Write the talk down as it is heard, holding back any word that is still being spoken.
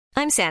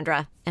I'm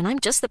Sandra, and I'm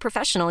just the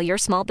professional your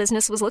small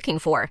business was looking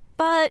for.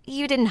 But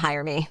you didn't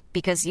hire me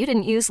because you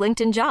didn't use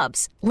LinkedIn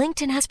Jobs.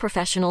 LinkedIn has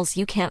professionals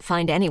you can't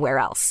find anywhere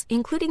else,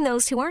 including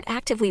those who aren't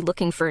actively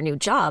looking for a new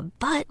job,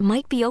 but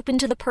might be open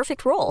to the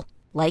perfect role,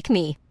 like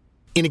me.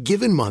 In a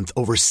given month,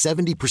 over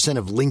 70%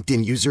 of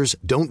LinkedIn users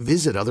don't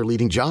visit other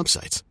leading job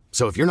sites.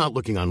 So if you're not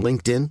looking on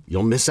LinkedIn,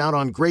 you'll miss out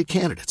on great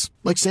candidates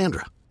like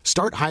Sandra.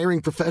 Start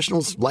hiring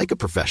professionals like a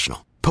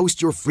professional.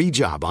 Post your free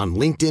job on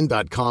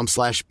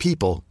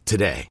linkedin.com/people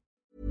today.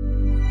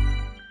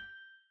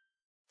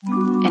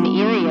 An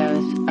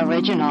Erios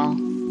original.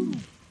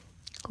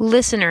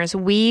 Listeners,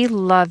 we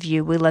love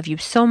you. We love you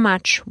so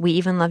much. We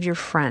even love your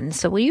friends.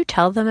 So will you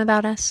tell them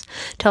about us?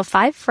 Tell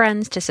 5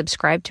 friends to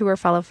subscribe to or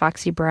follow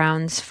Foxy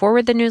Browns.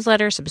 Forward the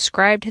newsletter.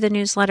 Subscribe to the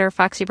newsletter,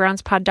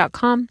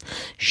 foxybrownspod.com.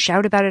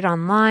 Shout about it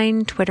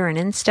online, Twitter and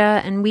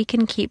Insta, and we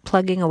can keep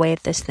plugging away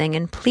at this thing.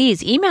 And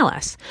please email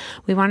us.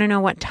 We want to know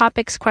what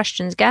topics,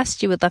 questions,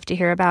 guests you would love to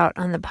hear about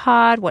on the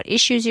pod, what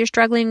issues you're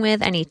struggling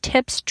with, any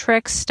tips,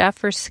 tricks,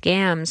 stuff, or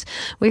scams.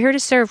 We're here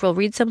to serve. We'll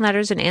read some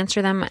letters and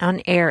answer them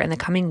on air in the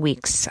coming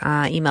weeks.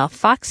 Email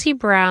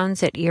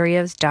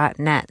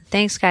foxybrowns@erios.net.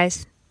 Thanks,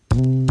 guys.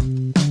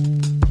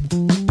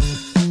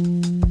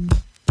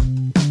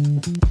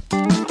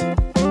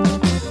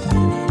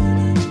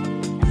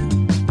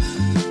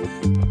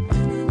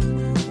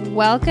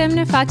 Welcome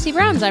to Foxy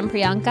Browns. I'm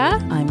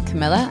Priyanka. I'm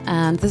Camilla,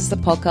 and this is a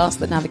podcast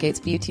that navigates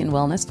beauty and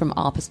wellness from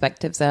our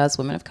perspectives as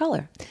women of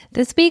color.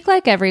 This week,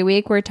 like every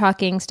week, we're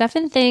talking stuff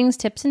and things,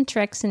 tips and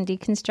tricks, and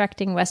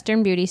deconstructing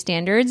Western beauty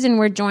standards, and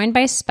we're joined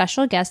by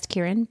special guest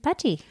Kiran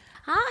Bhatti.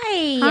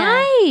 Hi.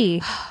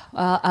 Hi.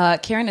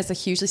 Kiran is a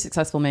hugely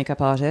successful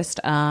makeup artist,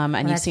 and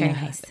you've that's seen very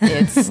nice.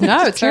 It's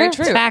very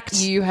true. It's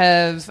fact. You've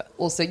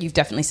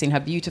definitely seen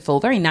her beautiful,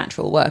 very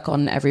natural work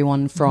on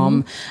everyone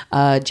from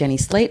Jenny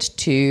Slate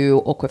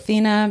to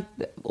Awkwafina,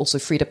 also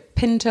Frida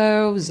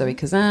Pinto, Zoe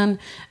Kazan,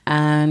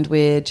 and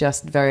we're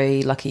just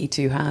very lucky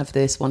to have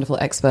this wonderful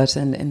expert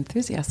and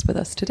enthusiast with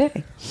us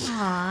today.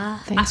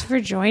 Thanks for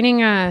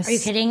joining us. Are you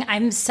kidding?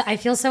 I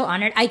feel so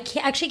honored. I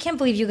actually can't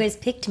believe you guys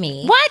picked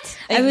me. What?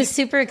 I was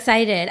super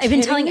excited. I've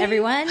been telling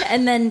everyone,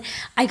 and then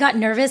I got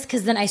nervous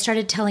because then I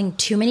started telling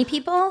too many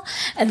people,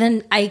 and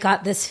then I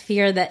got this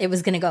fear that it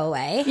was going to go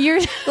away. You're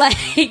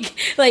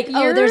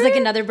oh, there's like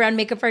another brown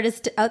makeup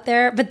artist out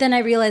there. But then I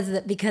realized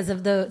that because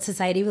of the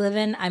society we live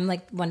in, I'm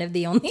like one of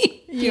the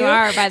only. You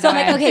are, by the way. So I'm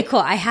like, way. okay, cool.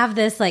 I have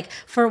this, like,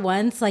 for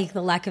once, like,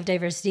 the lack of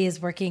diversity is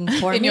working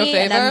for In me. your favor?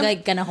 And I'm,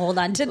 like, going to hold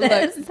on to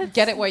this. Look,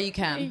 get it where you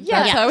can.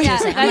 Yeah, That's how we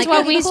that's like,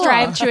 what okay, we cool.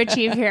 strive to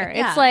achieve here.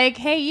 Yeah. It's like,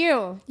 hey,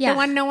 you, the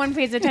one no one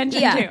pays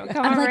attention to.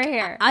 Come I'm over like,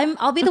 here.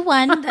 I'll be the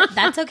one.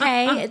 That's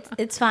okay.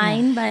 It's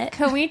fine. But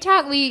Can we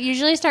talk? We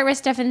usually start with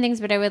stuff and things,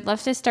 but I would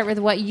love to start with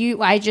what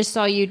I just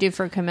saw you do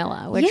for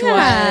Camilla, which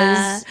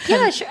was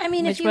sure. I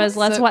mean,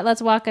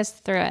 let's walk us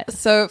through it.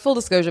 So, full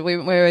disclosure, we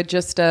were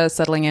just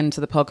settling into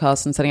the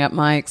podcast and setting up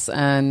mics,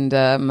 and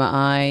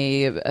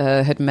I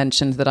had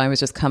mentioned that I was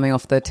just coming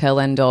off the tail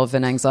end of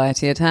an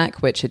anxiety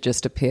attack, which had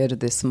just appeared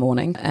this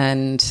morning.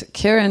 And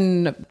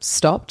Kiran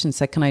stopped and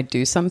said, "Can I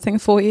do something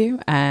for you?"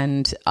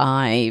 And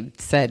I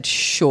said,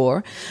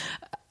 "Sure."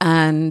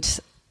 And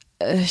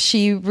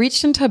she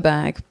reached into her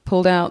bag,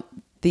 pulled out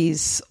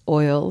these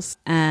oils,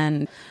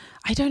 and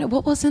I don't know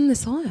what was in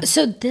this oil.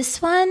 So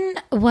this one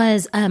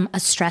was a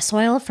stress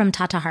oil from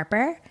Tata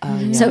Harper.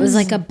 So it was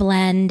like a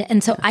blend.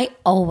 And so I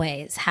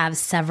always have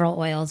several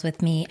oils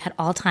with me at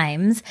all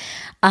times.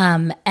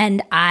 And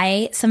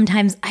I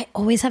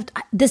always have,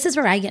 this is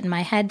where I get in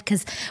my head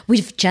because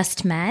we've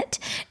just met.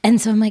 And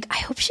so I'm like, I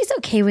hope she's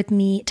okay with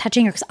me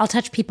touching her because I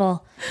touch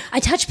people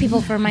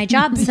for my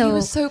job. So it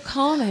was so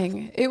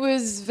calming. It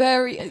was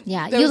very,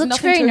 yeah, there you was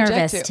looked nothing very to object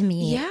nervous to. to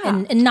me.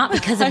 Yeah. And not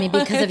because of me,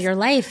 because of your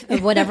life,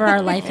 whatever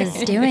our life is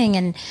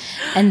doing.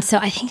 And so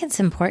I think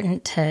it's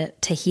important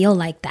to heal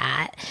like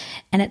that.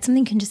 And it's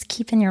something you can just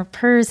keep in your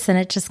purse, and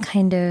it just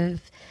kind of...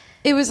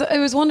 It was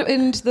wonderful,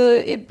 and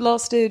it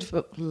lasted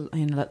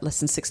less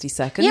than 60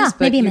 seconds. Yeah,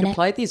 but maybe a you'd minute.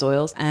 applied these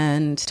oils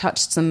and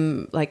touched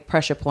some like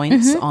pressure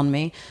points on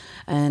me,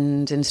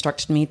 and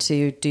instructed me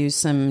to do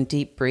some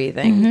deep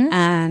breathing,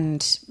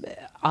 and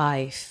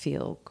I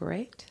feel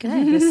great. Good.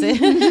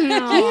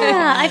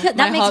 Yeah, I feel, that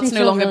My makes heart's me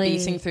no feel longer really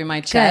beating through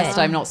my chest.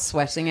 good. I'm not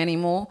sweating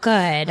anymore. Good.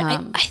 I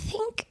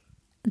think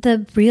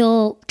the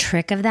real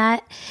trick of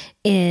that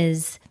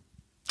is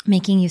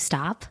making you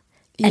stop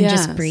and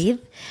just Yes. breathe.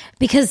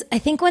 Because I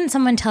think when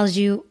someone tells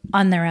you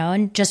on their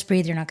own, just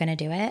breathe, you're not going to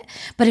do it.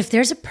 But if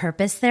there's a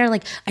purpose there,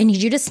 like, I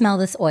need you to smell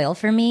this oil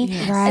for me.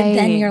 Yes. And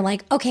then you're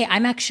like, okay,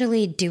 I'm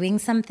actually doing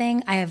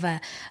something. I have a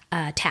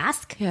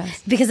task.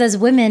 Yes. Because as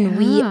women,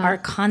 we are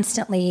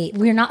constantly,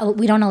 we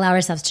don't allow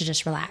ourselves to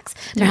just relax.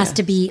 There has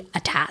to be a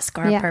task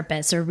or a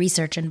purpose or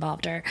research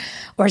involved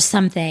or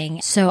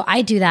something. So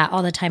I do that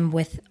all the time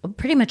with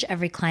pretty much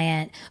every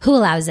client who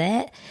allows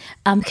it.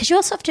 Because you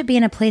also have to be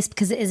in a place,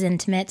 because it is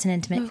intimate. It's an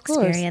intimate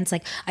experience.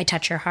 Like, I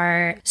touch your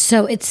heart.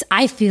 So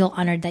I feel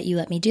honored that you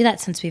let me do that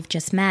since we've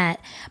just met.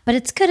 But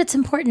it's good. It's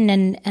important.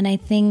 And I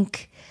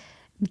think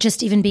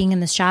just even being in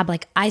this job,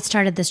 like I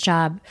started this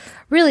job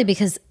really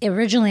because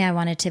originally I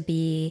wanted to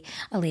be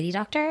a lady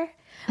doctor.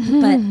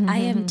 But I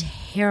am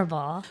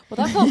terrible. Well,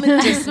 that felt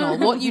medicinal.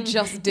 What you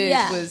just did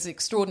was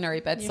extraordinary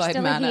bedside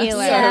manner. So,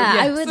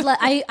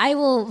 I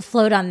will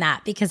float on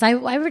that because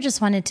I just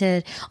wanted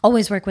to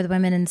always work with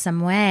women in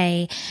some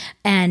way.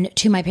 And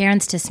to my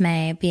parents'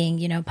 dismay, being,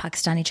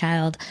 Pakistani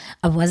child,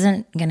 I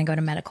wasn't going to go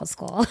to medical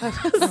school. Of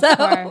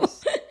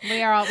course.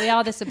 We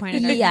all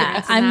disappointed our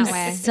parents in I'm that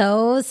way.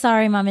 so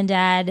sorry, Mom and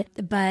Dad.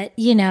 But,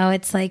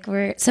 it's like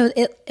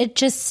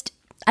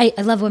I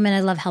love women.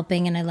 I love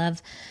helping, and I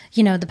love,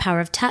 the power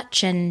of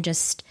touch and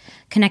just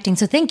connecting.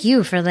 So thank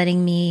you for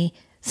letting me,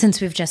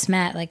 since we've just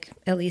met, like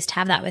at least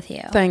have that with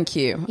you. Thank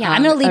you. Yeah,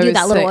 I'm going to leave you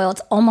that little oil.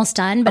 It's almost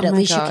done, but at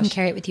least you can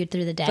carry it with you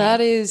through the day.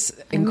 That is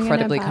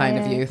incredibly kind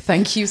of you.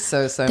 Thank you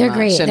so They're much.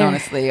 Great. And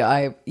honestly,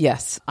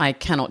 I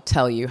cannot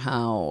tell you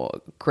how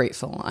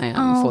grateful I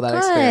am for that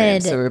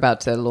experience. So we're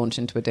about to launch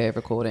into a day of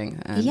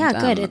recording. And,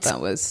 good.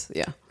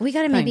 We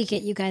got to maybe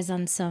get you guys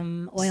on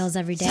some oils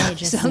every day.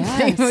 Just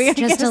something. We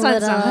gotta just get us a on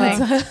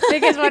little. something.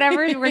 Because whatever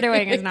we're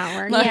doing is not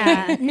working.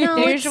 Yeah, no,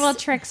 the usual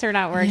tricks are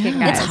not working,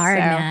 guys. It's hard,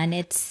 man.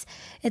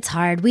 It's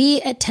hard. We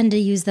tend to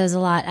use those a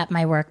lot at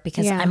my work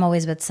because I'm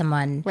always with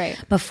someone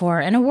before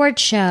an award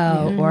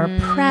show or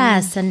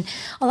press. And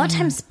a lot of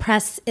times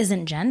press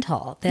isn't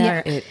gentle.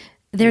 They're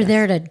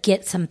there to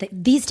get something.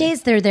 These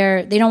days, they're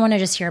there. They don't want to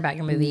just hear about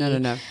your movie.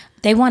 No.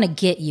 They want to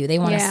get you. They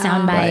want a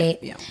soundbite. Right.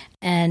 Yeah.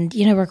 And,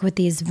 work with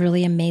these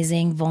really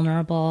amazing,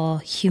 vulnerable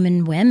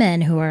human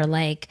women who are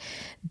like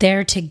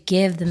there to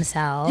give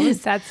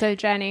themselves. That's so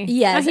Jenny.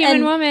 Yes. A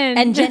human woman.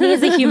 And Jenny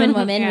is a human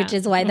woman, which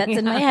is why that's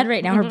in my head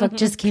right now. Her book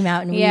just came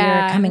out and we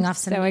are coming off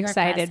some so New York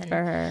excited press for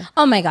her.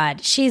 Oh my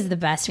God. She's the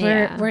best.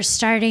 We're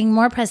starting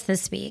more press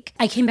this week.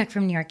 I came back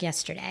from New York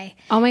yesterday.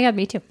 Oh my God,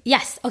 me too.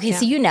 Yes. Okay.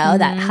 So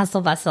that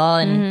hustle bustle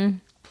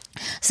and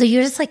so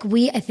you're just like,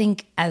 I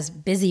think as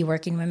busy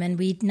working women,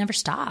 we never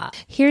stop.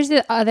 Here's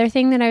the other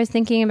thing that I was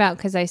thinking about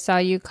because I saw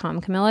you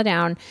calm Camilla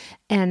down.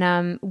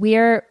 And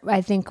we're,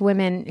 I think,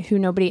 women who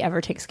nobody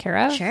ever takes care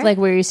of. Sure. Like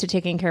we're used to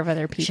taking care of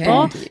other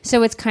people. Sure.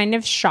 So it's kind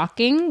of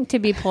shocking to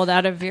be pulled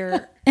out of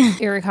your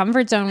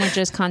comfort zone, which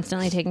is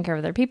constantly taking care of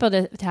other people,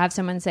 to have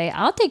someone say,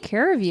 I'll take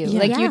care of you. Yeah.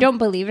 Like you don't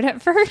believe it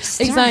at first.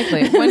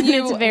 Exactly. When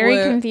it's very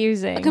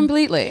confusing.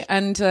 Completely.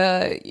 And,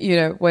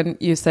 when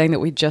you're saying that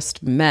we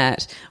just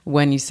met,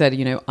 when you said,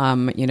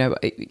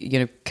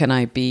 can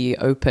I be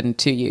open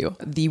to you?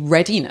 The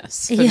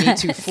readiness for me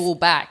to fall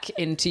back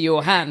into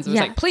your hands was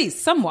like, please,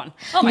 someone.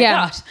 Oh my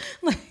God.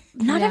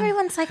 Not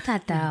everyone's like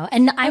that though.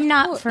 And I'm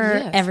not for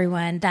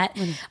everyone that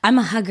I'm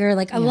a hugger.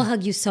 Like I will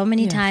hug you so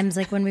many times,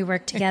 like when we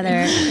work together.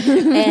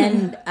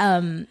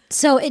 And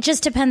so it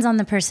just depends on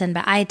the person,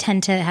 but I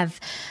tend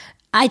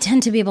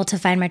to be able to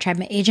find my tribe.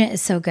 My agent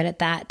is so good at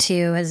that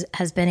too,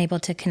 has been able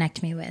to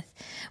connect me with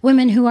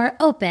women who are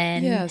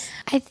open. Yes.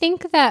 I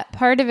think that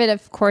part of it,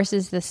 of course,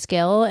 is the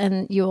skill,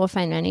 and you will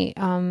find many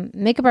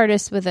makeup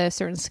artists with a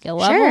certain skill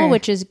level,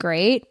 which is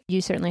great.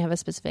 You certainly have a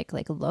specific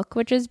look,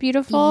 which is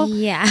beautiful.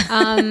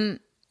 Yeah.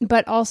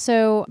 But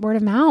also word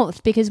of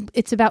mouth, because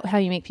it's about how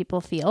you make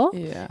people feel.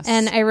 Yes.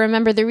 And I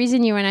remember the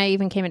reason you and I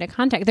even came into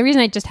contact, the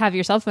reason I just have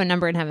your cell phone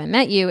number and haven't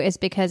met you is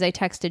because I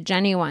texted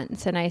Jenny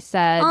once and I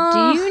said,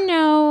 do you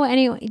know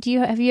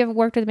have you ever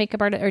worked with a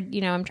makeup artist? Or,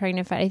 I'm trying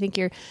to find, I think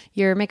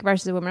your makeup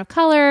artist is a woman of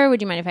color.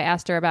 Would you mind if I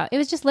asked her about, it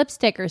was just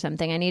lipstick or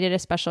something. I needed a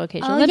special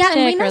occasion lipstick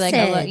and we or like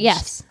a look.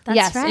 Yes. That's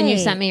yes. right. And you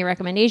sent me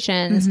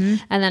recommendations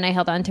and then I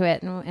held on to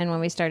it. And when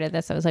we started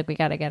this, I was like, we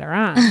got to get her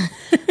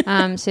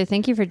on. So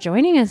thank you for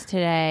joining us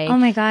today. Oh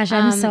my gosh,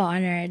 I'm so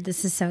honored.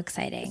 This is so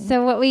exciting.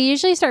 So what we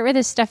usually start with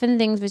is stuff and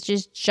things, which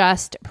is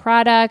just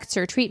products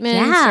or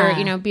treatments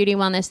or, beauty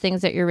wellness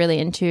things that you're really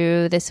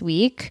into this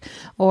week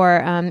or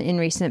in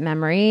recent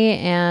memory.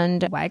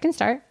 And I can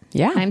start.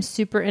 Yeah. I'm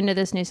super into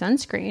this new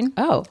sunscreen.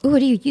 Oh. Ooh,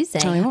 what are you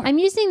using? Tell me more. I'm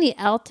using the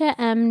Elta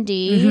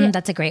MD.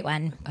 That's a great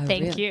one.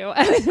 Thank you.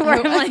 I'm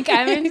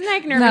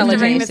nervous to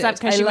bring this up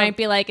because you might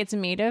be like, it's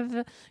made of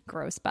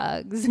gross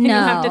bugs. No. You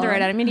have to throw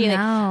it out immediately.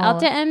 No.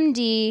 Elta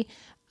MD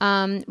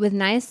with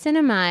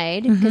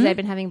niacinamide because I've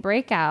been having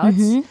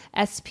breakouts.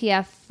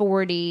 SPF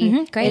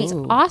 40. Great. It's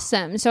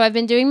awesome. So I've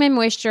been doing my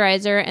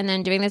moisturizer and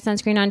then doing the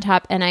sunscreen on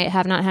top, and I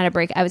have not had a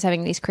break. I was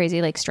having these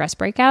crazy stress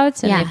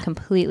breakouts, and they've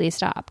completely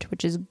stopped,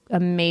 which is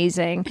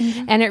amazing.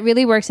 And it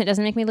really works. It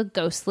doesn't make me look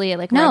ghostly.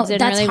 It rubs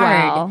in really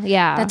well.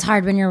 Yeah, that's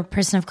hard when you're a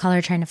person of color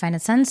trying to find a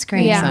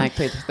sunscreen. Yeah.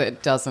 Exactly.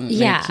 It doesn't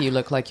make you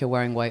look like you're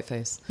wearing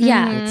whiteface.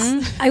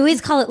 Yeah. I always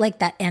call it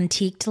that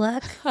antiqued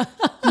look.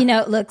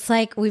 It looks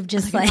like we've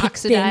just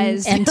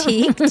oxidized, been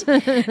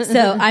antiqued.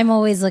 So I'm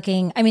always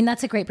looking. I mean,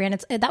 that's a great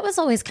brand. That was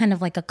always kind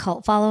of like a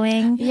cult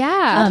following.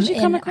 Yeah. How did you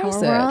come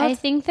across it? I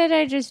think that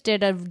I just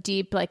did a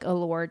deep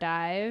allure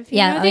dive.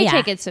 They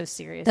take it so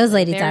seriously. Those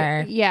ladies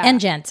are, and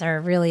gents are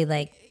really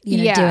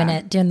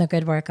doing the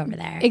good work over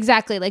there.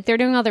 Exactly. Like they're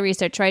doing all the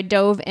research. So I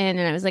dove in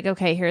and I was like,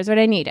 okay, here's what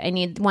I need. I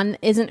need one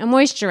that isn't a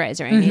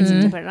moisturizer. I need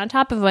to put it on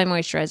top of my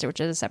moisturizer, which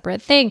is a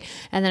separate thing.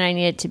 And then I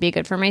need it to be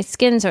good for my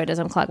skin so it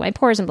doesn't clog my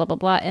pores and blah, blah,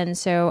 blah. And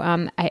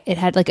so it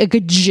had like a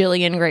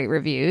gajillion great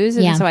reviews.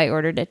 And so I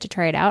ordered it to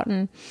try it out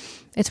and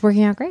it's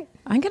working out great.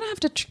 I'm going to have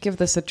to give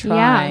this a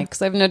try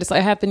because I've noticed I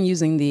have been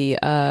using the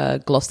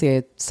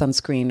Glossier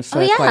sunscreen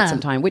for quite some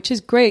time, which is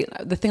great.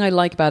 The thing I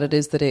like about it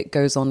is that it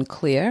goes on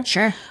clear.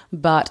 Sure.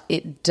 But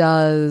it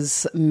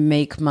does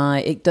make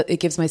it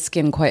gives my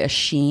skin quite a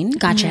sheen.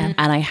 Gotcha.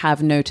 And I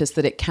have noticed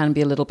that it can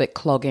be a little bit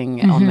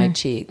clogging on my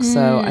cheeks.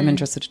 So I'm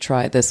interested to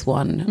try this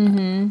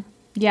one.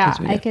 Yeah,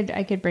 I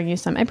could bring you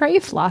some. I brought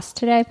you floss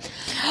today.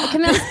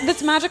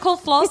 This magical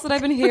floss that I've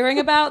been hearing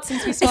about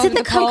since we started Is it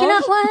the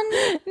coconut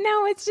one?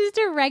 No, it's just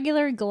a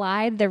regular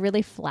Glide. They're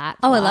really flat.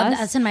 Oh, floss. I love that.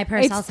 That's in my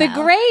purse it's also. It's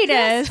the greatest.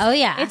 Yes. Oh,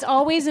 yeah. It's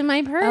always in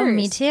my purse. Oh,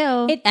 me too.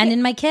 And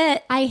in my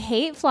kit. I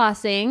hate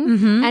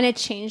flossing, and it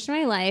changed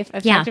my life.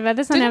 I've talked about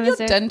this on Didn't episode.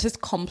 your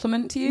dentist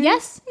compliment you?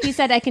 Yes. He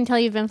said, I can tell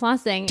you've been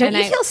flossing. Don't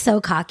you feel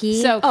so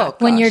cocky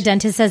when your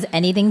dentist says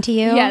anything to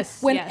you?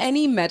 Yes. When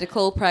any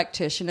medical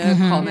practitioner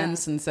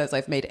comments and says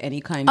I've made any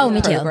kind me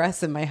too.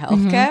 progress in my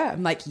healthcare,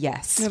 I'm like,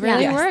 yes. It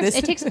really works. This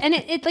It takes, and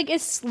it like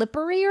is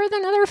slipperier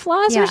than other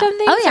floss or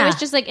something. Oh, yeah. So it's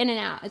just like in and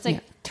out. It's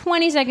like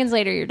 20 seconds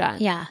later, you're done.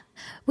 Yeah.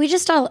 We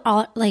just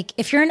all like,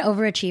 if you're an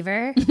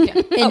overachiever,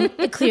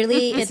 and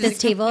clearly at this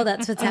table,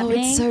 that's what's happening.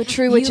 It's so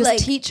true. It You, just like,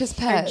 teaches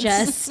pets.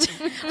 Just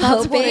That's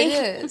what hoping.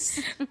 it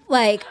is.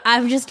 Like,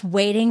 I'm just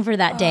waiting for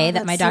that day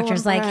that my that's so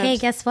doctor's like, impressed. hey,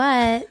 guess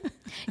what?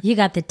 You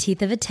got the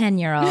teeth of a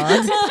 10-year-old.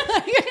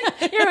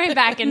 You're right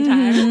back in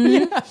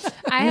time.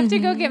 I have to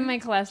go get my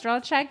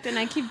cholesterol checked, and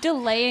I keep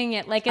delaying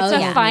it. Like it's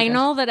a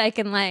final that I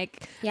can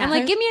like. Yeah. I'm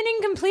like, give me an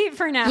incomplete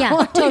for now.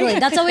 Yeah, totally.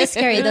 That's always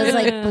scary. Those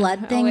like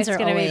blood things it's are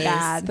gonna always be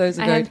bad. Those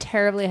are I have good.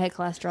 terribly high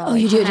cholesterol. Oh,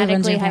 you do? It runs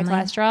Genetically your high family?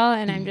 cholesterol,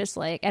 and I'm just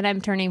like, and I'm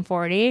turning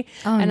 40,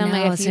 and I'm no,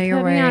 like, if so you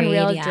you're put me on worried,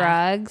 real yeah.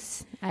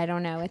 drugs, I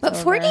don't know. It's But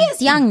over. 40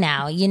 is young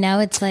now, you know?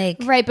 It's like,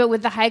 Right, but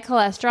with the high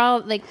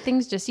cholesterol, like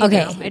things just you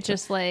know, it's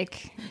just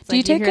like. It's Do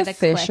you like take hear a the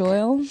fish click.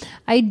 oil?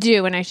 I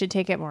do, and I should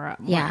take it more.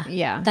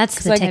 yeah.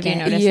 That's the Have you ticket.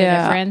 noticed the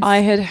difference? I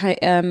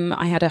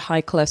had a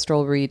high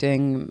cholesterol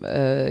reading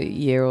a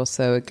year or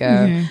so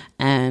ago,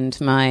 and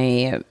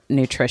my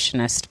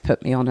nutritionist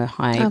put me on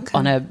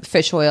a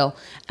fish oil,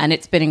 and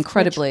it's been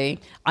incredibly.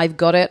 I've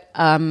got it.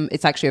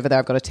 It's actually over there.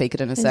 I've got to take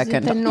it in a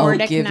second. The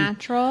Nordic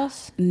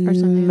Naturals or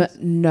something?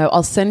 No,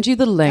 I'll send you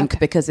the link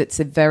because it's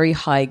a very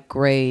high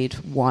grade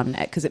one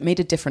because it made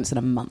a difference in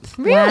a month.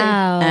 Really?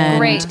 Wow. And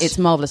Great. it's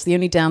marvelous. The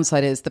only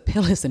downside is the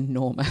pill is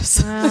enormous.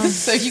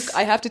 So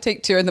I have to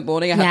take 2 in the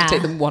morning. I have to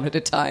take them one at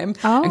a time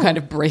and kind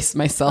of brace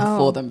myself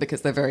for them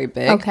because they're very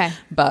big. Okay.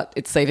 But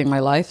it's saving my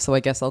life, so I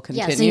guess I'll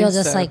continue. Yeah, so you'll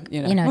just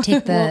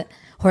take the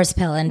horse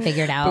pill and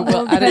figure it out.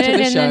 We'll Put add it to it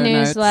the in show the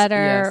notes.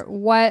 newsletter.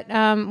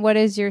 Yes. What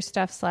is your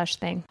stuff /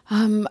 thing?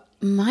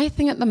 My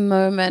thing at the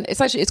moment,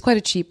 it's quite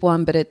a cheap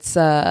one, but it's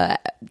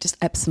just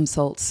Epsom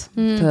salts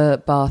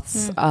for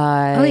baths.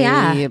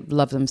 I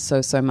love them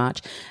so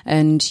much.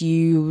 And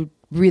you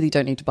really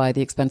don't need to buy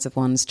the expensive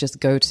ones.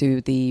 Just go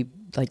to the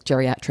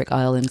geriatric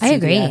aisle in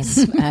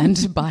CVS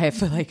and buy it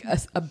for like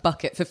a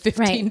bucket for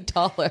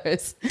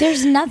 $15.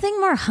 There's nothing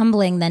more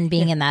humbling than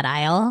being in that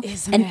aisle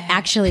and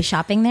actually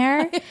shopping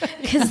there.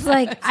 Because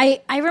I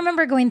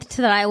remember going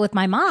to the aisle with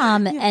my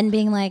mom and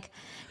being like,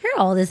 you're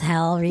old as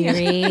hell,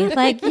 Riri.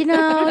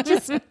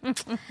 Just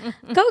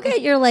go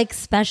get your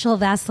special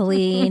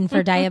Vaseline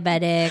for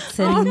diabetics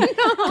and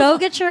go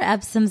get your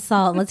Epsom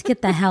salt. Let's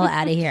get the hell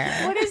out of here.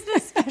 What is the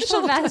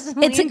special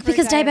Vaseline? It's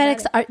because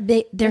diabetics are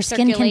their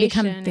skin can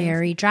become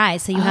very dry,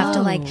 so you have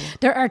to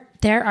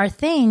there are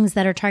things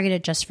that are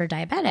targeted just for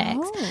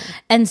diabetics,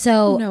 and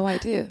so No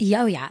idea.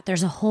 Yeah,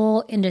 there's a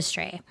whole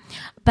industry.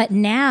 But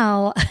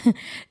now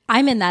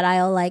I'm in that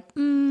aisle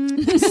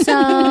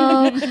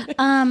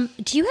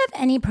do you have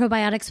any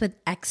probiotics with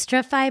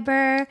extra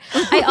fiber?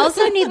 I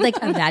also need a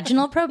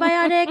vaginal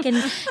probiotic.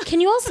 And can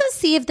you also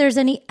see if there's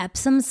any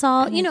Epsom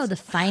salt? You know, the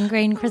fine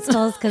grain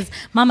crystals because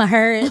mama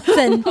hurts.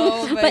 And,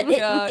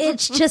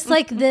 it's just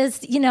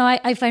this,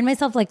 I find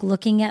myself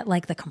looking at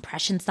the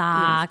compression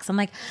socks. I'm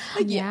like,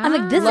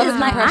 this Love is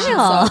my compression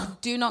aisle. socks.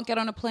 Do not get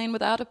on a plane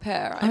without a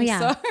pair. I'm yeah.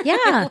 sorry.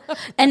 Yeah.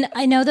 And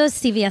I know those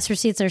CVS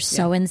receipts are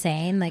so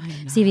insane.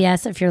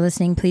 CVS, if you're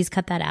listening, please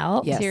cut that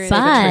out. Yes. Seriously.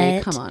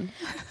 But Come on.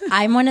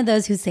 I'm one of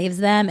those who saves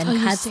them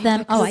and cuts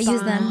them. I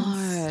use them.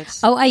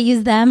 I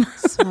use them.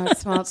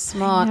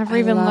 Smart. Never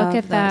even look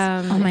at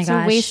them. Oh my it's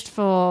gosh. So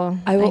wasteful.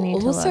 I will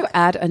need to also look.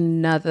 add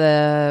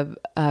another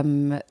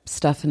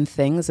stuff and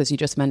things, as you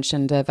just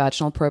mentioned,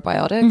 vaginal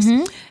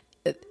probiotics.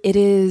 It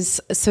is,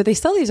 so they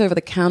sell these over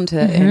the counter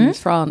in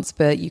France,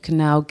 but you can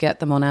now get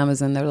them on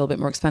Amazon. They're a little bit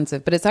more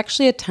expensive, but it's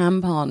actually a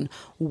tampon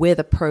with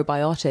a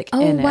probiotic Oh,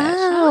 in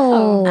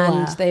wow. it.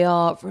 And they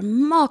are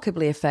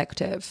remarkably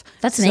effective.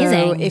 That's So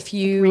amazing. if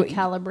you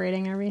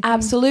Recalibrating everything.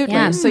 Absolutely.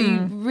 Yeah. So you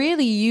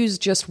really use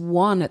just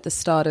one at the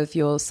start of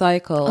your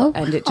cycle,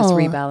 and it just wow.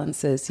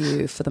 rebalances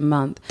you for the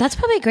month. That's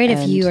probably great if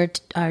And- you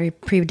are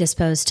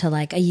predisposed to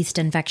like a yeast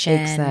infection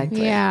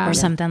Exactly. Yeah. or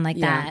something like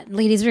that.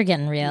 Ladies, we're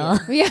getting real.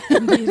 Yeah.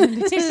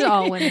 This is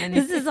all women.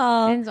 This is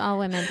all. It's all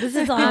women. This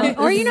is all.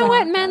 Or this you is know all-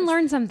 what? Men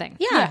learn something.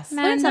 Yeah,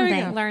 Men learn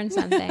something. Learn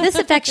something. This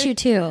affects you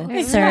too,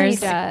 It really sirs.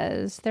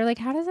 does. They're like,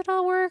 how does it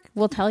all work?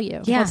 We'll tell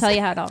you. Yeah. We'll tell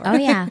you how it all works. Oh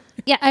yeah.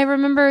 Yeah, I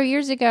remember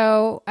years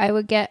ago I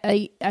would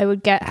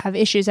have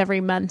issues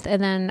every month,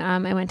 and then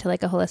I went to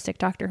like a holistic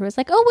doctor who was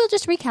like, "Oh, we'll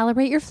just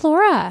recalibrate your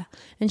flora,"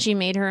 and she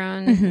made her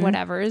own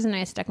whatevers, and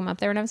I stuck them up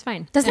there, and I was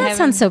fine. Doesn't that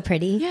sound so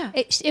pretty? Yeah.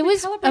 It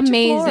was Recalibrate your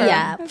amazing. flora.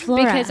 Yeah,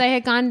 flora. Because I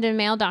had gone to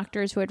male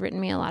doctors who had written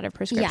me a lot of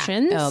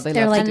prescriptions. Oh, they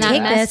They're love like, to And do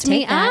take that that. this, messed me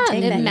take that, up.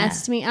 take It that.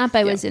 messed me up.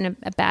 I was in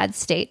a bad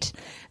state.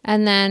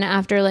 And then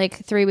after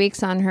like 3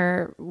 weeks on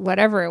her,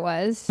 whatever it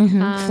was,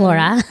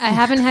 Flora. I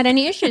haven't had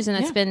any issues, and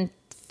it's been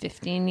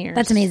 15 years.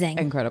 That's amazing.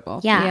 Incredible.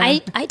 Yeah, Yeah.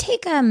 I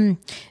take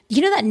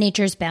you know that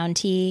Nature's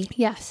Bounty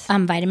Yes.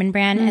 vitamin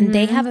brand, and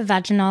they have a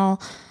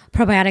vaginal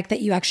probiotic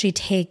that you actually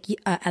take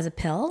as a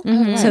pill.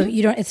 So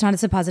you don't. It's not a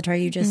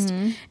suppository. You just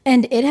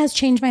and it has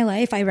changed my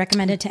life. I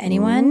recommend it to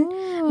anyone.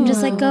 I'm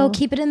just like, go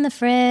keep it in the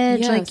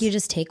fridge. Yes. Like you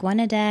just take one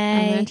a I'm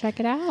day. gonna check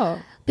it out.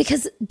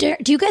 Because do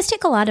you guys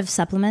take a lot of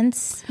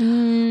supplements?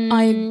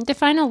 I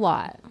Define a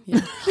lot.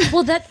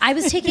 Well, that I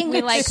was taking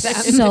like them.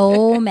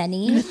 so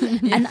many,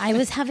 and I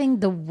was having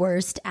the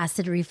worst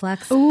acid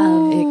reflux of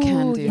it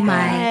can do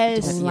my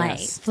that. life,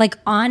 Yes. like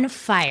on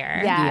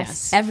fire,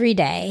 Yes. every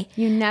day.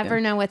 You never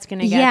know what's going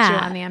to get Yeah. you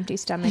on the empty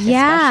stomach.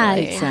 Yeah,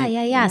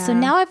 especially. yeah. So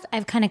now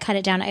I've kind of cut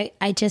it down.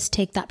 I just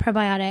take that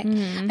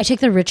probiotic. I take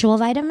the Ritual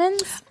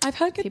vitamins. I've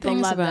heard good People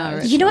things love about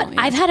those. it. You know what?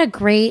 I've had a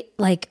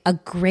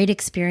great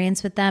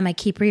experience with them. I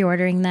keep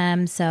reordering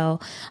them, so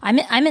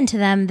I'm into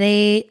them.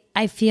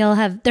 I feel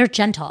they're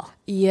gentle.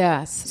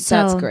 Yes, So-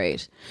 that's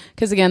great.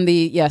 Because again,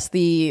 the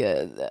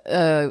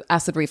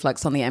acid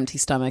reflux on the empty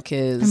stomach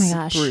is Oh my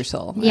gosh.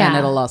 brutal. Yeah. And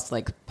it'll last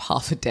like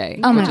half a day.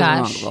 Oh my which is gosh!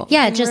 remarkable.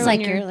 Yeah, just like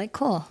your- you're like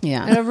cool.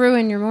 Yeah. It'll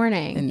ruin your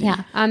morning.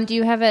 Yeah. Do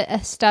you have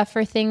a stuff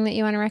or thing that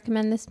you want to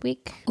recommend this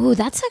week? Oh,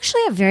 that's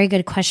actually a very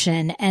good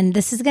question, and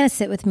this is going to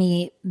sit with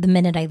me the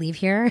minute I leave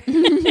here.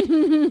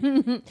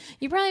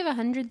 You probably have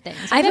 100 things.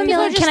 I have a think people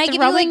are million. just Can I give you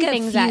throwing like a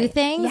things few at-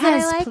 things Yes, that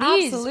I like?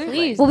 please, Absolutely.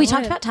 please. Well, we go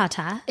talked ahead. about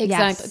Tata.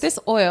 Exactly. This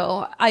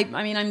oil, I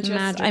mean, I'm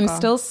Magical.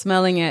 still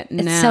smelling it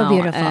now. so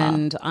beautiful.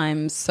 And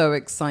I'm so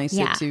excited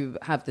Yeah. to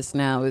have this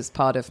now as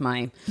part of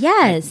my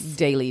Yes.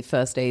 daily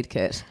first aid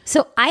kit.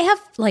 So I have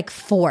like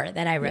 4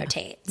 that I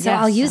rotate. So Yes.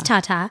 I'll use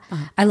Tata.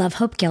 I love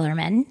Hope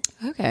Gillerman.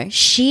 Okay.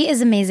 She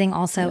is amazing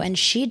also, and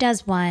she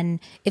does one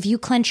if you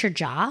clench your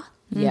jaw.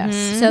 Yes.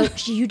 So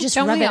you just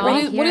Don't rub we it all?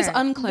 right What is here.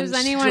 unclenched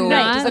Does anyone jaw?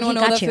 not? Does anyone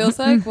know He what got that you. feels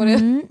like? What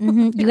is-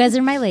 You guys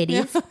are my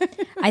ladies.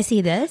 I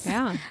see this.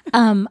 Yeah.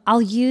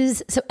 I'll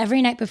use so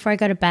every night before I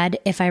go to bed,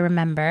 if I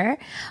remember,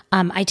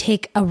 I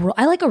take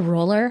I like a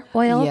roller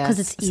oil because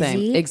Yes, it's same.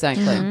 easy.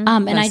 Exactly. And I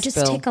Nice just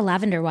spill. take a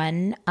lavender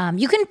one.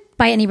 You can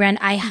buy any brand.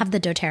 I have the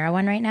DoTerra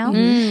one right now,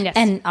 yes.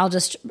 and I'll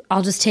just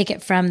take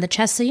it from the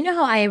chest. So you know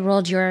how I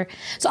rolled your.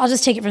 So I'll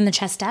just take it from the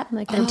chest up,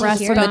 like From the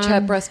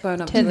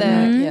breastbone up to the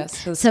neck.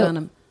 Yes, to the So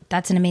sternum.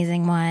 that's an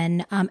amazing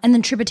one. And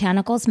then True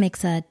Botanicals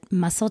makes a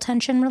muscle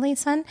tension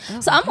release one.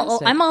 So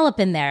I'm all up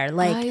in there,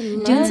 like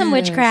doing some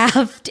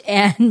witchcraft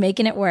and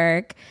making it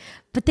work.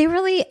 But they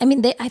really,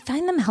 I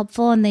find them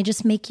helpful, and they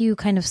just make you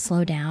kind of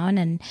slow down.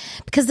 And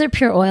because they're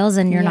pure oils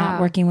and you're not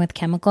working with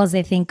chemicals,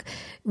 I think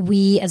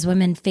we as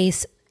women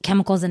face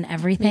chemicals in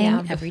everything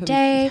every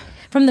day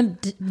from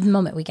the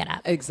moment we get up.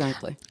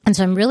 Exactly. And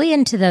so I'm really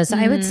into those. So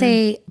I would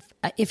say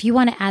if you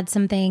want to add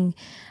something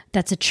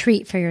that's a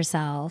treat for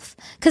yourself,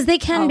 because they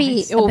can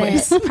be a bit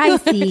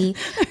pricey,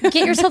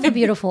 get yourself a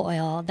beautiful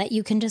oil that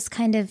you can just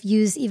kind of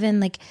use, even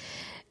like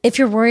if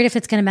you're worried if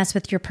it's going to mess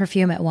with your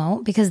perfume, it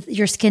won't, because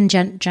your skin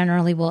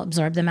generally will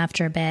absorb them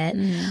after a bit.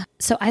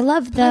 So I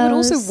love those. I would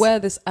also wear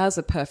this as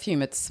a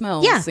perfume. It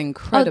smells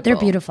incredible. Oh, they're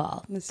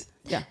beautiful.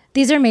 Yeah.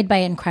 These are made by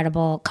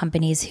incredible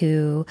companies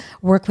who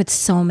work with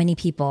so many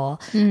people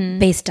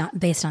based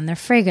on their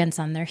fragrance,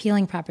 on their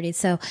healing properties.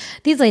 So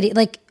these ladies,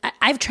 like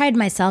I've tried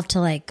myself to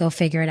like go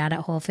figure it out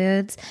at Whole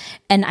Foods,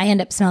 and I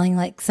end up smelling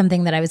like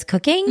something that I was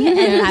cooking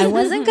and I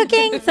wasn't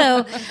cooking.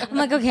 So I'm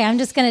like, okay, I'm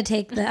just going to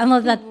take let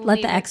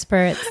the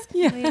experts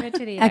Leave it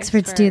to the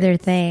experts do their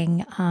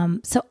thing.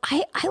 So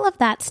I love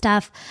that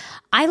stuff.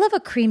 I love a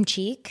cream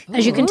cheek,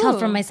 as you can tell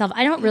from myself.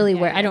 I don't really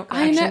wear. I don't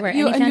actually wear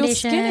any and foundation.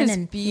 your skin is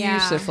and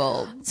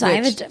beautiful. so I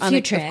have which- a few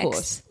and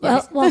tricks. Of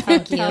course. Well,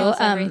 thank you. Tell us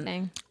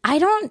everything. I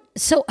don't.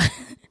 So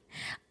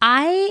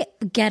I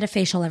get a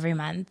facial every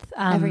month.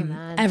 Every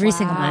month. Every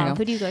single month.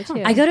 Who do you go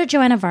to? I go to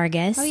Joanna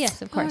Vargas. Oh,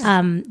 yes, of course.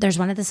 There's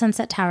one at the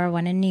Sunset Tower,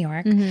 one in New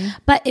York.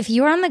 But if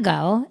you're on the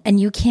go and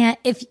you can't,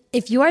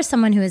 if you are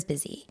someone who is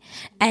busy,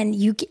 and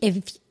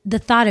if the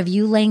thought of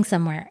you laying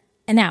somewhere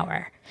an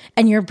hour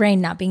and your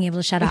brain not being able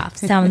to shut off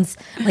sounds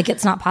like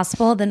it's not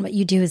possible, then what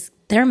you do is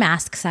their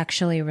masks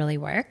actually really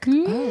work.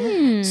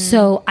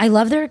 So I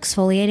love their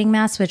exfoliating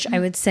masks, which I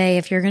would say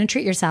if you're going to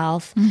treat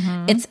yourself,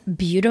 it's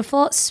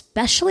beautiful,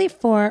 especially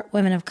for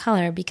women of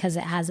color because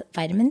it has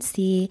vitamin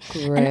C.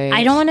 Great. And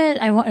I don't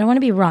want to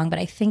be wrong, but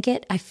I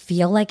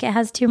feel like it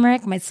has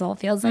turmeric. My soul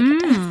feels like it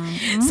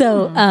does.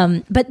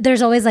 So, but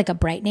there's always like a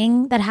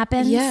brightening that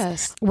happens.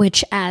 Yes.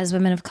 Which as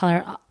women of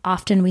color,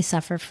 often we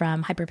suffer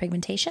from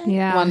hyperpigmentation.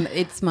 Yeah.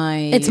 It's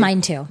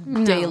mine too.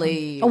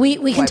 daily.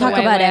 We can talk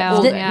about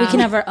it. Yeah. We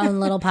can have our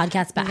own little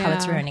podcast about how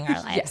it's ruining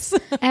our lives.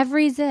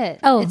 Every zit.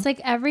 Oh. It's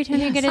like every time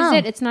you get a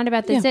zit, it's not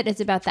about the zit,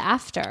 it's about the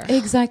after.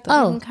 Exactly.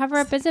 You can cover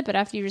up a zit, but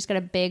after you just got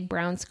a big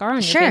brown scar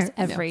on your face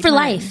every for time.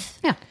 life.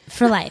 Yeah,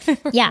 for life.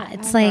 Yeah,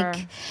 it's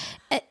like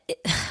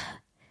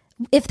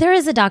if there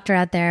is a doctor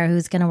out there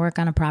who's going to work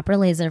on a proper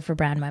laser for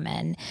brown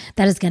women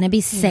that is going to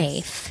be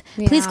safe,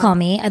 please call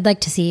me. I'd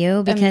like to see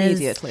you because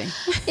immediately.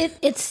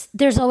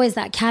 There's always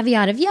that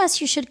caveat of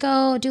yes, you should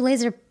go do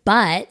laser,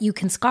 but you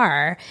can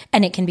scar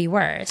and it can be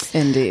worse.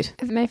 Indeed.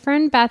 My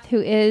friend Beth,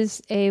 who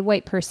is a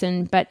white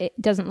person, but it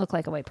doesn't look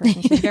like a white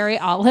person. She's very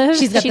olive.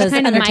 She's got those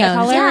kind of my undertones.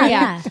 color.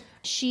 Yeah.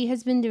 She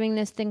has been doing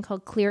this thing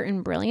called Clear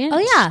and Brilliant. Oh,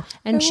 yeah.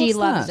 And she what's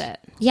loves that?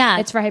 it. Yeah.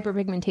 It's for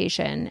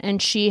hyperpigmentation.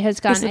 And she has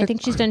gone, I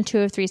think she's done 2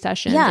 of 3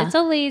 sessions. Yeah. It's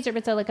a laser, but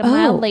it's like a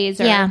mild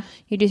laser. yeah.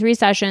 You do 3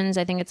 sessions.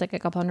 I think it's like a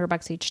couple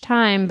 $100 each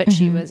time, but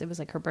it was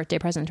like her birthday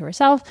present to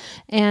herself.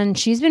 And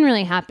she's been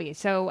really happy.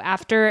 So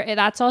after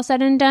that's all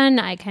said and done,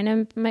 I kind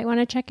of might want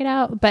to check it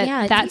out. But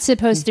that's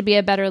supposed to be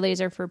a better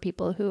laser for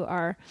people who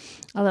are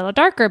a little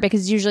darker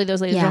because usually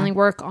those lasers only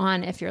work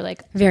on if you're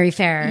like Very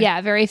fair.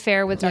 Yeah, very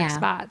fair with dark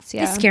spots.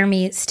 Yeah. They scare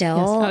me still.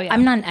 Yes. Oh, yeah.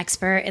 I'm not an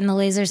expert in the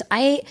lasers.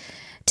 I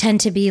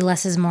tend to be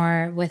less is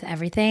more with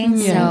everything.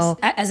 So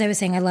as I was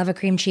saying, I love a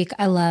cream cheek.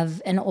 I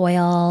love an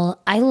oil.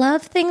 I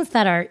love things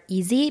that are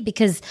easy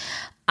because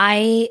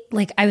I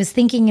was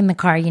thinking in the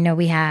car,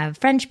 we have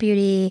French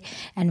Beauty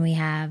and we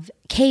have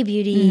K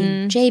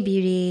Beauty, J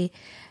Beauty,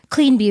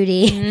 Clean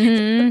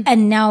Beauty.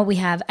 And now we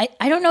have,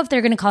 I don't know if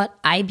they're going to call it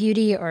I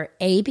Beauty or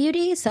A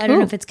Beauty. So I don't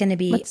know if it's going to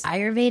be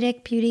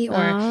Ayurvedic Beauty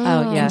or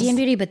Indian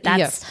Beauty, but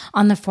that's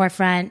on the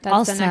forefront. That's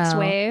also the next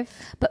wave.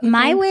 But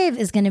my wave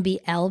is going to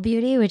be L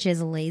Beauty, which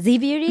is Lazy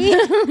Beauty.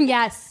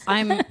 Yes.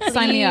 I'm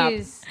signing up.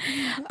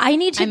 I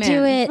need to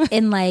do it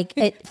in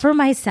for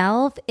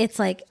myself. It's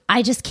like,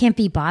 I just can't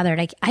be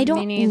bothered. I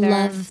don't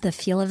love the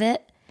feel of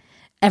it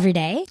every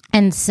day.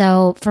 And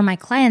so for my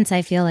clients,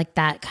 I feel like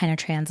that kind of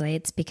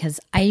translates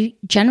because I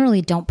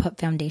generally don't put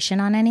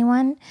foundation on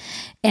anyone.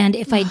 And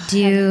if I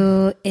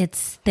do,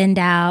 it's thinned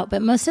out,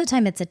 but most of the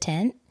time it's a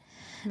tint.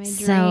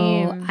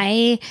 So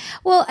I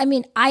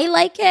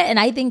like it. And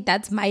I think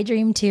that's my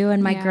dream too.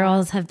 And my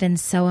girls have been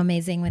so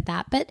amazing with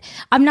that. But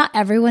I'm not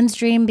everyone's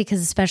dream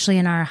because especially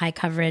in our high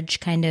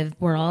coverage kind of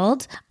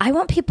world, I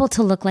want people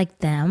to look like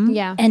them.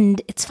 Yeah. And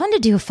it's fun to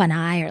do a fun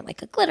eye or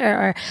like a glitter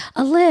or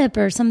a lip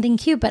or something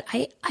cute. But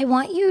I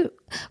want you,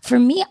 for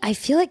me, I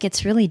feel like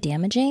it's really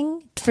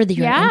damaging for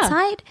your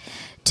inside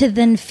to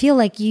then feel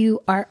like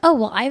you are,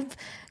 I've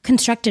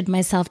constructed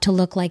myself to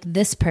look like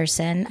this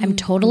person. I'm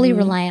totally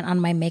reliant on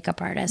my makeup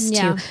artist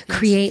to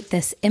create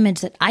this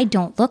image that I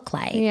don't look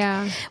like.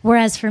 Yeah.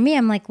 Whereas for me,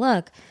 I'm like,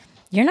 look,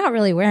 you're not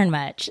really wearing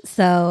much.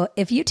 So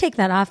if you take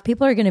that off,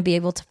 people are going to be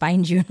able to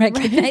find you and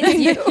recognize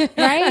you.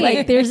 Right.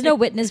 Like there's no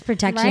witness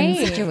protection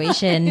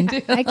situation.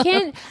 I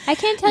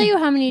can't tell you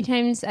how many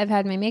times I've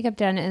had my makeup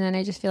done and then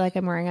I just feel like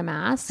I'm wearing a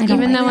mask. I don't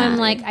Even like though I'm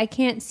that. like, I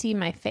can't see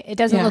my face. It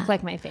doesn't look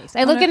like my face.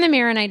 I look in the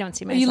mirror and I don't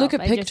see myself. You look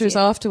at I just pictures see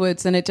it.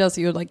 afterwards and it does,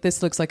 you're like,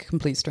 this looks like a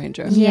complete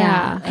stranger.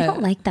 Yeah. I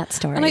don't like that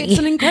story. And it's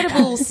an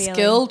incredible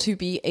skill to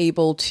be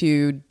able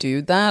to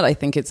do that. I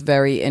think it's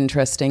very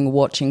interesting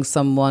watching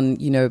someone,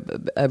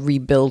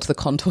 rebuild the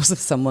contours of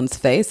someone's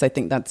face. I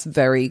think that's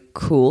very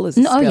cool as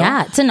a skill. Oh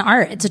yeah, it's an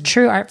art. It's a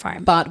true art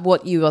form. But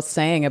what you are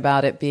saying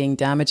about it being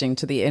damaging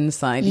to the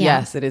inside,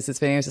 yes, it is. It's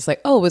very, it's just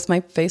like, was my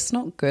face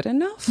not good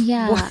enough?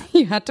 Yeah. Why,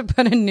 you had to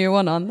put a new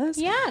one on this?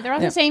 Yeah, they're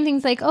also saying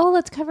things like,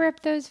 let's cover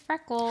up those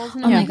freckles.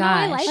 And Oh I'm my like, no,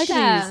 I gosh. like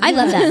them. I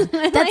love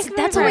them. like my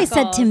That's always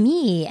said to freckles.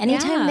 me.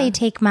 Anytime Yeah. they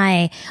take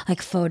my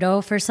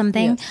photo for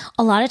something,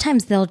 a lot of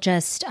times they'll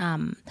just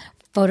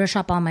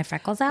Photoshop all my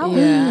freckles out.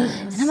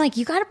 And I'm like,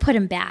 you got to put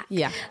them back.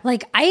 Yeah.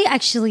 Like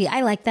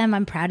I like them.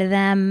 I'm proud of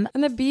them.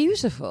 And they're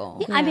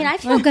beautiful. I mean, I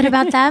feel good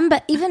about them,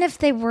 but even if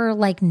they were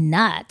like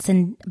nuts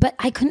but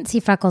I couldn't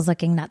see freckles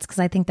looking nuts because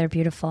I think they're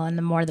beautiful and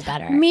the more the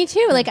better. Me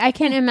too. Like I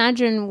can't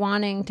imagine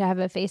wanting to have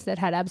a face that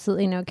had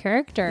absolutely no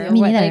character. Me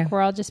neither. Like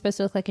we're all just supposed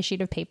to look like a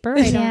sheet of paper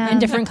in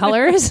different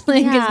colors. Like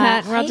is Yeah.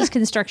 that we're all just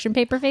construction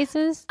paper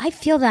faces? I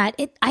feel that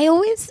I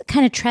always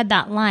kind of tread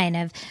that line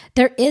of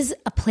there is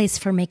a place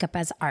for makeup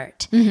as art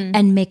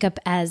and makeup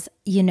as,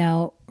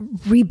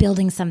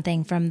 rebuilding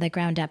something from the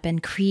ground up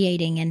and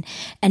creating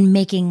and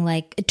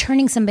making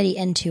turning somebody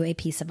into a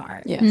piece of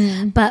art.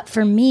 Yes. But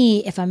for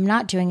me, if I'm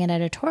not doing an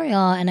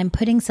editorial and I'm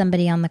putting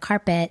somebody on the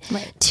carpet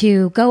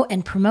to go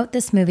and promote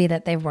this movie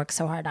that they've worked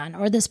so hard on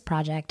or this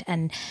project,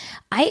 and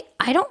I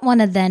don't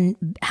want to then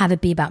have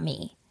it be about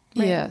me.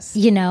 Yes.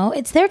 You know,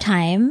 it's their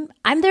time.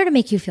 I'm there to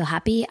make you feel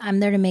happy. I'm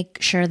there to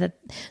make sure that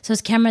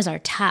those cameras are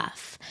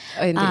tough.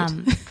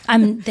 Indeed.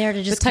 I'm there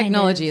to just the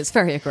technology is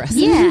very aggressive.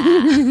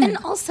 Yeah. And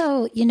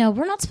also, you know,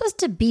 we're not supposed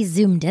to be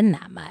zoomed in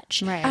that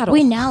much. Right. At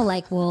We all.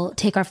 now will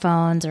take our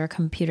phones or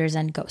computers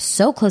and go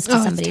so close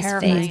to somebody's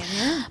face.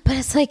 But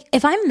it's like,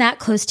 if I'm that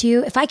close to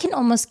you, if I can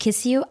almost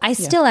kiss you, I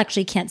still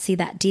actually can't see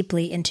that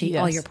deeply into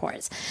all Yes. your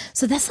pores.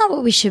 So that's not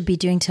what we should be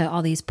doing to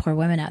all these poor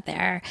women out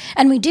there.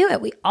 And we do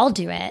it. We all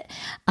do it.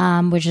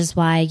 Which is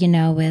why, you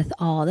know, with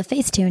all the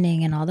face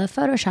tuning and all the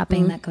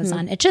photoshopping that goes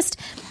on, it just...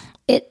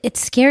 It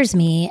scares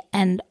me.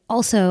 And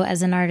also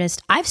as an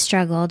artist, I've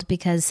struggled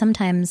because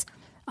sometimes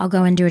I'll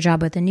go and do a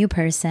job with a new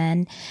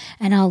person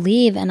and I'll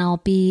leave and I'll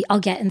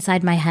get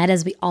inside my head,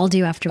 as we all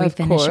do after we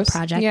finish a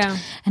project. Yeah.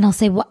 And I'll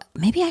say, well,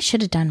 maybe I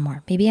should have done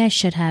more. Maybe I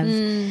should have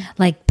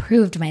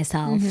proved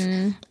myself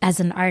as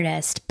an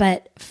artist.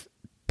 But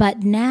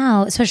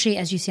now, especially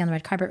as you see on the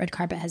red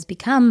carpet has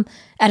become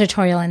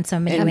editorial in so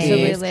many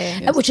ways,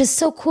 Absolutely. which is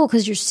so cool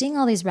because you're seeing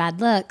all these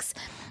rad looks.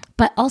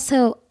 But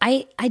also,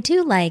 I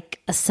do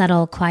like a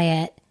subtle,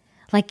 quiet,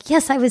 like,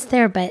 yes, I was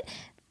there, but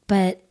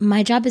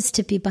my job is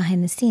to be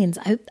behind the scenes.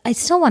 I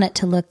still want it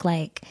to look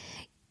like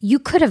you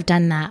could have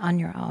done that on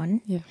your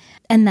own. Yeah.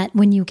 And that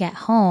when you get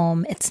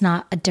home, it's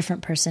not a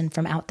different person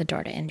from out the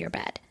door to in your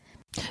bed.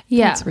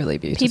 Yeah. That's really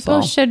beautiful.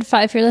 People should,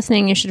 if you're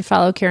listening, you should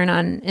follow Kieran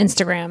on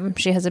Instagram.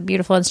 She has a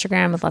beautiful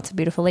Instagram with lots of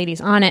beautiful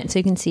ladies on it, so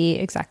you can see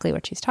exactly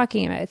what she's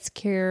talking about. It's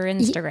Kieran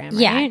Instagram,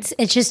 Yeah, right?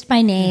 it's just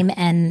my name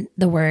and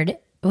the word.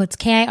 Well, it's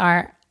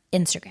KIR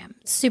Instagram.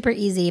 Super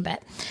easy,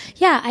 but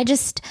yeah,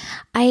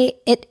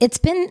 it's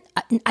been,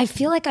 I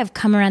feel like I've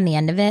come around the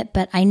end of it,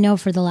 but I know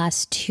for the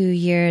last 2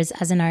 years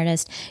as an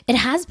artist, it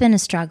has been a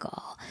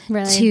struggle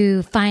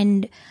to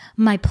find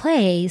my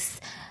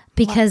place,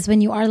 because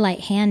when you are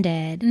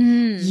light-handed,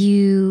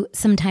 you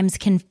sometimes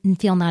can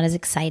feel not as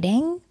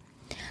exciting.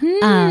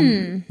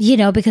 You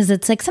know, because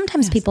it's like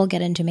sometimes people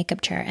get into a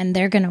makeup chair and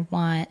they're going to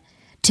want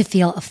to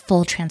feel a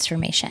full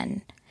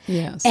transformation.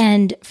 Yes.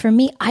 And for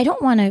me, I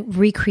don't want to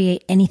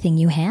recreate anything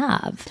you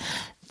have.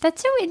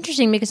 That's so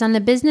interesting, because on the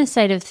business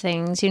side of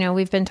things, you know,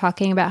 we've been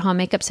talking about how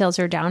makeup sales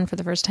are down for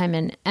the first time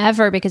in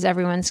ever because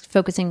everyone's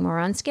focusing more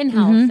on skin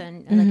health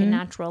and like a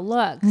natural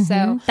look.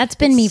 So That's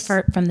been me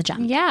from the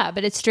jump. yeah,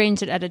 but it's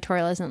strange that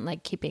editorial isn't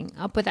like keeping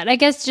up with that. I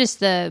guess just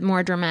the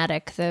more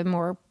dramatic, the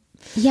more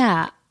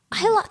Yeah.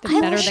 I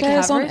better the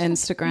shares on covers.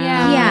 Instagram.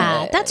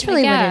 Yeah, that's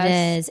really what it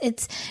guess. is.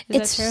 Is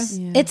that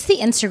true? It's the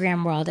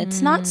Instagram world. It's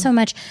not so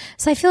much.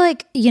 So I feel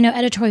like, you know,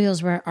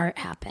 editorials where art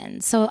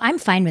happens. So I'm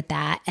fine with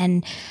that.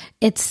 And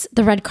it's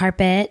the red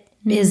carpet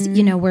is,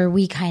 you know, where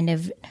we kind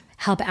of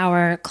help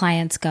our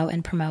clients go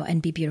and promote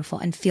and be beautiful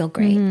and feel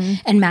great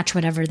and match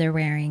whatever they're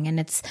wearing. And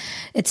it's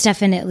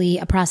definitely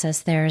a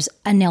process. There's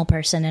a nail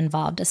person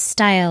involved, a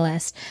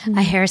stylist,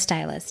 a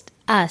hairstylist,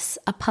 us,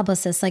 a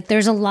publicist. Like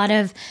there's a lot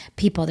of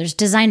people. There's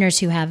designers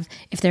who have,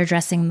 if they're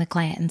dressing the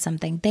client in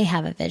something, they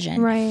have a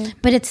vision. Right.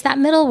 But it's that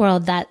middle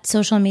world, that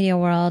social media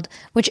world,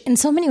 which in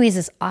so many ways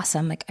is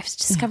awesome. Like I've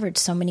discovered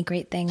so many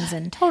great things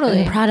and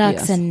Totally. and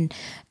products Yes.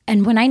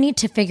 and when I need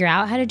to figure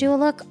out how to do a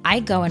look, I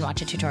go and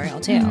watch a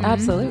tutorial too.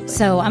 Absolutely.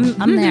 So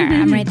I'm there.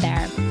 I'm right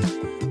there.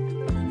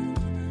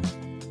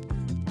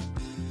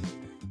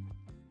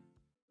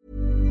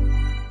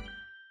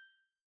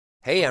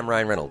 Hey, I'm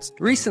Ryan Reynolds.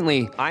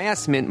 Recently, I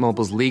asked Mint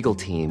Mobile's legal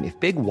team if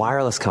big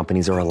wireless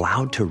companies are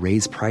allowed to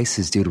raise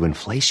prices due to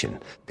inflation.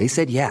 They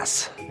said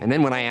yes. And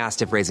then when I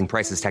asked if raising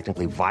prices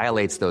technically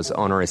violates those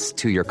onerous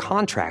 2-year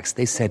contracts,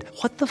 they said,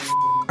 "What the f***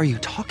 are you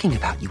talking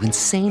about, you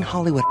insane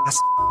Hollywood ass?"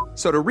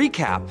 So to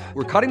recap,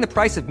 we're cutting the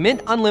price of Mint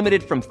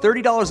Unlimited from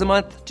 $30 a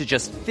month to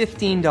just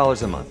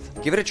 $15 a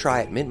month. Give it a try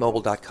at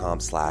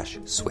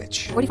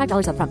mintmobile.com/switch.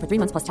 $45 up front for 3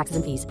 months plus taxes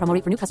and fees. Promo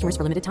rate for new customers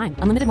for limited time.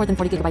 Unlimited more than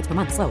 40 gigabytes per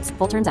month. Slows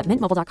full terms at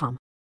mintmobile.com.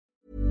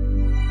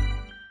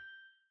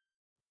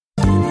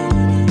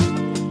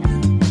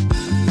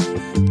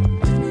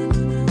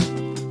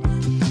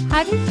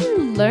 How did you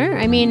learn?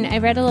 I mean, I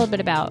read a little bit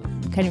about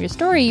kind of your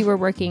story. You were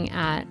working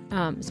at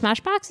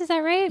Smashbox, is that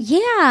right? Yeah,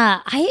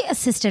 I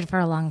assisted for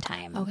a long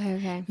time.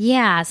 Okay.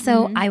 Yeah,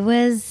 so I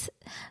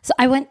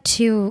went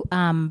to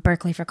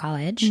Berkeley for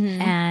college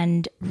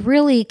and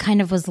really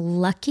kind of was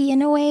lucky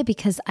in a way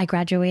because I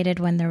graduated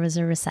when there was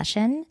a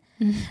recession.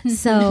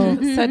 So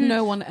Said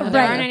no one ever.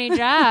 There aren't any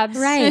jobs.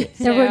 Right.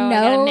 So There were I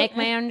gotta no- make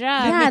my own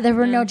job. yeah, there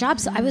were no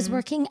jobs. So I was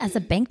working as a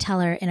bank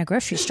teller in a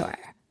grocery store.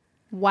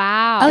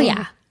 Wow. Oh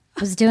yeah, I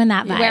was doing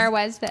that. Vibe. Where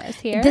was this?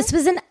 Here? This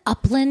was in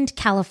Upland,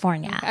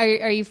 California.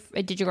 Are you?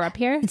 Did you grow up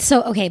here?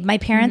 So, okay, my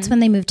parents, when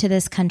they moved to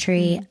this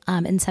country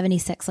in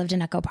 76, lived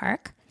in Echo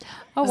Park.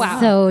 Oh wow.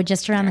 So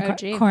just around the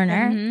OG.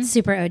 corner,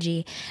 super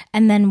OG.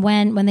 And then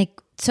when they,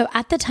 so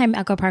at the time,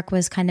 Echo Park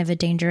was kind of a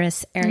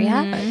dangerous area.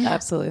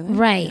 Absolutely.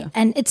 Right. Yeah.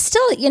 And it's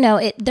still, you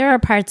know, there are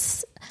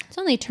parts It's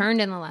only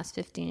turned in the last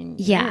 15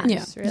 years. Yeah.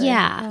 Really.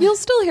 Yeah. You'll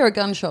still hear a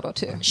gunshot or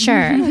two.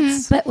 Sure.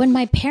 But when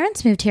my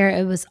parents moved here,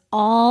 it was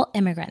all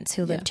immigrants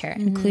who lived here,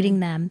 including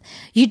them.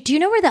 Do you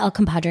know where the El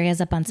Compadre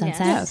is up on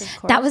Sunset? Yes,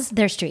 of course. That was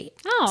their street.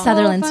 Oh,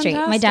 Sutherland Street.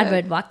 My dad fantastic.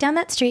 would walk down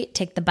that street,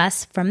 take the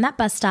bus from that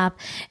bus stop,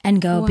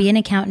 and go be an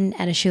accountant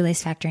at a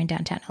shoelace factory in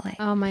downtown LA.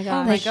 Oh my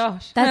gosh.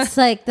 gosh. That's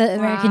like the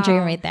American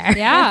dream right there.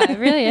 Yeah, it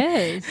really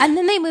is. And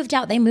then they moved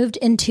out. They moved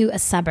into a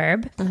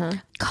suburb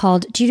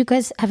called,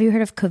 have you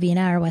heard of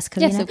Covina or West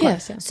Covina? Yes, of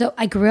course. Yeah. So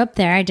I grew up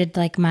there. I did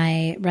like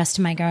my rest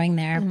of my growing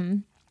there.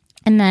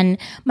 And then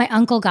my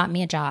uncle got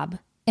me a job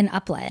in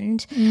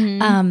Upland.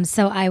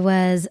 So I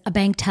was a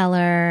bank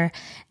teller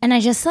and I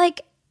just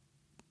like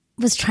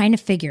was trying to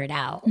figure it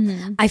out.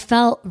 I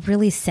felt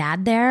really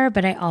sad there,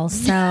 but I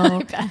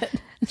also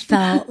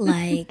felt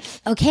like,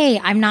 okay,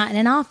 I'm not in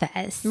an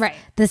office. Right.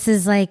 This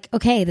is like,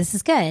 okay, this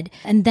is good.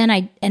 And then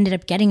I ended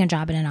up getting a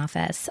job in an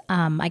office.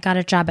 I got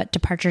a job at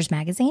Departures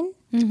Magazine.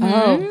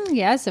 Oh,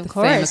 Yes, of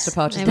course. famous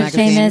Departures The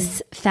magazine.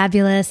 famous,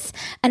 fabulous.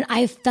 And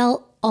I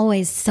felt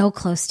always so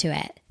close to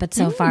it, but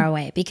so far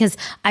away because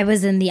I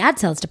was in the ad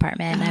sales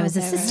department. I was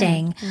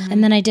assisting.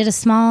 And then I did a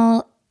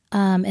small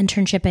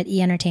internship at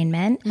E!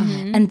 Entertainment.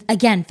 And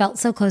again, felt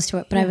so close to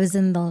it, but I was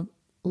in the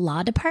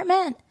law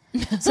department.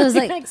 So it was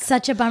like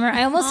such a bummer.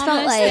 I almost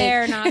felt like,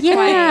 there, not yeah,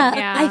 quite.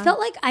 Yeah. I felt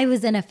like I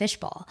was in a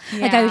fishbowl.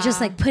 Like I was just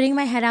like putting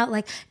my head out,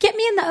 like, get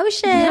me in the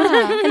ocean.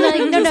 And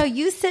they're like, no,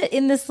 you sit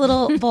in this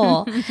little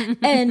bowl.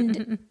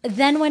 And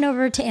then went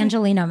over to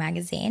Angelino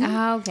magazine.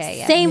 Okay.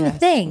 Yeah. Same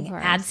thing.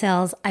 Ad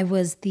sales. I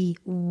was the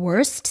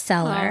worst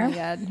seller. Oh my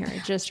God. You're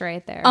just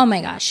right there. Oh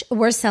my gosh,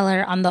 worst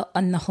seller on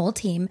the whole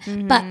team,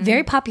 but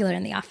very popular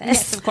in the office.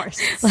 Yes, of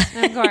course.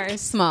 Of course.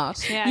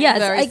 Smart. Yeah. Yes,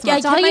 Very I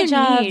smart. kept all my you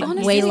job need.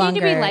 Honestly, way you need to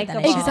longer. be than likable.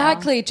 it should.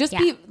 Exactly. Just Yeah.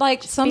 be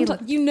like,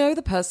 sometimes you know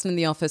the person in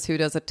the office who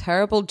does a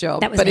terrible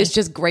job, That was but me. it's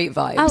just great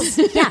vibes.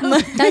 Oh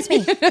yeah, that's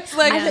me. It's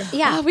like,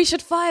 yeah. we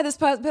should fire this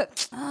person,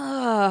 but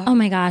Oh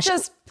my gosh,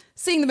 just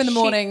seeing them in the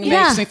morning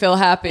Yeah. makes me feel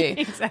happy.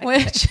 Exactly.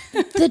 Which,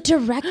 the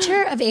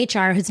director of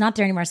HR, who's not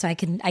there anymore, so I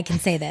can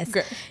say this.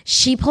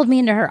 She pulled me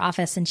into her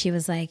office and she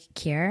was like,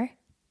 "Kier,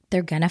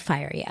 they're gonna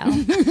fire you,"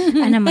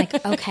 and I'm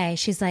like, "Okay."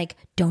 She's like,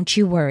 "Don't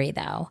you worry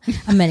though.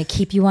 I'm gonna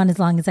keep you on as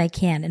long as I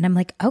can." And I'm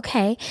like,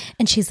 "Okay."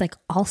 And she's like,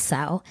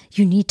 "Also,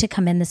 you need to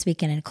come in this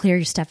weekend and clear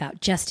your stuff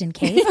out just in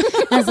case."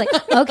 And I was like,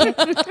 "Okay."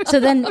 So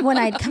then when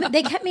I'd come,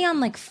 they kept me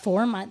on like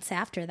 4 months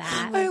after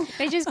that.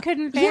 They just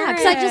couldn't bear Yeah,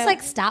 because I just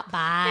like stop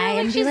by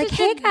and be like, she's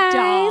 "Hey such a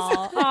guys."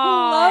 doll.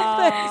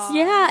 Love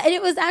Yeah, and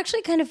it was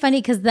actually kind of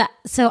funny because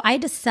so I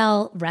had to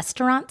sell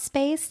restaurant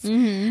space.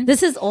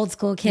 This is old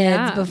school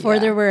kids before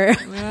there were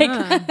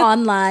like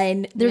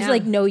online. There's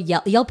like no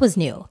Yelp. Yelp was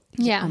new.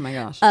 Yeah. oh my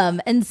gosh.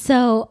 And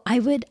so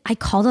I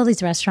called all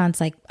these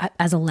restaurants like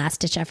as a last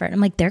ditch effort.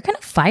 I'm like, they're going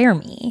to fire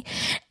me.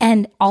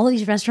 And all of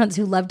these restaurants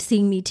who loved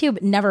seeing me too,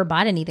 but never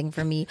bought anything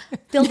from me,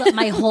 filled up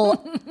my whole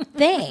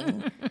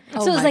thing.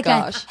 So it was my like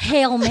gosh. a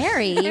Hail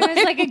Mary. It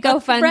was like a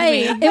GoFundMe.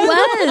 Right, it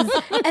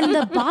was. And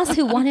the boss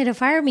who wanted to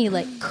fire me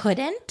like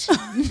couldn't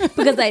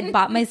because I'd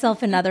bought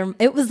myself another.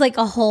 It was like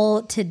a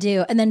whole to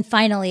do. And then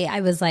finally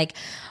I was like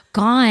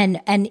gone.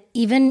 And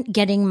even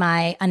getting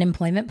my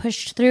unemployment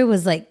pushed through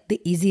was like the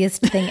easiest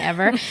thing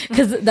ever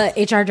because the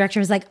HR director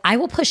was like, "I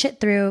will push it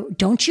through.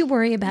 Don't you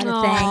worry about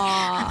a thing."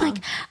 I'm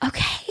like,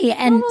 okay.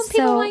 And Well, so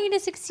people want you to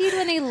succeed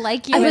when they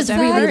like you. I was as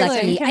a really person.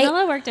 lucky.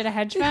 Camilla worked at a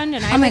hedge fund,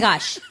 and oh my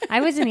gosh.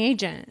 I was an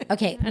agent.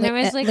 Okay, and it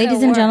was like ladies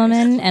the and worst.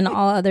 gentlemen, and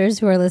all others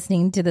who are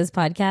listening to this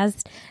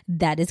podcast,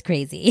 that is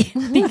crazy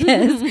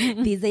because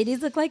these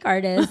ladies look like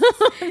artists.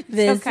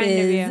 This kind of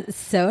you. is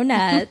so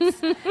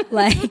nuts.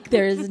 Like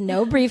there's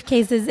no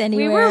briefcases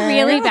anywhere. We were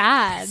really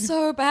bad.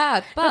 so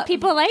bad. But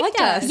people liked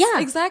us. Yeah,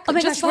 Exactly. Oh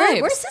my just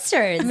gosh, we're vibes.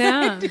 sisters.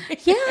 Yeah.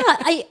 Yeah,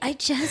 I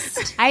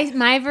just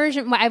My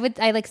version.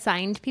 I like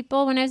signed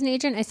people when I was an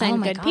agent. I signed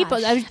my good gosh.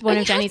 people. I was one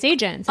of Jenny's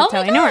agents. oh That's my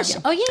how I know her. gosh.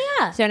 Oh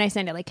yeah. So and I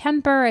signed at like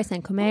Kemper. I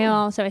signed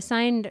Comeo. So I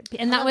signed,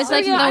 and that was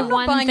like yeah, the I'm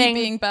one not buying thing.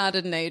 you being bad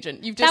at an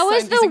agent. You've just That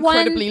was signed these the one-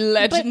 incredibly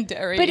but-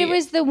 legendary, but it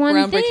was the one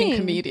groundbreaking thing.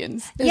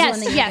 comedians. one Yes,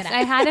 thing you're yes. good at.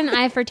 I had an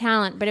eye for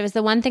talent, but it was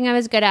the one thing I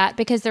was good at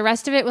because the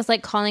rest of it was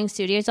like calling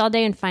studios all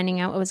day and finding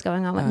out what was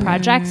going on with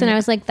projects. And I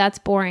was like, that's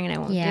boring and I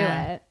won't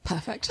Yeah. do it.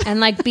 Perfect. And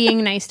like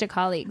being nice to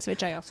colleagues,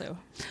 which I also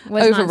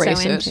was not so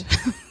Overrated.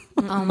 into.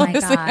 Oh my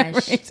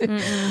gosh.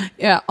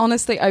 Yeah,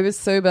 honestly, I was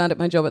so bad at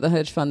my job at the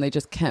hedge fund. They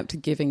just kept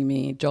giving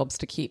me jobs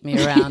to keep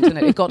me around, and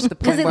it got to the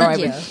point they where I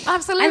loved was you.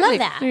 absolutely. I love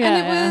that. And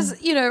Yeah, it was,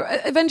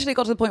 eventually it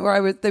got to the point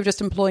where they were just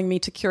employing me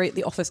to curate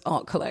the office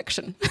art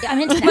collection. I'm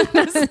into that.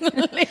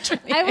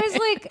 Literally. I was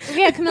like,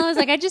 yeah, Camilla was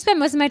like, I just spent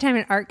most of my time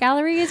in art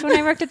galleries when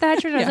I worked at the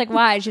Hedge Fund. I was like,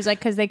 why? She was like,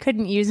 because they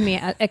couldn't use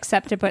me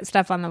except to put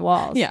stuff on the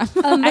walls. Yeah.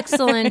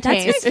 Excellent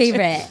That's my taste.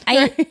 favorite.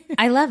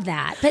 I love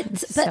that. But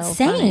so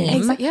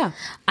same. funny. Yeah.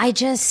 I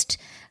just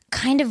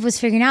kind of was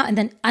figuring out, and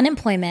then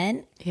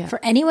unemployment for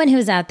anyone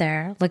who's out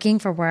there looking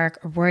for work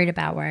or worried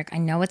about work. I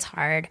know it's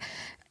hard.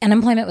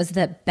 Unemployment was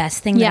the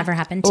best thing that Yeah. ever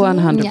happened to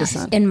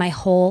 100%. me in my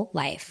whole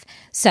life.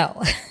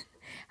 So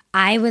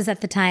I was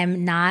at the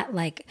time not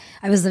like,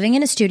 I was living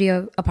in a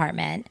studio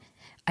apartment.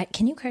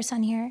 Can you curse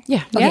on here?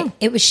 Yeah. Okay. Yeah.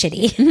 It was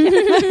shitty.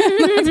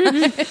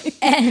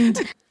 And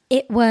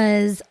it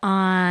was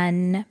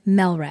on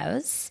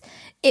Melrose.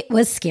 It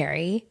was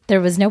scary. There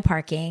was no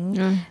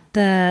parking.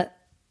 The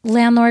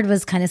landlord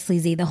was kind of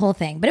sleazy, the whole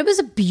thing. But it was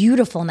a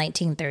beautiful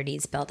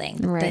 1930s building.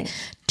 Right. The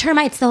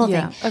termites, the whole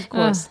thing. Of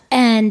course.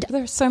 And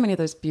There are so many of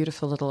those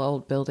beautiful little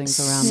old buildings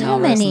around so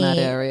Melrose many, in that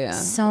area.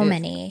 so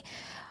many.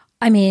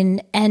 I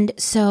mean, and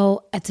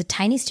so it's a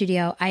tiny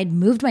studio. I'd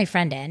moved my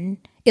friend in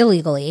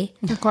illegally.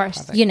 Of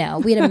course. You know,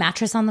 we had a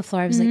mattress on the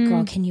floor. I was like,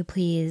 girl, can you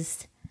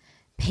please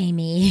pay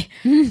me?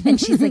 And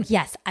she's like,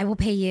 yes, I will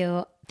pay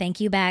you. Thank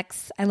you,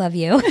 Bex. I love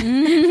you.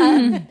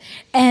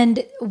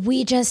 And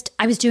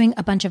I was doing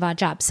a bunch of odd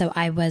jobs. So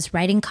I was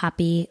writing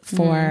copy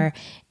for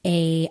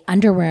a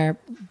underwear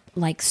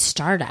like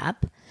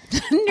startup.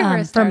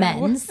 For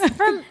men's.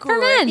 For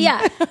men.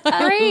 Yeah.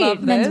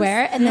 Great.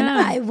 Menswear. And then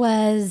I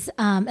was,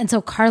 and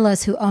so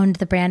Carlos, who owned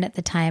the brand at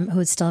the time, who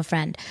was still a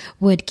friend,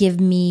 would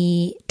give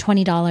me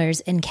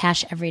 $20 in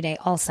cash every day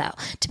also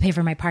to pay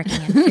for my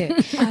parking and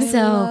food. I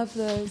love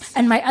those.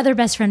 And my other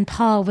best friend,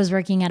 Paul, was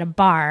working at a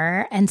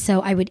bar. And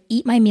so I would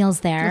eat my meals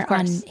there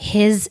on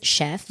his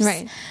shifts.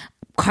 Right.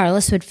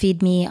 Carlos would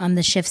feed me on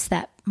the shifts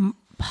that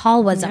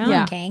Paul wasn't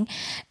working.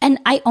 And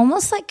I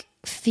almost like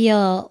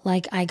feel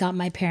like I got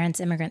my parents'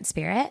 immigrant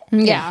spirit.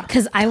 Yeah.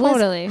 Because I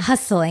was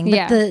hustling.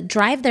 But the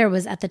drive there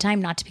was at the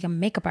time not to become a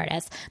makeup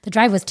artist. The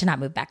drive was to not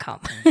move back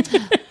home.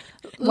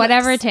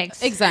 Whatever it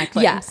takes.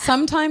 Exactly. Yeah.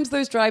 Sometimes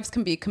those drives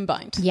can be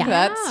combined. Yeah.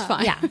 That's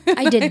fine. Yeah.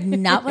 I did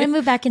not want to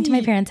move back into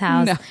my parents'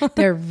 house. No.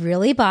 They're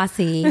really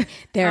bossy.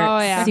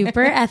 They're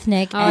super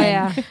ethnic.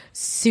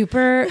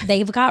 Super,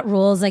 they've got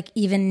rules like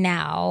even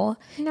now,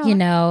 you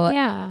know.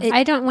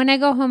 Yeah. When I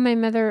go home, my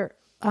mother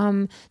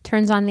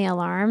turns on the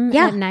alarm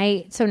at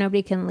night so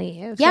nobody can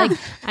leave. Yeah. Like,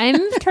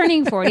 I'm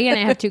turning 40 and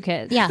I have 2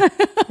 kids. Yeah.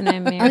 And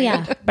I'm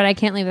married. But I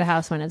can't leave the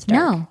house when it's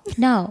dark.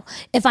 No.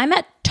 If I'm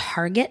at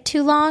Target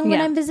too long when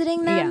I'm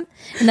visiting them,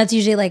 and that's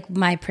usually like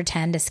my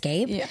pretend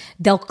escape,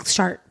 they'll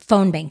start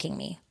phone banking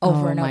me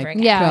over and over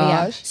again.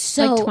 Yeah.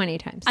 So like 20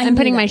 times. I'm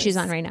putting my shoes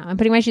on right now. I'm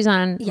putting my shoes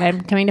on. Yeah.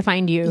 I'm coming to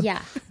find you.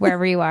 Yeah.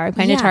 Wherever you are. I'm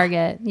going to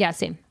Target. Yeah,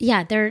 same.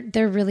 Yeah,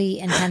 they're really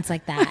intense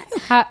like that.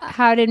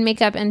 How did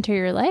makeup enter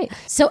your life?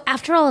 So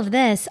after all of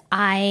this,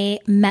 I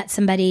met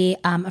somebody,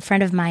 a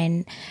friend of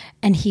mine,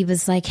 and he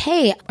was like,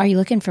 hey, are you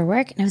looking for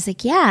work? And I was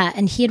like, yeah.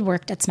 And he had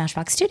worked at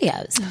Smashbox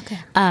Studios. Okay.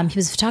 He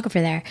was a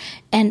photographer there.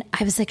 And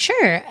I was like,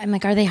 sure. I'm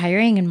like, are they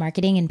hiring in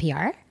marketing and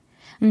PR?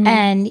 Mm-hmm.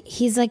 And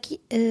he's like,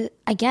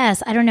 I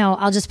guess, I don't know.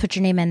 I'll just put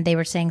your name in. They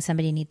were saying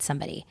somebody needs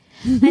somebody.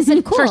 I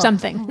said, cool. For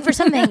something.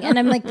 And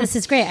I'm like, this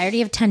is great. I already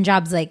have 10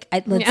 jobs. Like,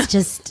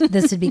 this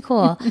would be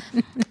cool.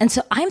 And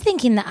so I'm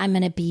thinking that I'm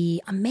going to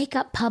be a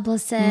makeup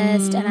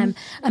publicist and I'm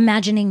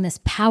imagining this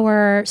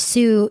power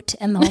suit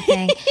and the whole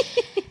thing.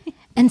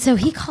 And so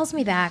he calls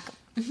me back.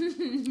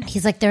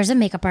 He's like, there's a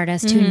makeup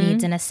artist who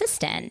needs an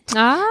assistant.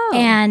 Oh.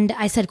 And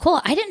I said,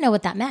 cool. I didn't know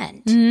what that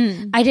meant.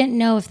 I didn't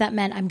know if that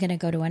meant I'm going to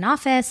go to an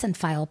office and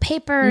file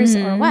papers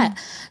or what.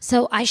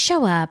 So I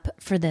show up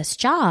for this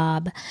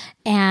job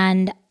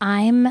and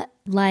I'm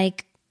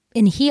like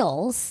in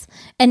heels.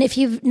 And if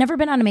you've never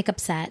been on a makeup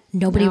set,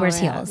 nobody wears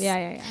heels.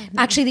 Yeah.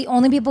 Actually, the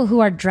only people who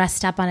are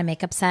dressed up on a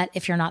makeup set,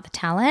 if you're not the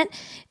talent,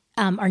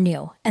 are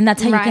new. And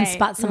that's how you can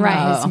spot someone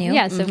who's new.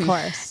 Yes, of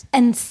course.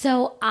 And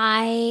so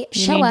I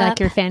show need, up. like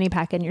your fanny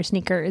pack and your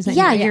sneakers. And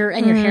your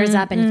hair's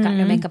up and you've got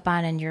no makeup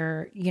on and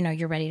you're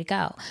ready to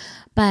go.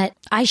 But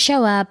I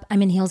show up,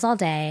 I'm in heels all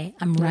day.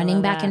 I'm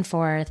running back and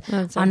forth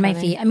on my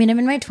feet. I mean, I'm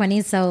in my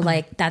 20s, so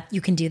like that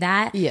you can do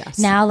that. Yes.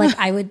 Now, like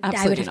I would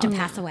have to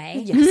pass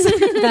away. Yes.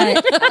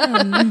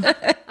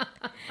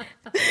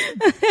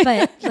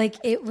 But like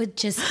it would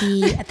just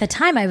be, at the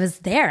time I was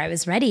there, I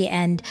was ready.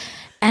 And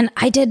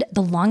I did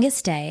the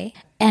longest day.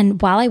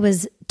 And while I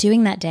was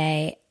doing that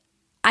day,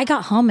 I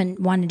got home and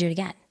wanted to do it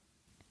again.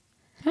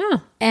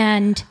 Oh.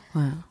 And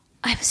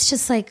I was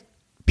just like,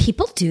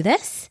 people do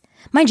this?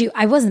 Mind you,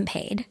 I wasn't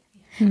paid.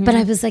 But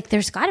I was like,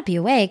 there's got to be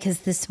a way because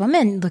this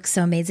woman looks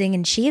so amazing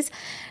and she's,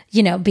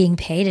 being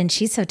paid and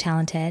she's so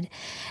talented.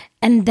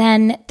 And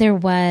then there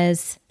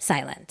was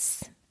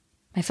silence.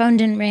 My phone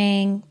didn't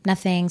ring,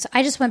 nothing. So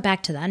I just went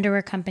back to the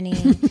underwear company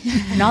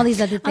and all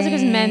these other things. Also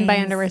because men buy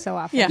underwear so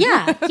often.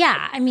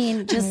 Yeah. I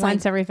mean, just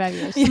once every 5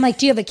 years. I'm like,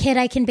 do you have a kid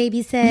I can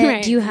babysit?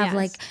 Right. Do you have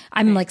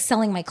I'm like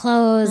selling my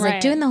clothes, like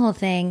doing the whole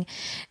thing.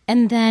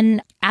 And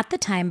then at the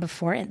time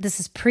before, this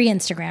is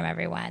pre-Instagram,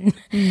 everyone.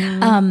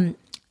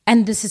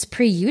 And this is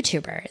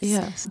pre-YouTubers.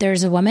 Yes.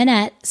 There's a woman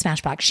at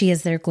Smashbox. She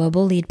is their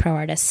global lead pro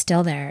artist,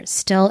 still there,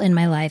 still in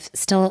my life,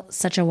 still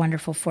such a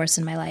wonderful force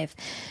in my life.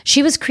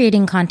 She was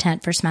creating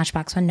content for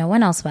Smashbox when no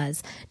one else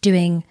was,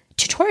 doing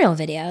tutorial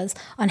videos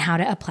on how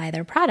to apply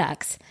their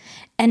products.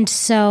 And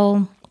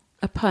so...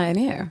 A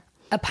pioneer,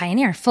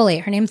 fully.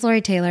 Her name's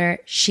Lori Taylor.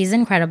 She's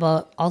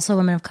incredible, also a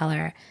woman of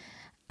color.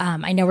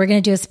 I know we're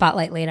going to do a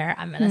spotlight later.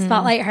 I'm going to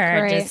spotlight her.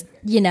 Great.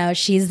 Just,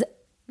 she's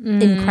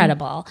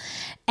incredible.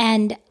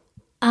 And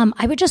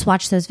I would just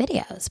watch those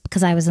videos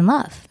because I was in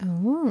love.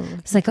 Oh,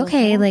 it's like,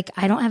 okay, like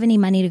I don't have any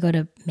money to go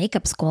to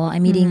makeup school.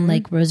 I'm eating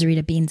like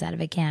Rosarita beans out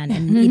of a can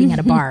and eating at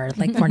a bar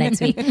like 4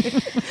 nights a week.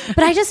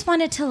 But I just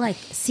wanted to like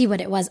see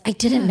what it was. I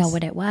didn't know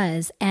what it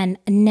was. And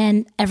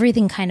then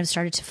everything kind of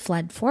started to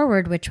flood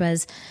forward, which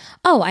was,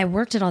 oh, I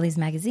worked at all these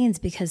magazines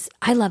because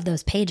I love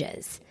those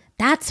pages.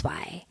 That's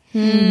why.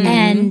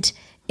 And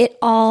it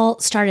all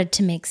started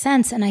to make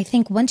sense. And I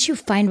think once you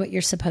find what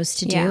you're supposed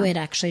to do, it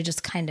actually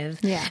just kind of,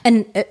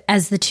 and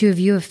as the two of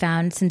you have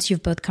found, since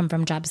you've both come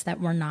from jobs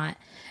that were not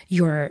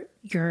where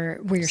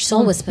your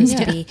soul was supposed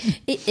to be,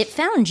 it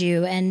found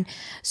you. And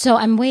so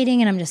I'm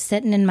waiting and I'm just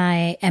sitting in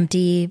my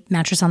empty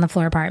mattress on the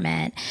floor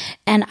apartment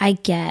and I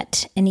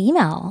get an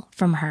email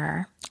from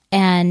her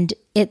and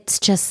it's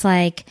just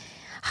like,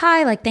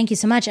 hi, like, thank you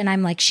so much. And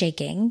I'm like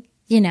shaking.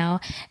 You know,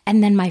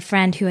 and then my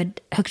friend who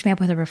had hooked me up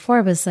with her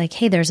before was like,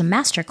 hey, there's a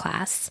master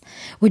class.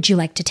 Would you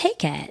like to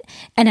take it?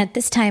 And at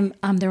this time,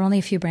 there were only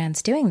a few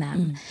brands doing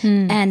them.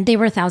 And they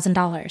were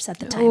 $1,000 at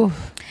the time.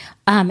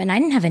 And I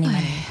didn't have any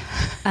money.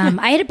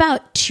 I had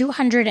about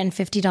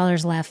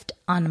 $250 left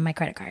on my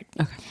credit card.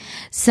 Okay.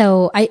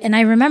 So I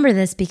remember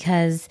this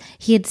because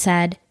he had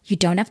said, you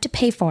don't have to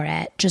pay for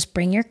it. Just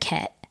bring your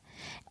kit.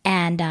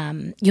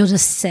 And you'll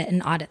just sit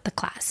and audit the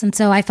class. And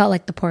so I felt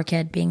like the poor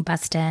kid being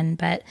bussed in,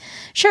 but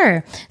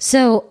sure.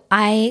 So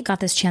I got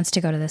this chance to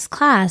go to this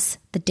class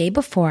the day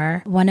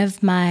before. One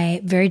of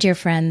my very dear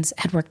friends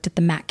had worked at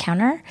the MAC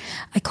counter.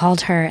 I called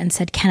her and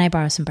said, can I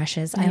borrow some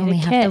brushes? I only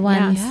have the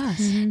ones.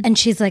 Yes. And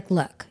she's like,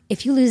 look,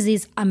 if you lose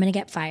these, I'm going to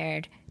get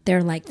fired.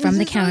 They're like from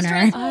the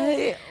counter,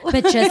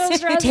 but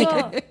just take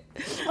them.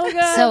 Oh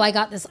God. So I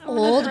got this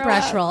old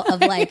brush roll of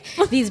like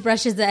these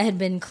brushes that had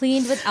been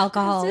cleaned with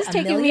alcohol. This is a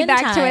taking million me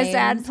back times. to a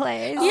sad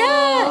place. Yeah.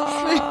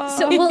 Oh.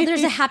 So well,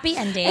 there's a happy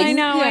ending. I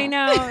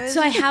know.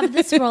 So I have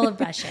this roll of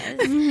brushes,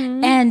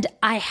 and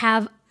I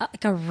have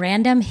like a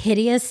random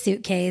hideous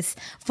suitcase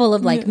full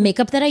of like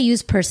makeup that I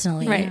use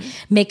personally,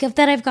 makeup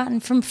that I've gotten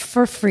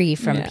for free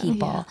from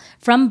people,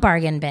 from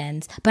bargain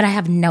bins, but I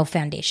have no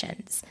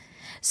foundations.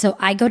 So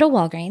I go to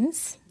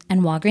Walgreens.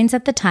 And Walgreens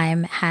at the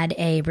time had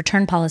a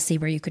return policy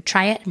where you could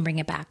try it and bring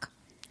it back.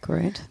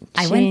 Great.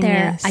 I went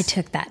there. I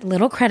took that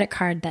little credit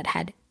card that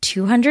had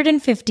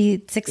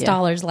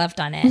 $256 left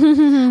on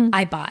it.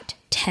 I bought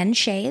 10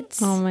 shades.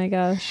 Oh my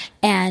gosh.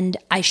 And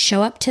I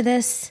show up to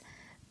this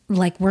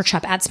like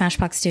workshop at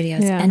Smashbox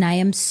Studios and I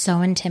am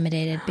so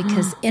intimidated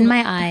because in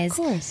my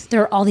eyes,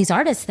 there are all these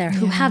artists there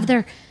who have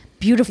their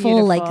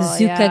beautiful like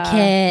Zucca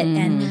kit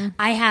and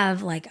I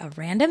have like a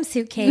random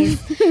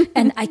suitcase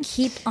and I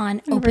keep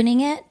on opening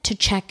it to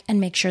check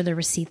and make sure the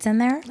receipt's in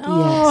there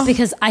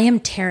because I am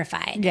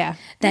terrified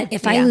that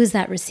if I lose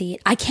that receipt,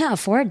 I can't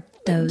afford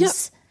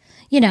those.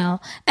 You know,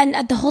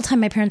 and the whole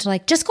time my parents were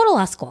like, just go to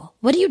law school.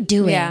 What are you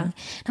doing? I'm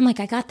like,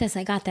 I got this.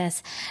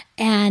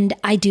 And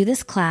I do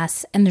this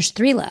class and there's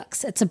 3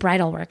 looks. It's a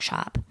bridal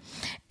workshop.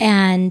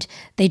 And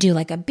they do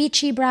like a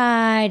beachy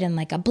bride and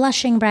like a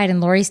blushing bride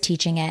and Lori's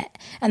teaching it.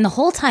 And the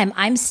whole time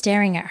I'm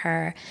staring at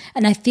her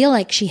and I feel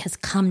like she has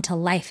come to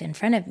life in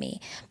front of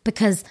me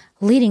because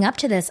leading up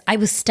to this, I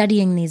was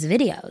studying these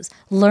videos,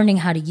 learning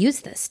how to use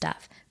this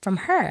stuff from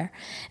her.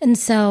 And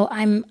so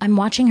I'm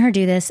watching her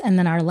do this. And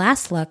then our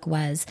last look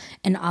was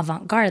an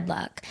avant-garde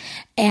look.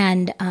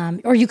 And,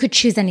 or you could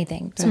choose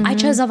anything. So I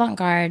chose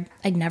avant-garde.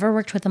 I'd never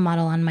worked with a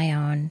model on my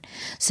own.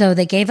 So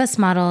they gave us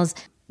models.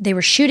 They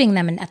were shooting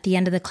them, and at the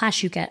end of the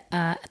class, you get,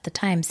 at the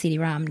time,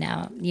 CD-ROM.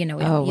 Now, you know,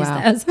 we don't use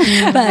those.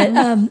 But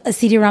a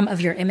CD-ROM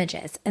of your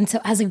images. And so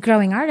as a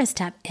growing artist,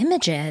 to have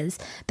images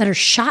that are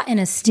shot in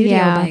a studio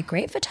by a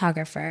great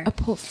photographer. A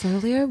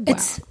portfolio? Wow.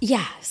 It's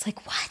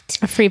like, what?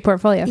 A free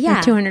portfolio.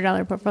 Yeah. A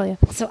 $200 portfolio.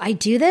 So I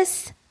do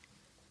this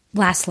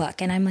last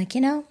look, and I'm like,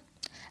 you know,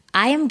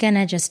 I am going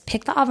to just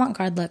pick the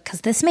avant-garde look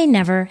because this may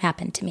never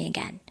happen to me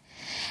again.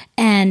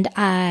 And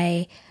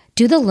I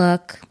do the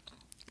look.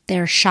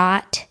 They're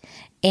shot.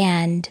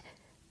 And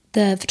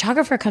the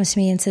photographer comes to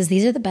me and says,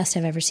 these are the best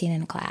I've ever seen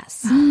in a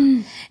class.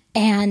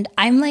 And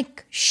I'm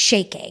like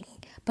shaking,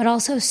 but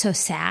also so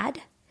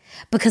sad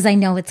because I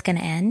know it's going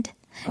to end.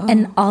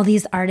 And all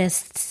these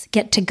artists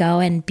get to go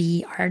and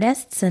be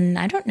artists. And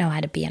I don't know how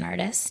to be an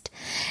artist.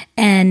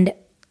 And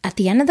at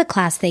the end of the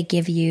class, they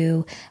give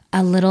you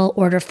a little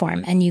order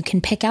form and you can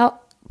pick out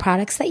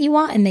products that you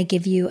want and they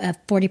give you a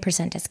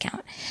 40%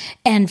 discount.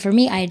 And for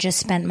me, I just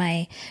spent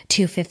my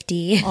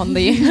 $250 on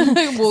the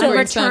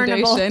Walgreens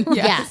foundation.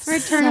 Yes.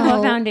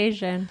 Returnable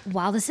foundation.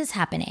 While this is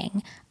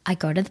happening, I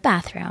go to the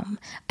bathroom.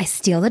 I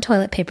steal the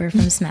toilet paper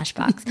from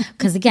Smashbox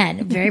because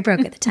again, very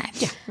broke at the time.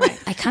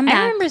 I come back.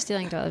 I remember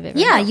stealing toilet paper.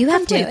 Yeah, you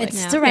have to.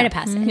 It's a rite of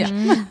passage.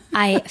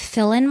 I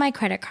fill in my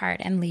credit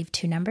card and leave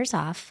 2 numbers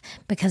off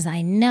because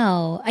I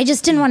know I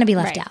just didn't want to be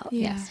left out.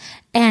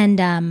 And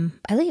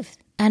I leave.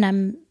 And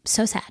I'm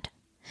so sad.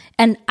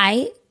 And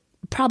I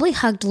probably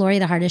hugged Lori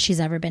the hardest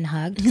she's ever been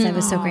hugged because I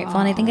was so grateful.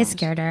 And I think I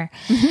scared her.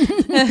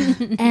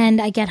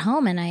 And I get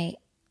home and I'm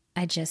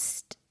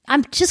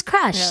just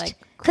crushed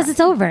because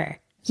it's over.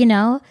 You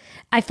know,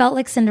 I felt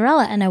like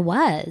Cinderella and I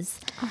was.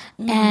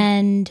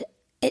 And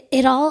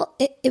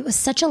it was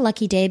such a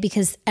lucky day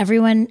because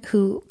everyone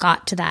who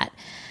got to that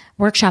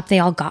workshop, they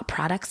all got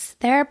products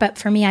there. But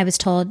for me, I was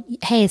told,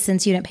 hey,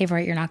 since you didn't pay for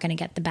it, you're not going to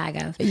get the bag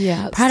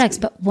of products.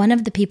 But one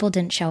of the people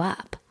didn't show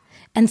up.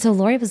 And so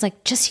Lori was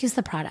like, just use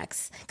the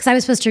products. Because I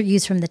was supposed to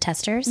use from the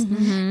testers.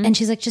 And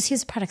she's like, just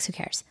use the products. Who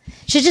cares?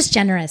 She's just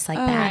generous like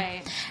that.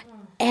 Right.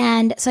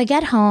 And so I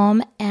get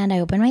home and I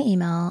open my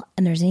email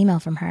and there's an email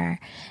from her.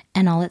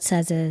 And all it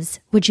says is,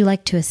 would you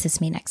like to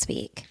assist me next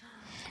week?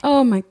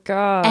 Oh my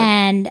God.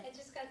 And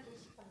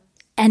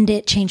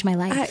it changed my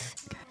life.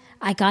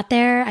 I got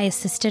there, I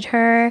assisted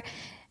her,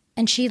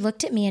 and she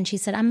looked at me and she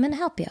said, I'm going to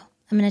help you.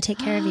 I'm going to take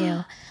care of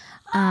you.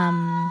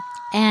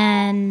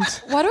 And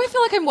why do I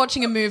feel like I'm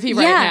watching a movie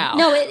right now?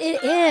 No,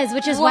 it is,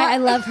 which is why I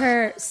love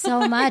her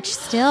so much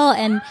still.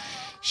 And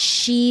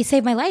she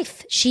saved my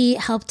life. She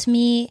helped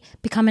me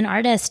become an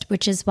artist,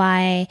 which is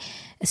why,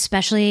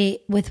 especially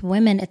with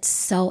women, it's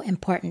so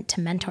important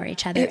to mentor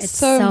each other. It's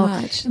so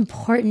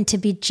important to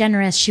be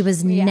generous. She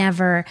was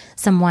never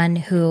someone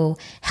who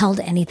held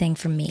anything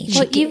from me.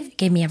 She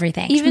gave me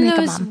everything. Even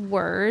those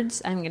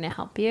words, I'm going to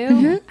help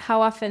you.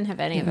 How often have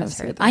any of us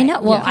heard that? I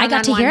know. Well, I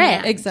got to hear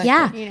it. Exactly.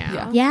 Yeah. You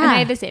know? Yeah. And I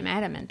had the same. I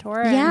had a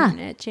mentor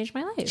and it changed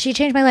my life. She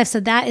changed my life. So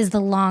that is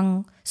the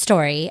long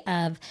story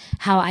of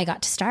how I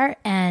got to start.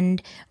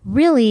 And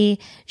really,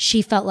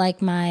 she felt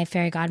like my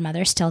fairy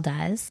godmother, still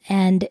does.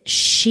 And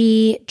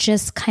she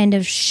just kind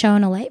of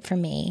shone a light for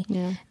me.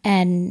 Yeah.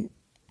 And,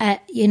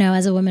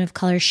 as a woman of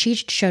color, she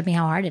showed me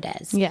how hard it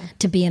is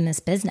to be in this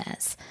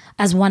business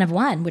as one of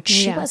one, which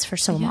she was for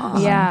so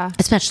long. Yeah.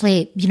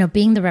 Especially,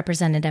 being the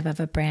representative of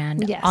a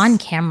brand on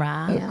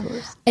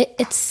camera.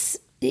 It's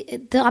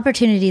the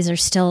opportunities are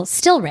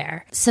still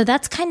rare. So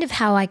that's kind of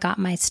how I got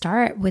my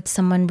start, with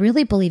someone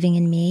really believing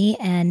in me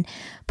and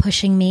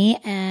pushing me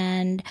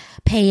and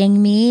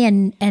paying me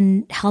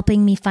and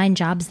helping me find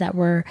jobs that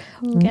were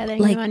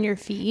getting you on your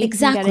feet.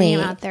 Exactly. Getting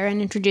you out there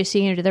and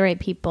introducing you to the right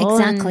people.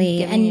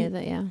 Exactly.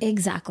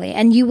 Exactly.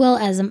 And you will,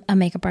 as a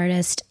makeup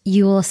artist,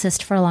 you will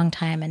assist for a long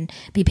time and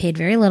be paid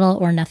very little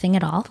or nothing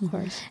at all. Of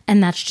course.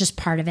 And that's just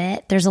part of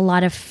it. There's a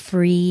lot of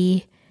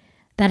free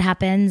that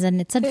happens, and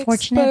it's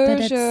unfortunate,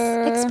 but it's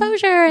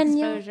exposure.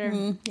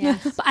 And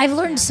but I've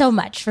learned so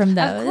much from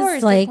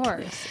those.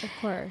 Of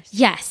course.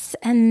 Yes,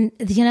 and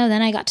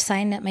then I got to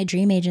sign at my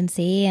dream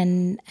agency,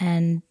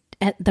 and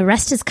the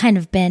rest has kind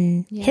of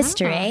been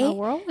history. A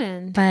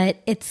whirlwind.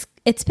 But it's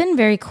been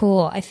very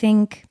cool. I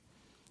think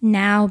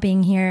now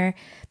being here,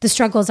 the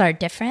struggles are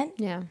different.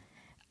 Yeah,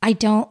 I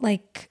don't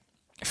like.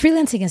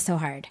 Freelancing is so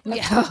hard. Yeah.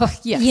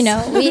 Yes. The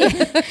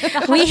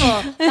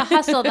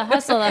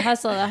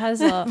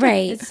hustle.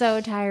 Right. It's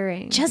so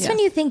tiring. Just when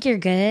you think you're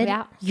good,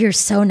 you're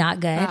so not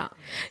good. Yeah.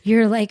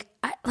 You're like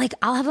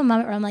I'll have a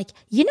moment where I'm like,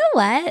 you know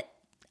what?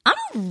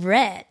 I'm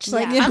rich.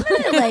 I'm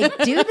gonna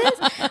do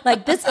this.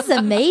 This is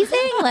amazing.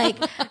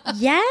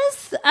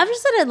 Yes, I'm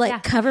just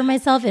gonna cover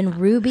myself in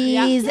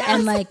rubies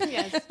and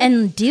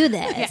and do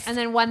this. Yeah. And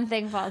then one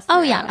thing falls through.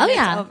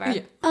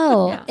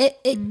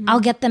 I'll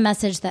get the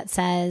message that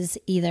says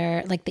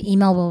either the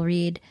email will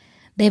read,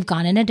 they've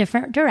gone in a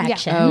different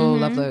direction. Yeah. Oh,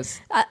 love those.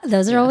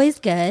 Those are always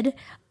good.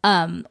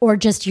 Or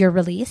just you're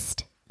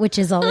released, which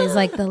is always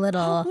the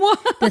little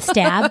the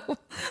stab.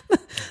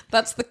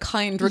 That's the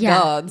kind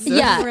regards.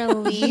 Yeah.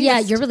 Released. Yeah,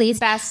 you're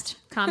released. Best,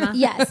 comma.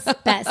 Yes,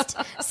 best.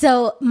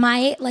 So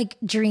my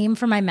dream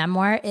for my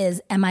memoir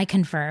is, am I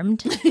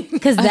confirmed?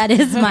 Because that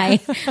is my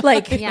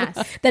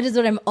that is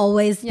what I'm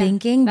always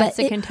thinking. That's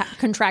but a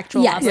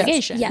contractual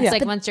obligation. Yes.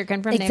 It's once you're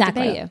confirmed, they have to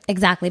pay you.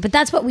 Exactly. But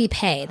that's what we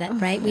pay,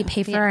 right? We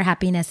pay for our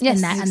happiness in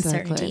that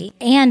uncertainty.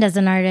 And as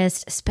an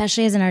artist,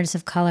 especially as an artist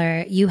of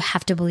color, you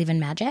have to believe in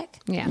magic.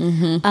 Yeah.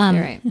 You're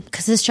right.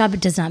 Because this job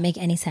does not make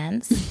any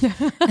sense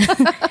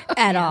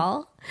at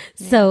all.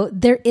 So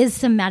there is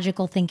some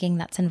magical thinking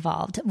that's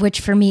involved, which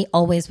for me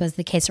always was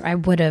the case, where I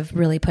would have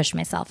really pushed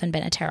myself and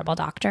been a terrible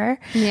doctor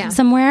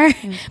somewhere.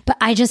 But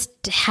I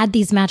just had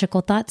these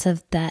magical thoughts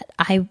of that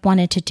I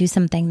wanted to do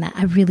something that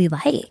I really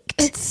liked.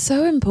 It's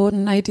so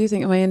important. I do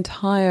think my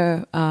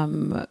entire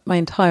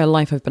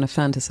life I've been a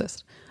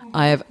fantasist.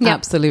 I have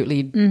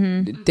absolutely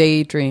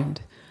daydreamed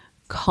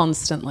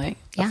constantly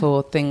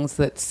for things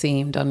that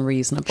seemed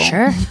unreasonable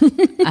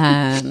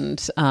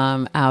and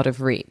out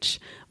of reach.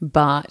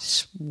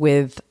 But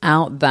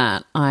without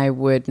that, I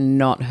would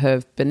not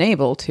have been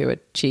able to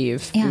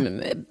achieve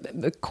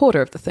a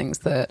quarter of the things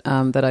that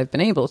I've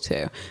been able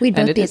to. We'd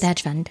both be at the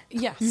hedge fund.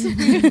 Yes.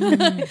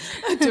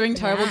 Doing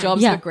terrible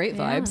jobs with great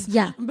vibes.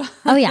 Yeah.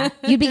 Oh, yeah.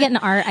 You'd be getting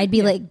art. I'd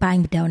be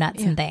buying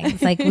donuts and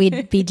things.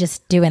 We'd be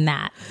just doing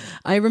that.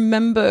 I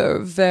remember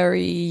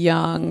very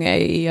young,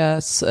 a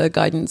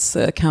guidance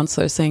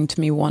counselor saying to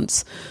me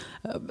once,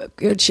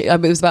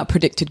 it was about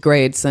predicted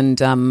grades,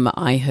 and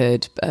I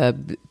had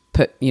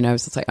put, I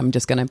was I'm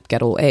just going to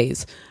get all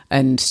A's.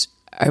 And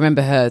I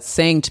remember her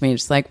saying to me,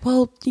 just like,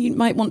 well, you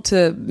might want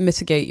to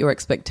mitigate your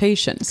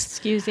expectations.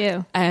 Excuse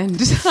you. And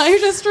I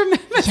just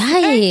remember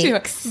saying to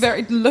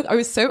her, I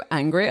was so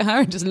angry at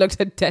her and just looked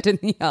her dead in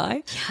the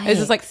eye. I was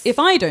just like, if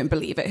I don't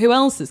believe it, who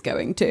else is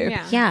going to?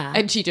 Yeah.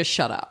 And she just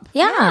shut up.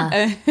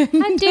 Yeah.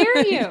 How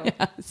dare you?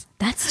 Yes.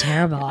 That's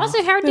terrible.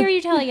 Also, how dare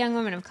you tell a young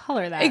woman of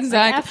color that?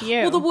 Exactly. Like, F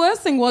you. Well, the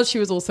worst thing was she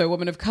was also a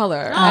woman of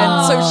color.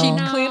 And so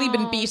she'd clearly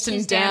been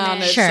beaten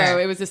down. And so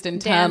it was just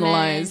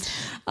internalized.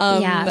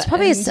 Yeah, it's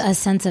probably a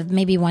sense of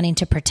maybe wanting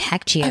to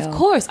protect you. Of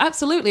course,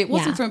 absolutely. It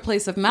wasn't from a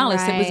place of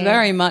malice. It was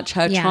very much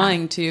her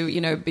trying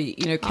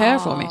to, care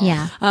for me.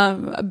 Yeah.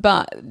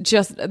 But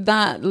just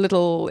that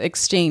little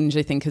exchange,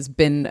 I think, has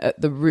been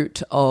at the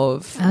root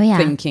of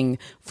thinking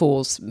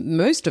for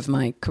most of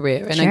my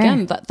career. And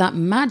again, that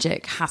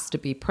magic has to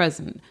be present.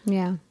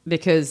 Yeah.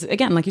 Because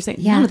again, like you say,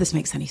 none of this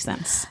makes any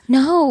sense.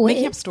 No.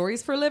 Making up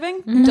stories for a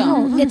living?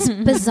 No, it's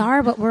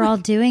bizarre what we're all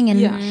doing.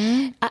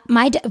 And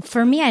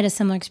for me, I had a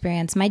similar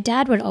experience. My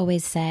dad would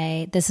always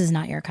say, "This is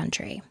not your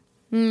country."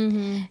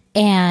 Mm-hmm.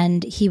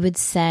 And he would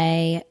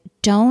say,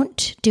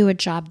 don't do a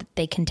job that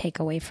they can take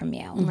away from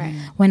you. Right.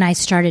 When I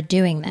started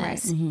doing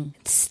this,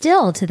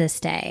 still to this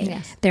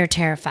day, they're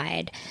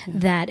terrified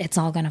that it's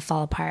all going to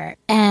fall apart.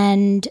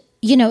 And,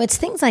 it's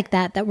things like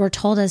that we're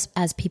told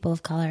as people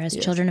of color, as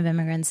children of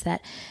immigrants,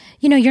 that,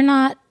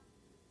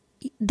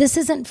 this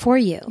isn't for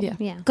you.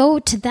 Yeah. Go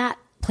to that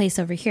place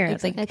over here.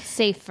 Exactly. It's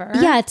safer.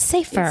 Yeah, it's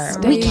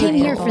safer. We came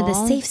here for the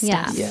safe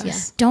stuff.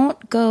 Yes.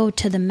 Don't go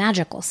to the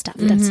magical stuff.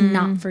 That's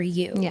not for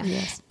you. Yeah.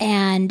 Yes.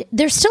 And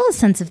there's still a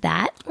sense of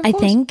that, I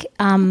think. It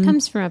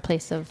comes from a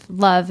place of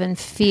love and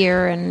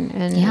fear and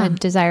a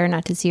desire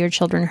not to see your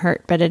children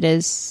hurt, but it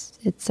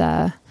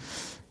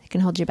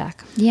can hold you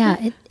back.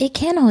 Yeah, it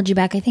can hold you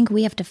back. I think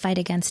we have to fight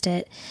against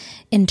it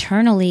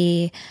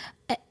internally,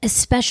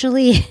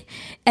 especially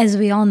as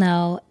we all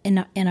know in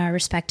our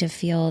respective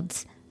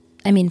fields.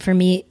 I mean, for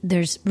me,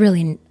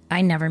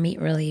 I never meet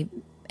really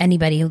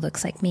anybody who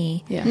looks like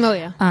me. Yeah. Oh,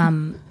 yeah.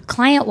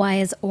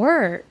 Client-wise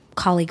or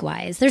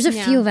colleague-wise. There's a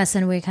few of us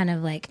and we kind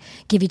of like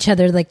give each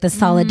other like the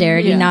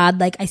solidarity nod,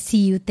 like, I see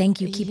you,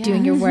 thank you, keep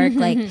doing your work.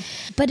 Like,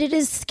 but it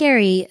is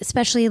scary,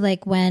 especially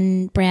like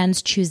when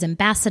brands choose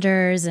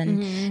ambassadors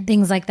and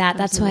things like that.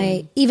 That's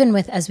why even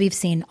with, as we've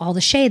seen, all the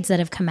shades that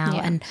have come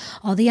out and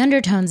all the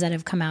undertones that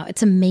have come out,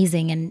 it's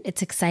amazing and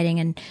it's exciting.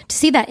 And to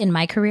see that in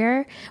my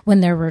career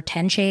when there were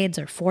 10 shades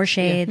or 4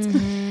 shades,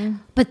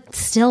 but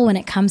still when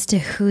it comes to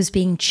who's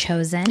being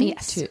chosen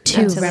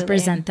to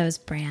represent those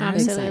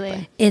brands,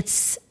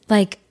 it's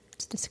like,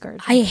 it's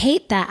discouraging. I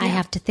hate that I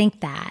have to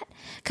think that,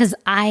 because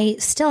I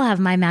still have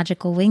my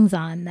magical wings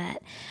on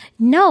that.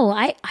 No,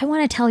 I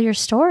want to tell your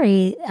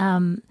story.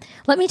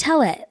 Let me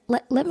tell it.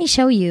 Let me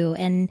show you.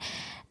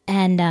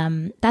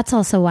 And that's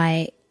also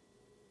why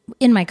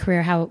in my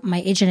career, how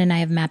my agent and I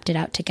have mapped it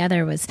out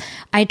together was,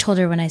 I told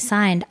her when I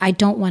signed, I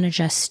don't want to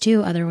just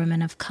do other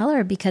women of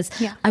color because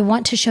I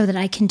want to show that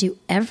I can do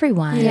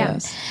everyone.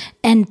 Yes.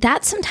 And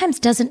that sometimes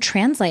doesn't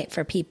translate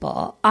for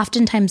people.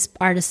 Oftentimes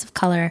artists of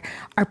color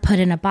are put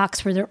in a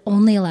box where they're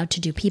only allowed to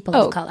do people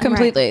of color.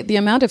 Completely. Right. The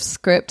amount of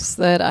scripts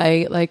that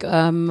I like,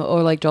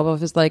 or like job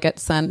offers that I get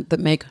sent that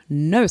make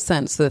no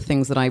sense to the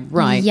things that I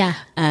write. Yeah.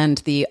 And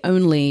the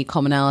only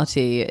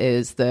commonality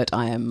is that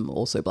I am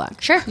also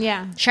Black. Sure.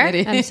 Yeah. Sure.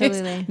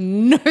 Absolutely.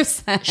 No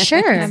sense.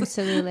 Sure.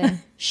 Absolutely.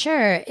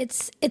 Sure.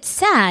 It's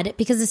sad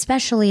because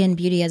especially in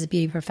beauty, as a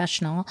beauty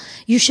professional,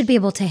 you should be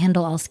able to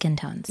handle all skin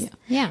tones.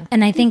 Yeah.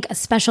 And I think a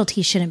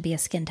specialty shouldn't be a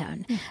skin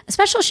tone. A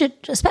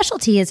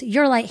specialty is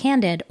you're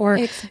light-handed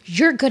or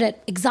you're good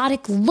at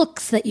exotic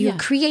looks that you're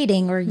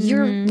creating, or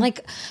you're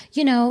like,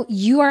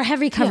 you are a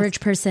heavy coverage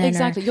person.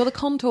 Exactly. You're the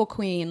contour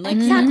queen. Like,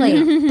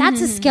 exactly.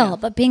 That's a skill.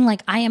 But being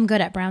like, I am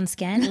good at brown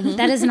skin,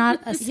 that is not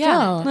a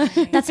skill.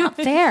 That's not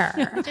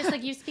fair. Just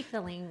like you speak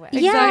the language. Yeah.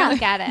 You don't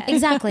get it.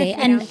 Exactly.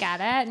 And you don't get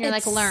it. And you're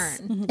like,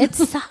 learn. It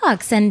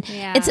sucks. And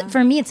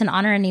for me, it's an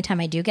honor anytime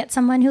I do get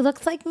someone who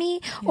looks like me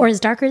or is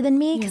darker than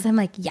me, because I'm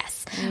like,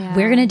 yes,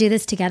 we're going to do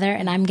this together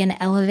and I'm going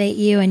to elevate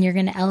you and you're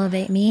going to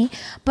elevate me.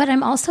 But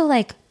I'm also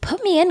like,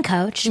 put me in,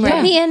 coach.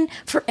 Put me in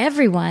for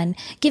everyone.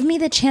 Give me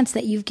the chance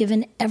that you've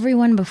given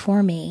everyone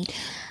before me.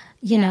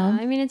 You know?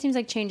 I mean, it seems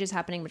like change is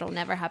happening, but it'll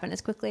never happen as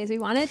quickly as we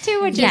want it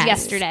to, which is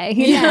yesterday.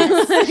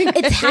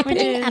 It's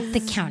happening at the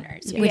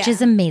counters, which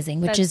is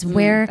amazing, which is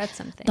where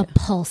the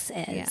pulse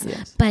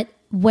is. But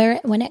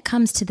when it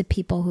comes to the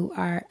people who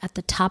are at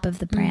the top of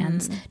the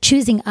brands,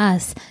 choosing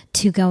us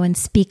to go and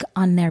speak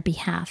on their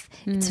behalf,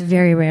 it's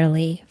very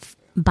rarely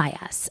by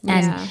us.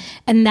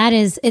 And that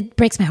is, it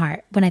breaks my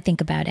heart when I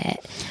think about it.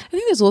 I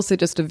think there's also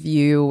just a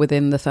view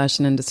within the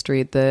fashion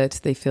industry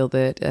that they feel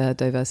that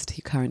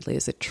diversity currently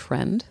is a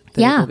trend.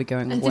 that Yeah. it will be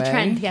going It's away. a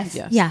trend, yes.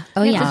 Yeah.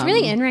 Oh, yeah. It's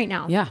really in right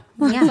now. Yeah.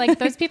 It's like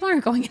those people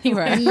aren't going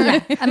anywhere. Yeah.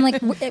 I'm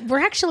like, we're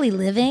actually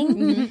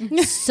living.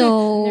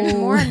 So There's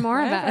more and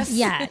more of us.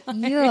 Yeah. Have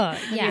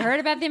you heard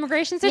about the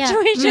immigration Yeah.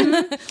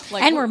 situation?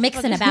 And we're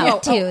mixing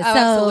about too. So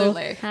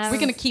absolutely. We're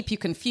going to keep you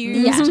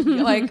confused.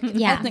 Like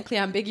Yeah. ethnically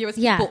ambiguous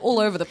Yeah. people all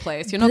over the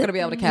place. You're not going to be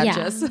able to catch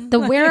us. The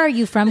where are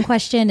you from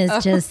question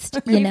is just,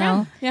 you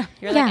know. Yeah.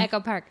 You're Yeah. like Echo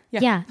Park.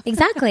 Yeah,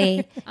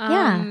 exactly.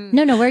 Yeah.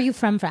 No, where are you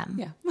from?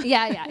 Yeah.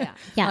 Yeah.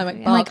 Yeah. I'm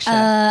like, like,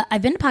 Berkshire.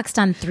 I've been to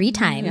Pakistan 3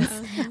 times,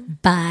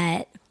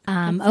 but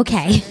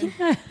okay.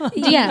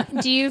 Yeah.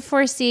 Do you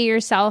foresee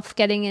yourself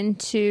getting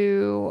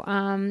into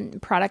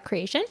product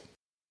creation?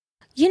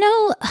 You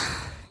know,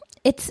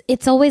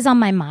 it's always on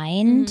my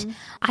mind.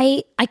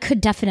 I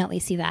could definitely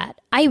see that.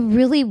 I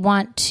really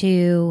want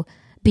to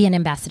be an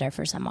ambassador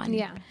for someone.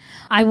 Yeah.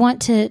 I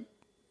want to,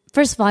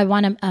 first of all, I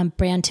want a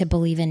brand to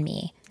believe in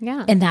me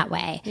Yeah. in that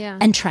way Yeah.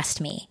 and trust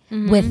me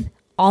with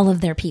all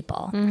of their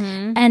people.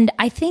 And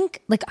I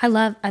think like I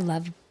love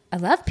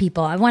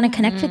people. I want to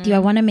connect with you. I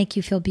want to make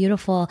you feel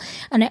beautiful.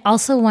 And I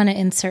also want to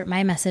insert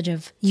my message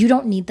of you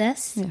don't need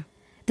this. Yeah.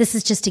 This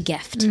is just a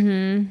gift.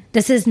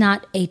 This is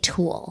not a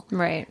tool.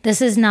 Right.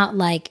 This is not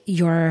like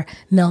your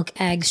milk,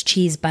 eggs,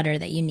 cheese, butter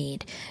that you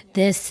need.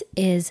 This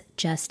is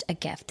just a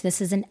gift. This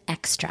is an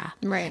extra.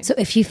 Right. So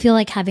if you feel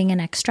like having an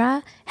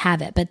extra,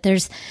 have it. But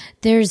there's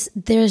this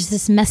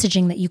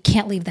messaging that you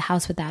can't leave the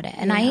house without it.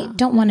 And I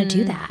don't want to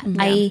do that.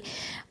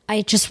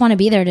 I just want to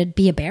be there to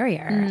be a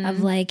barrier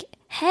of like,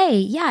 hey,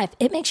 yeah, if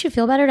it makes you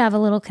feel better to have a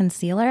little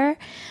concealer,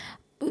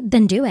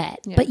 then do it.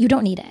 But you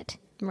don't need it.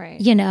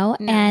 Right. You know,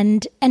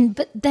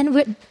 but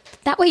then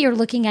that way you're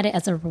looking at it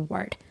as a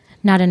reward,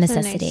 not a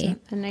necessity.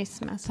 A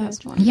nice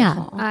message.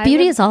 Yeah. I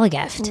Beauty would is all a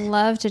gift.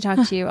 Love to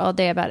talk to you all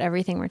day about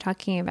everything we're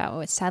talking about.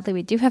 But sadly,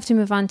 we do have to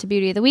move on to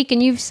Beauty of the Week.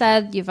 And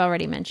you've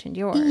already mentioned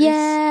yours.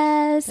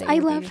 Yes. I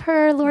love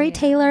her. Lori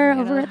Taylor We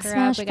gotta over at look her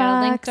up. We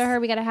got to link Smashbox. to her.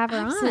 We got to have her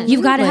on.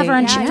 You've got to have her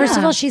on. Yeah, First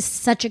of yeah. all, she's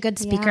such a good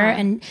speaker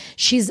and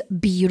she's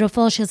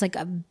beautiful. She has like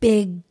a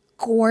big,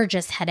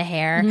 gorgeous head of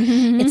hair.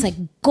 It's like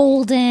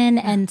golden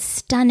and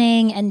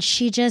stunning. And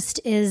she just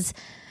is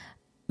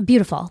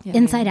beautiful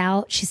inside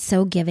out. She's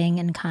so giving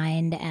and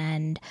kind.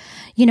 And,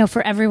 you know,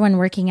 for everyone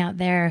working out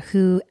there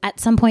who at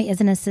some point is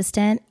an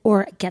assistant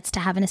or gets to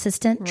have an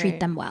assistant,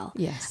 treat them well.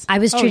 Yes. I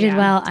was treated yeah.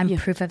 well. I'm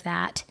proof of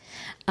that.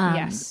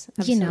 Yes,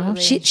 you know,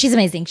 absolutely. she's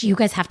amazing. You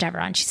guys have to have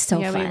her on. She's so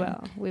Yeah,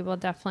 fun. we will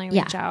definitely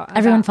reach out.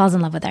 Everyone falls in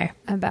love with her.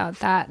 about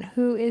that.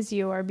 Who is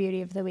your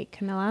Beauty of the Week,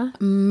 Camilla?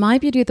 My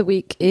Beauty of the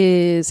Week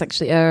is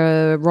actually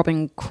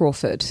Robin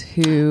Crawford,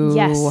 who,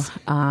 Yes.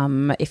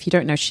 if you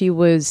don't know, she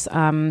was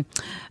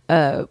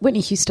Whitney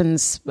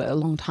Houston's a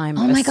long time.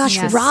 Oh my gosh,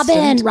 assistant,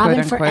 Robin quote,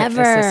 unquote,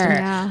 forever. assistant,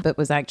 Yeah. but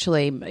was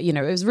actually, you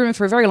know, it was rumored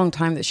for a very long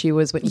time that she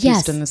was Whitney Yes.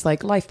 Houston's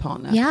like life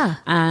partner. Yeah.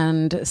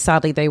 And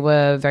sadly, they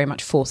were very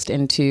much forced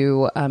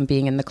into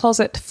being in the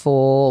closet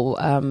for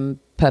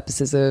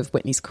purposes of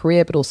Whitney's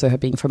career, but also her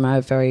being from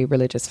a very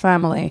religious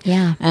family.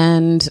 Yeah.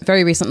 And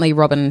very recently,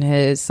 Robin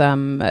has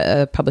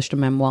published a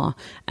memoir,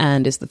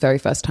 and it's the very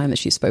first time that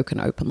she's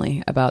spoken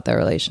openly about their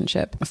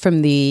relationship.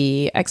 From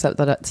the excerpt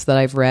that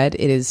I've read,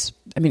 it's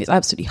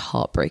absolutely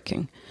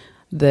heartbreaking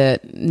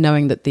that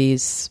knowing that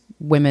these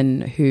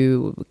women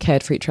who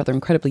cared for each other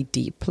incredibly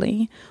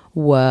deeply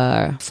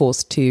were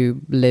forced to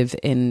live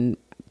in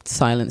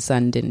silence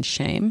and in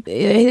shame.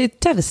 It's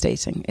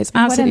devastating. It's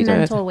absolutely What a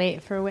mental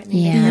weight for Whitney to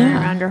Yeah. carry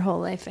around her whole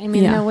life. I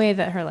mean, the way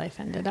that her life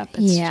ended up,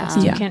 it's just,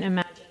 you can't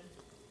imagine.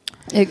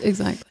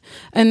 Exactly.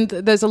 And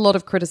there's a lot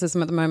of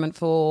criticism at the moment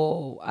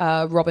for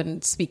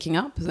Robin speaking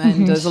up,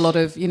 and there's a lot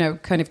of, you know,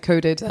 kind of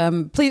coded,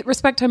 please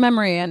respect her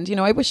memory, and, you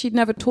know, I wish she'd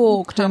never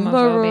talked, and blah,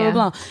 blah, blah,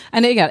 blah.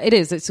 And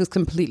it's just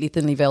completely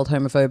thinly veiled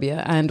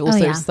homophobia. And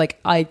also it's like,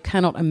 I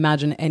cannot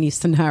imagine any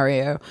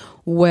scenario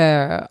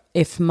where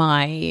if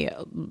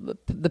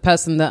the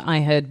person that I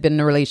had been in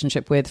a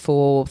relationship with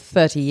for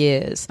 30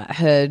 years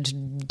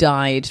had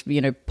died,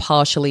 you know,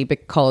 partially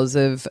because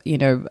of, you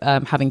know,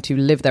 having to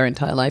live their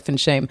entire life in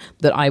shame,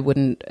 that I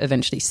wouldn't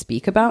eventually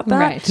speak about that.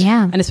 Right.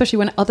 Yeah. And especially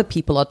when other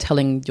people are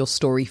telling your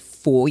story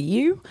for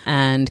you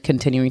and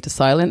continuing to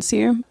silence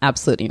you.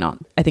 Absolutely not.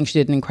 I think she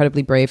did an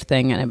incredibly brave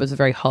thing, and it was a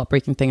very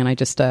heartbreaking thing. And I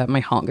just, my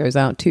heart goes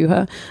out to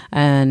her.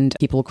 And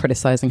people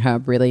criticizing her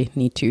really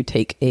need to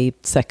take a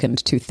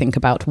second to think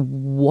about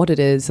what it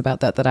is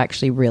about that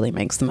actually really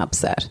makes them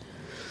upset.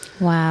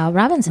 Wow.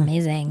 Robin's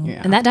amazing.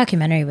 Yeah. And that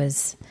documentary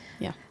was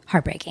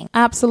heartbreaking.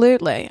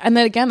 Absolutely. And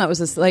then again, that was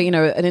just, like, you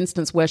know, an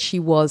instance where she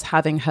was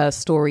having her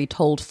story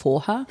told for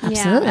her.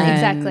 Absolutely.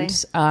 Exactly.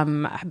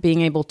 Being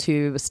able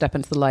to step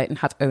into the light and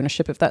have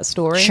ownership of that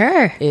story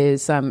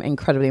is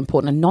incredibly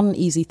important and not an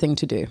easy thing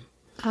to do.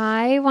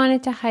 I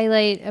wanted to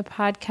highlight a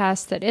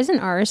podcast that isn't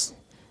ours,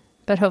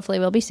 but hopefully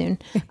will be soon,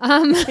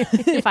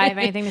 if I have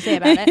anything to say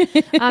about it.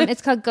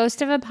 It's called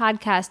Ghost of a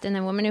Podcast, and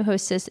the woman who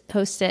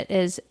hosts it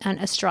is an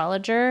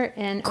astrologer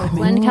in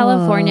Oakland,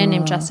 California,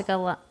 named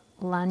Jessica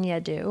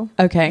Lanyadoo.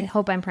 Okay. I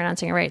hope I'm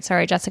pronouncing it right.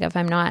 Sorry, Jessica, if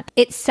I'm not.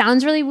 It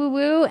sounds really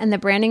woo-woo, and the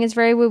branding is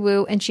very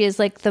woo-woo, and she is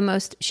like the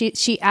most,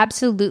 she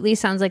absolutely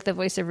sounds like the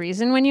voice of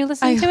reason when you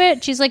listen to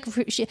it. She's like,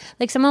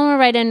 someone will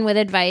write in with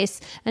advice,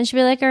 and she'll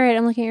be like, all right,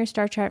 I'm looking at your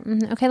star chart.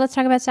 Okay, let's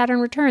talk about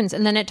Saturn returns.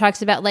 And then it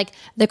talks about like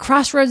the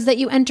crossroads that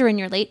you enter in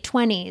your late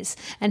 20s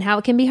and how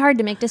it can be hard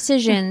to make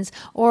decisions.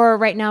 Or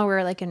right now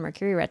we're like in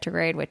Mercury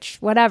retrograde, which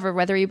whatever,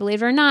 whether you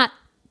believe it or not,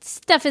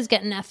 stuff is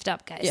getting effed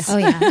up, guys. Yes. Oh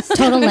yeah,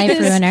 total life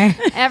ruiner.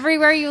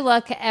 Everywhere you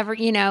look,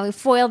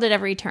 foiled at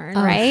every turn,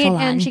 right?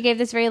 And she gave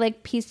this very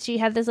she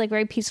had this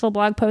very peaceful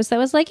blog post that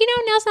was like,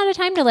 now's not a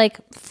time to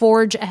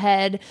forge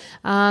ahead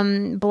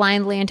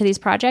blindly into these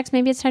projects.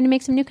 Maybe it's time to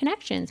make some new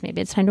connections. Maybe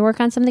it's time to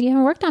work on something you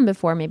haven't worked on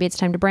before. Maybe it's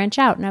time to branch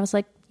out. And I was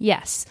like,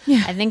 yes,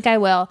 I think I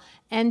will.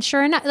 And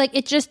sure enough,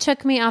 it just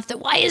took me off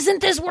why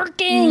isn't this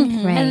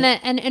working? Right.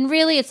 And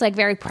really it's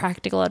very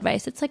practical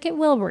advice. It's it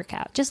will work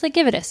out. Just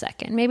give it a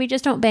second. Maybe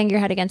just don't bang your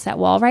head against that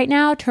wall right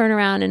now. Turn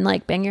around and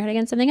bang your head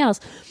against something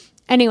else.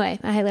 Anyway,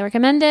 I highly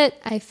recommend it.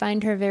 I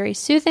find her very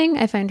soothing.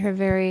 I find her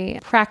very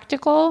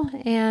practical.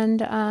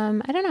 And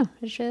I don't know.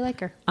 I just really like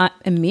her.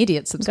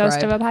 Immediate subscribe.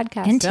 Ghost of a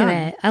podcast. Into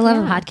it. I love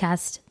a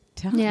podcast.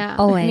 Yeah.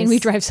 Always. I mean, we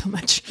drive so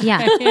much. Yeah.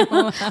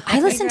 I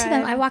listen to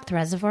them. I walk the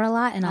reservoir a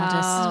lot, and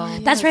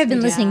I'll that's where I've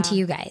been listening to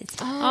you guys.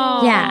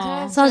 Oh,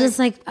 yeah. So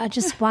I'll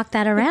just walk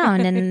that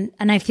around, and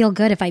I feel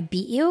good if I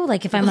beat you.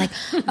 If I'm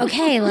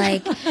okay,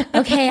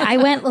 I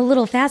went a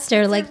little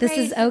faster. This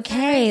is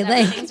okay.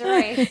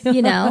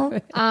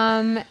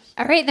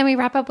 All right, then we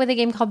wrap up with a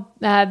game called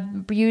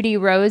Beauty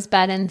Rose,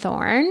 Bud, and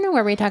Thorn,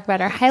 where we talk about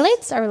our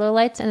highlights, our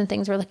lowlights, and the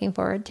things we're looking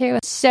forward to.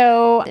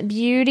 So,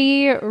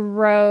 Beauty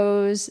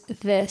Rose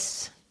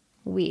this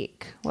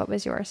week. What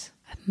was yours?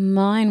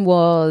 Mine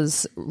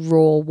was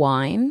Raw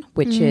Wine,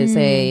 which is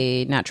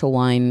a natural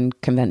wine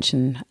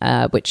convention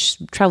which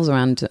travels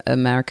around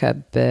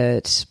America,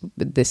 but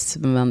this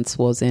month's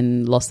was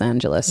in Los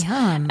Angeles.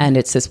 Yum. And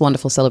it's this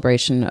wonderful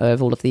celebration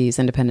of all of these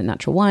independent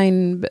natural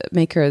wine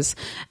makers,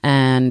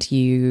 and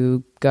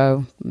you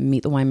go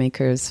meet the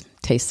winemakers,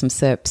 taste some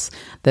sips.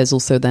 There's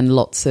also then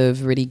lots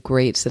of really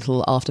great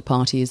little after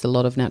parties, a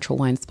lot of natural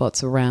wine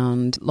spots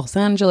around Los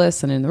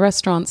Angeles and in the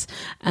restaurants.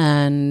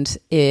 And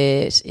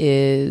it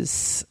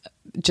is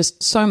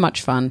just so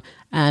much fun.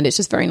 And it's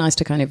just very nice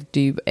to kind of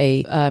do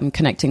a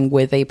connecting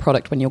with a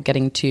product when you're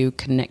getting to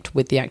connect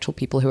with the actual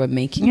people who are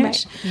making it.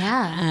 Right.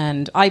 Yeah.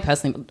 And I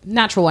personally,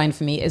 natural wine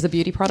for me is a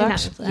beauty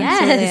product.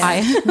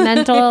 Yes.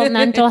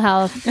 Mental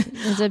health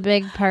is a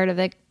big part of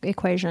the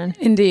equation.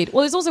 Indeed.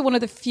 Well, it's also one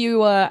of the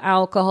fewer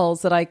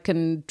alcohols that I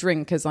can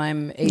drink as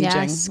I'm aging.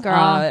 Yes,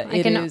 girl.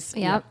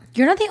 Yep.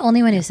 You're not the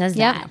only one who says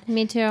that. Yeah,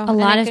 me too. A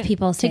lot of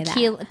people say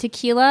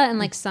tequila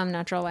and some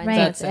natural wines. Right.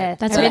 That's it.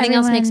 That's everything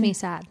else makes everyone- me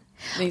sad.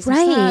 Makes me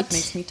sad,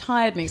 makes me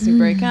tired, makes me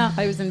break out.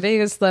 I was in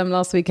Vegas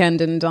last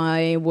weekend, and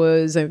I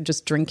was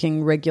just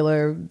drinking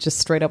regular, just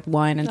straight up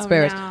wine and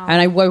spirits. No.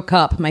 And I woke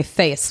up, my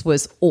face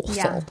was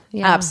awful,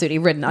 Yeah. absolutely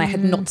ridden. I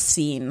had not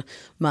seen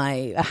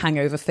my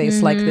hangover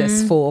face like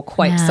this for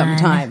quite some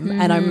time.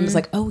 And I was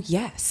like, oh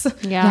yes,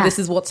 this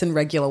is what's in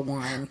regular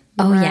wine.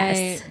 Oh, Right.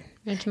 yes.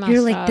 It's You're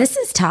messed like, up. this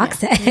is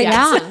toxic.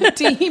 Yeah.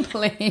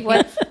 Deeply.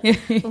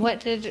 What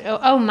did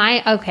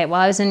okay,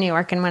 well, I was in New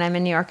York, and when I'm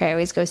in New York I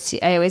always go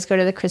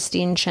to the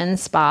Christine Chin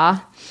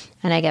Spa,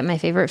 and I get my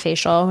favorite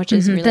facial, which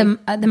is really The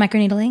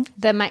microneedling?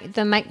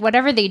 the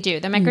whatever they do,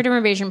 the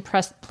microdermabrasion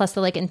plus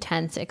the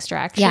intense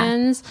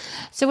extractions.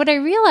 So what I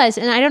realized,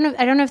 and I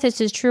don't know if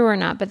this is true or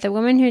not, but the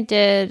woman who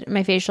did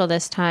my facial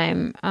this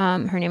time,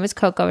 her name was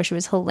Coco. She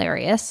was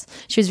hilarious.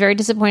 She was very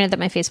disappointed that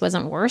my face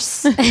wasn't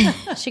worse.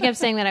 She kept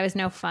saying that I was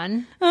no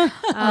fun. And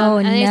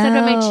I said,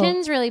 but my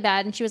chin's really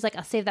bad, and she was like,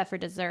 I'll save that for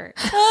dessert.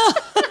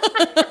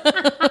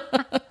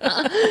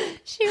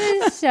 She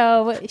was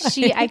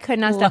I could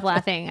not stop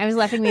laughing. I was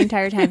laughing the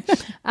entire time.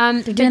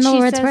 They're doing the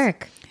Lord's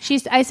work.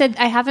 I said,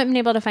 I haven't been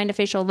able to find a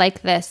facial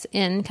like this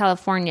in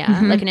California,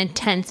 like an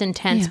intense,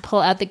 pull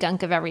out the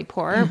gunk of every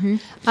pore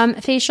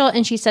facial.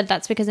 And she said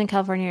that's because in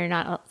California you're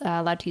not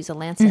allowed to use a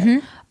lancet.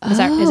 Is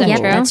that Yep,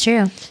 true? that's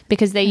true.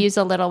 Because they use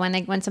a little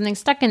when something's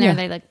stuck in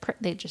there,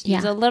 they just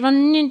use a little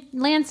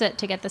lancet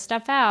to get the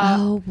stuff out.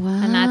 Oh,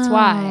 wow. And that's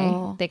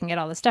why they can get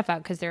all the stuff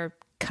out, because they're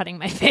cutting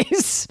my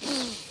face.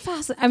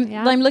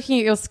 I'm looking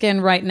at your skin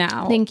right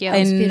now. Thank you.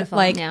 And It's beautiful.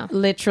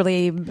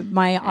 literally,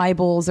 my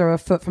eyeballs are a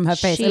foot from her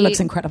face. It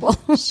looks incredible.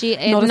 Not a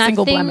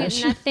single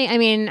blemish. Nothing. I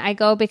mean, I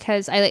go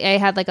because I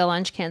had a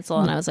lunch cancel,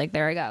 and I was like,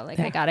 there I go.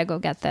 I gotta go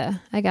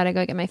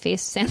get my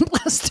face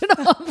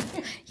sandblasted off.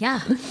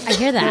 Yeah, I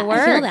hear that. It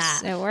works. I feel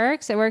that.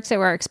 It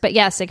works. But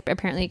yes,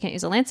 apparently you can't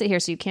use a lancet here,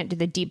 so you can't do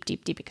the deep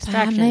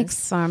extractions. That makes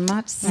so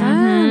much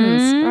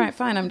sense. All right,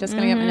 fine. I'm just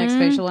going to get my next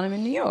facial when I'm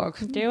in New York.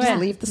 Just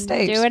leave the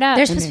state. Do it up.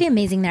 They're supposed to be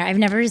amazing there. I've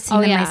never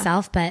seen them yeah.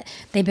 myself, but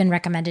they've been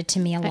recommended to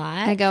me a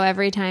lot. I go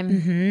every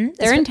time.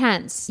 They're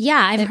intense. Yeah,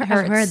 I've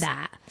heard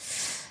that.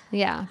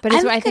 Yeah, but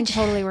it's, I'm I like think a-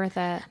 totally worth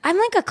it. I'm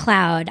like a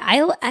cloud.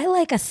 I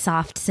like a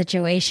soft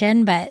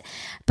situation, but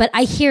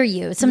I hear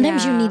you.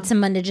 Sometimes you Yeah. need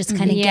someone to just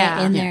kind of Yeah.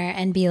 get in there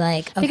and be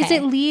like, okay. Because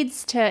it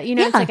leads to, you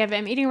know, it's Yeah. like if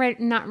I'm eating right,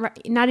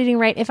 not eating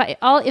right. If I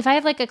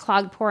have like a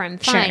clogged pore, I'm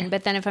fine. Sure.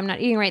 But then if I'm not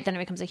eating right, then it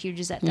becomes a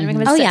huge zit. Then it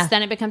becomes a Oh, cyst. yeah.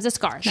 Then it becomes a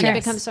scar. Then Sure. it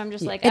becomes. So I'm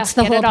just like, It's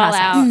get the whole it all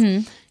process. out.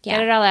 Yeah.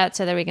 Get it all out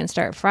so that we can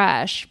start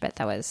fresh. But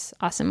that was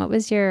awesome. What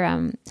was your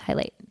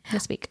highlight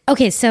this week?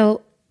 Okay,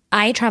 so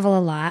I travel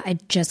a lot. I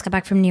just got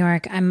back from New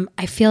York.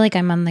 I feel like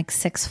I'm on like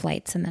 6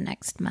 flights in the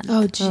next month.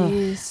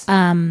 jeez.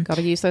 Got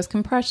to use those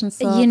compression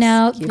socks. You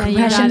know, Keep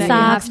compression got it. You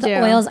socks, have the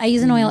to. oils. I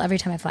use an oil every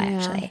time I fly,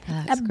 actually.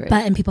 That's great.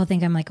 And people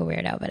think I'm like a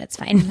weirdo, but it's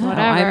fine. No,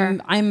 Whatever.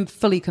 I'm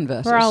fully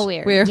converted. We're all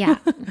weird. Yeah.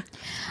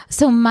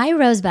 So my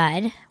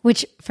Rosebud,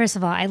 which first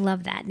of all, I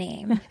love that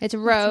name. It's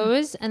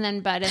Rose and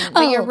then Bud.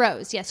 But you're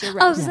Rose. Yes, you're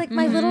Rose. Oh, it was like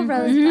my little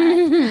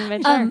Rosebud.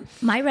 But sure.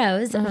 My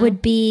Rose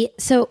would be,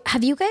 so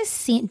have you guys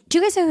seen, do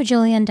you guys know who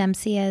Julianne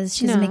Dempsey is?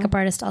 She's a makeup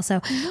artist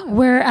also.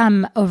 We're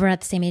over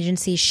at the same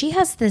agency. She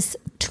has this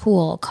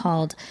tool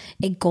called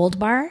a gold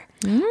bar.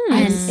 And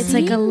it's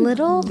like a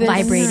little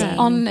vibrating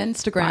on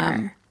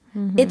Instagram.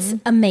 It's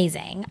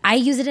amazing. I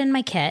use it in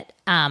my kit.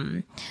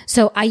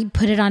 So I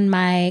put it on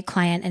my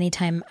client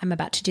anytime I'm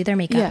about to do their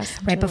makeup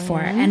before.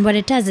 And what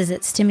it does is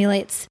it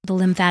stimulates the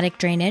lymphatic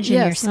drainage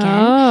in your skin.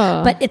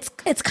 But it's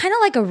kind of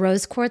like a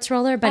rose quartz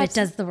roller, but it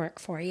does the work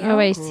for you. Oh,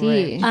 I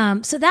see.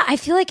 So that I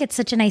feel like it's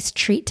such a nice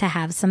treat to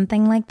have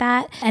something like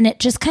that, and it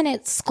just kind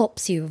of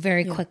sculpts you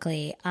very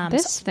quickly.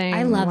 This so thing.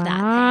 I love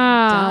that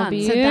Wow, thing.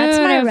 beautiful. So that's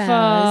my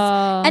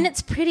rose, and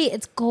it's pretty.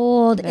 It's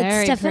gold.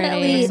 Very it's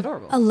definitely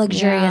pretty. a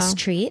luxurious Yeah.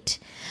 treat,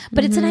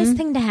 but it's a nice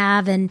thing to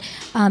have, and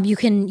you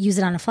can use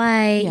it on a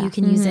flight. You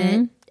can use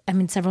it. I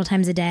mean, several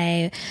times a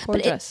day.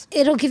 Gorgeous. But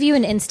it'll give you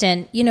an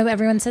instant, you know,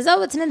 everyone says,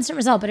 oh, it's an instant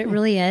result, but it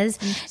really is.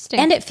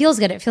 And it feels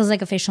good. It feels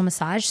like a facial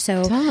massage.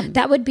 So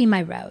that would be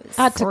my rose.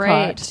 Add to Great.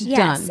 cart.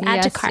 Yes, Done.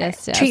 add to Yes, cart.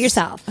 yes, yes. Treat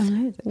yourself.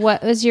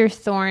 What was your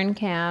thorn,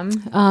 Cam?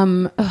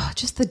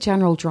 Just the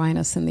general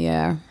dryness in the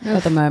air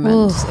at the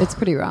moment. It's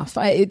pretty rough.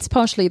 It's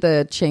partially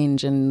the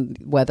change in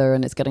weather,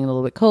 and it's getting a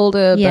little bit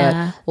colder.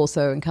 Yeah. But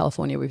also in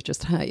California, we've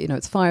just had, you know,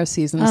 it's fire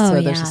season, Oh, so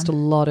there's yeah. just a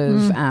lot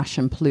of ash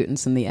and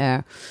pollutants in the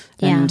air,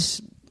 Yeah.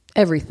 and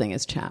everything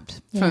is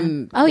chapped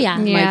from Oh, yeah.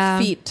 my Yeah.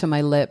 feet to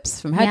my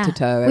lips, from head to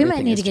toe. We might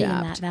everything need is to get you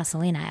in chapped. that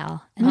Vaseline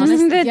aisle. And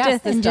Honestly, The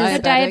yes, this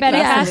diabetic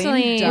Vaseline.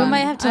 we done. might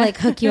have to like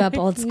hook you up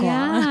old school.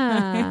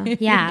 Yeah.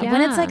 Yeah.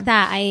 When it's like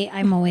that,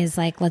 I'm always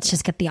like, let's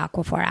just get the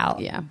Aquaphor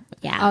out. Yeah.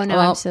 Yeah. Oh, no,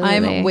 Well, absolutely.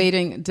 I'm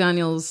waiting.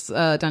 Daniel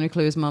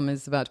Clue's mom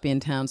is about to be in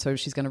town, so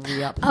she's going to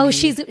re-up. Oh, me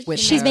she's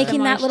with her.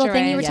 making that little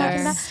thing you were moisturizer.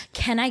 talking about.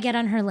 Can I get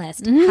on her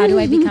list? How do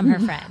I become her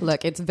friend?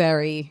 Look, it's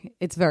very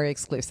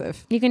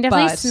exclusive. You can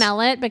definitely But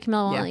smell it, but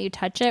Camilla won't Yeah. let you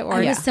touch it or,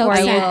 I was so or,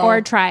 upset.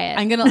 or try it.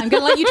 I'm gonna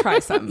let you try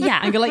some. Yeah.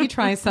 I'm gonna let you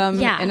try some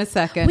Yeah. in a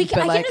second. We can,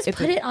 but I like, can just it's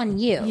put it on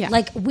you. Yeah.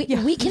 Like we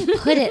can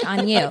put it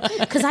on you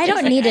because I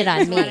don't need it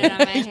on me. it on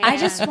my I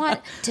just want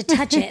to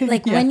touch it.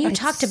 Like when you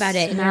talked about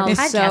it in your smells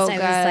podcast, so I was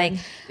good.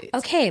 like,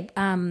 okay,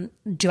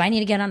 do I need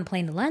to get on a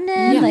plane to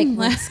London? Like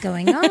what's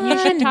going on? You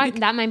should talk.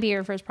 That might be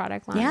your first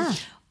product launch. Yeah.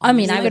 I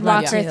mean, I would would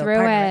walk love her to through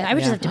partner it. with- I would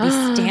just have to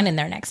be standing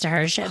there next to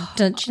her. She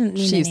shouldn't need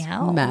She's any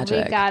help.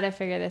 magic. We gotta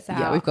figure this out.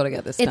 Yeah, we've got to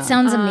get this It done.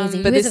 sounds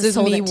amazing. But You guys this have is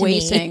sold me it to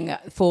waiting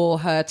for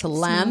her to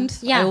land.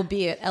 Yeah. I will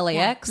be at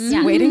LAX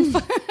Yeah. waiting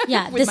for her.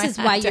 Yeah, with this my is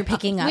hat why you're down.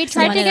 picking up We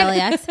tried someone to at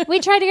get LAX. we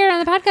tried to get her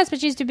on the podcast,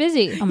 but she's too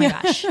busy. Oh my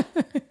gosh.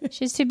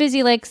 She's too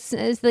busy, like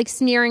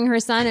smearing her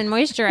son in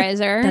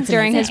moisturizer That's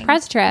during his amazing.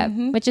 press trip,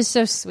 which is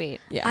so sweet.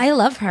 I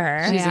love her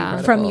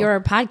incredible. from your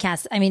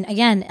podcast. I mean,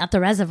 again, at the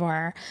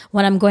reservoir,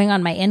 when I'm going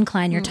on my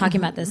incline, you're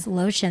talking about this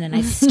lotion, and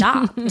I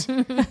stopped.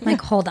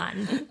 Like, hold on.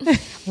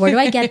 Where do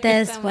I get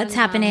this? What's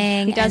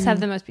happening? He does And- have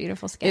the most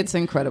beautiful skin. It's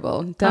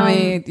incredible.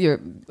 Demi, you're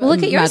Well,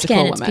 look a at your magical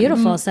skin. It's woman.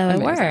 beautiful, so it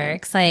Amazing.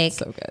 works. Like,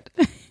 So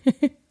good.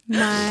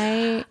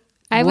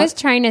 I was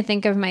trying to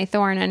think of my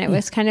thorn, and it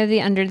was kind of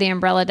the under the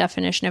umbrella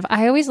definition of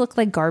I always look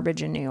like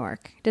garbage in New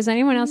York. Does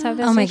anyone else have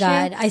this? Oh my issue?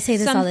 God, I say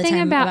this all the Something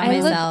time about I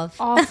myself.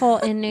 look awful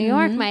in New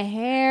York. My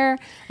hair,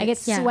 I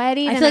get Yeah.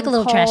 sweaty. I and feel like I'm a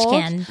little trash cold.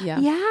 can. Yeah.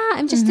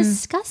 I'm just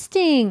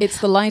disgusting. It's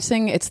the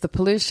lighting. It's the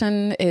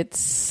pollution.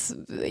 It's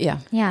yeah.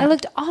 yeah. I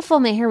looked awful.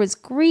 My hair was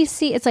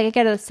greasy. It's like I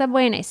get out of the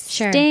subway and I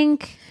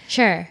stink.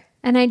 Sure.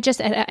 And I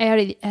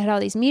had all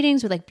these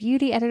meetings with like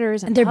beauty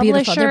editors and They're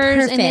publishers, beautiful. They're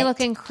and they perfect.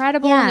 look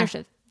incredible. Yeah. And they're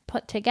so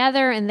put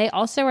together, and they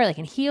also are like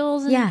in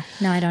heels. And Yeah.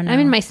 No, I don't know. I'm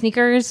in my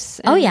sneakers.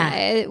 Oh, and yeah.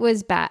 it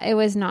was bad. It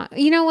was not.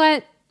 You know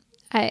what?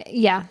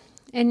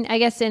 And I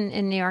guess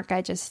in New York,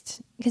 I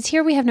just because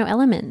here we have no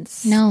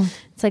elements. No.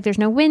 It's like there's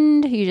no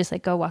wind. You just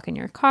like go walk in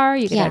your car.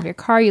 You get Yeah. out of your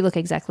car. You look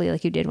exactly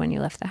like you did when you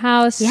left the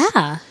house.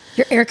 Yeah.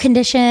 You're air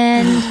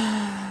conditioned.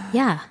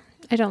 Yeah.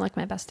 I don't look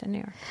my best in New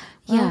York.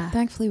 Well, Yeah.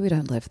 thankfully we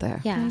don't live there.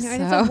 Yeah. It's So-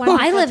 a wonderful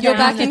I live You're there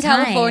back all the in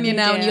time. California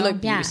now, and you do. look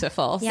Yeah.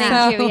 beautiful. Yeah.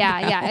 Thank So- you.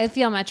 Yeah. I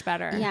feel much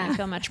better. Yeah. I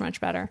feel much, much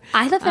better.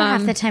 I live there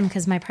half the time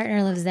because my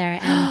partner lives there.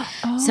 And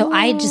so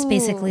I just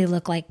basically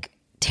look like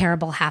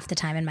terrible half the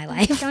time in my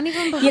life. Don't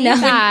even believe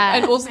that.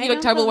 And also, you look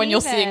don't terrible when you're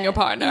believe seeing it. your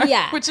partner.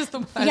 Yeah. Which is the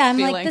worst Yeah, I'm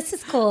feeling. like, this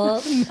is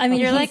cool. I mean,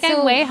 You're he's like, I'm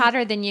so- way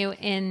hotter than you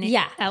in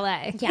Yeah.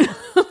 LA. Yeah.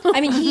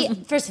 I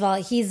mean, first of all,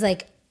 he's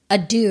like a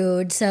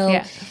dude, so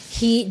Yeah.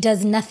 he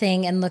does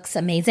nothing and looks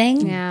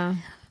amazing. Yeah.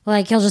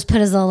 Like he'll just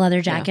put his little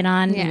leather jacket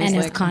on Yeah. and He's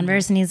his like-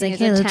 Converse, and he's like, He's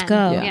 "Hey, a let's 10.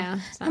 go." Yeah.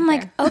 It's not I'm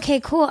like, fair. "Okay,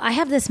 cool. I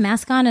have this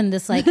mask on and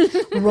this like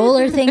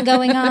roller thing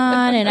going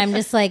on, and I'm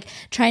just like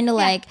trying to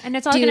like, and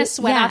it's all do- going to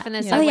sweat yeah. off in the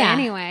Oh, subway yeah.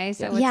 anyway.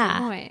 So what's Yeah.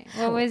 the point?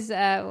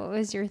 What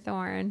was your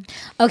thorn?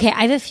 Okay,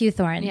 I have a few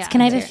thorns. Yeah,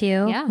 Can I have a let's few?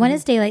 hear it. Yeah. One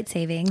is daylight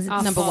savings.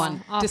 It's Number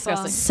one, Awful.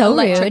 disgusting. So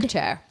Electric rude.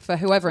 chair for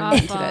whoever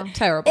invented Awful. it.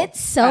 Terrible.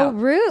 It's so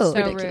rude. So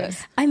ridiculous.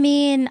 rude. I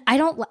mean, I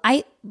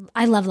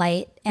love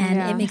light, and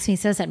Yeah. it makes me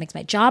so sad. It makes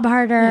my job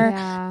harder.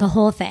 Yeah. The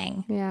whole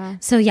thing. Yeah.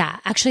 So yeah,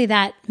 actually,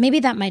 that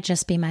might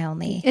just be my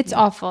only. It's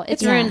awful.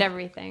 It's Yeah. ruined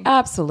everything.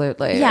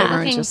 Absolutely. Yeah. It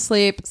ruins your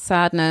sleep,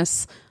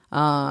 sadness,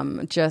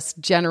 just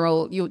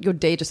general, your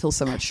day just feels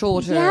so much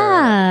shorter.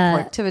 Yeah.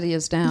 Productivity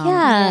is down.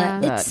 Yeah,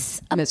 That's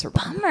it's a miserable.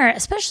 bummer,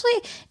 especially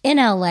in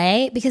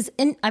LA because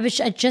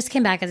I just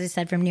came back, as I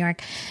said, from New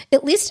York.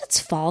 At least it's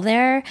fall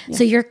there,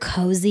 so you're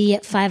cozy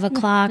at 5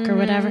 o'clock or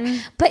whatever.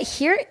 But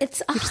here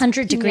it's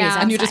 100 degrees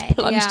outside. And you're just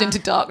plunged Yeah. into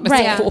darkness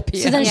right. at 4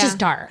 p.m. So then it's Yeah. just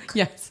dark.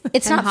 Yes.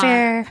 It's not hot.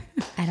 fair.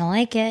 I don't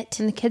like it.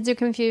 And the kids are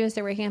confused.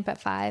 They're waking up at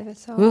 5.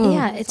 It's so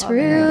Yeah, it's all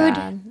very rude.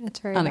 bad. It's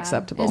very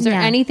Unacceptable. Bad. Is there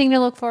Yeah. anything to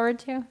look forward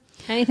to?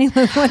 Anything?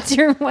 What's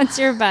your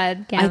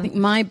bud? I think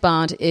my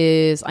bud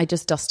is I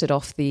just dusted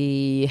off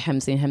the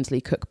Hemsley and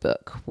Hemsley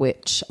cookbook,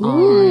 which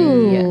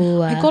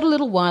I got a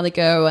little while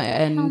ago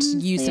and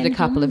used it a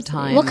couple of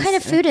times. What kind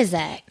of food is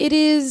it? It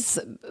is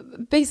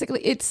basically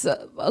it's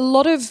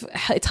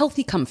it's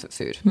healthy comfort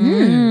food,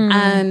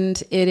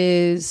 and it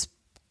is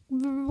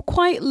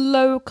quite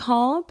low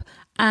carb.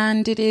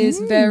 And it is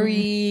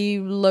very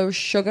low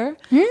sugar.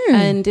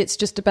 And it's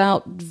just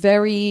about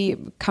very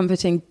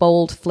comforting,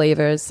 bold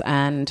flavors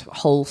and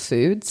whole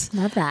foods.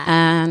 Love that.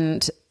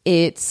 And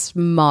it's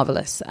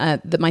marvelous.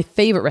 My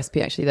favorite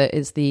recipe actually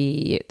there's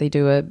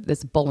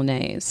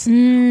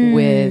bolognese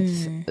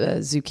with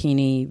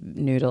zucchini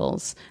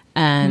noodles.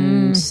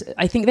 And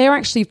I think they're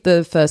actually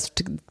the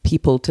first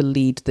people to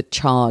lead the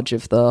charge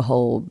of the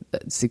whole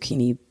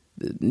zucchini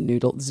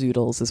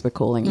zoodles, as we're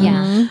calling them.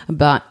 Yeah.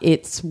 But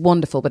it's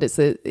wonderful. But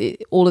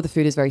all of the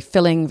food is very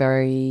filling,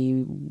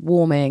 very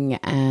warming,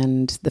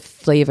 and the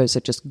flavors are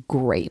just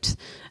great.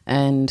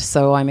 And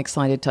so I'm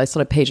excited. I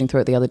started paging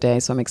through it the other day,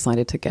 so I'm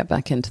excited to get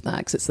back into that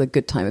because it's a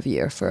good time of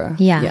year for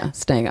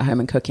staying at home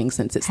and cooking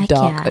since it's Heck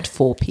dark yeah. at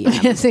 4 p.m.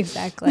 Yes,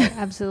 exactly.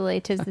 Absolutely.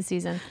 'Tis the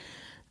season.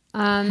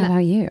 How about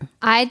you?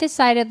 I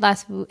decided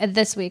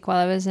this week while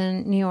I was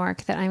in New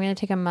York that I'm going to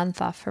take a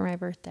month off for my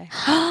birthday.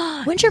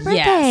 When's your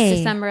birthday?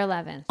 December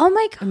 11th. Oh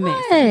my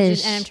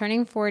gosh. And I'm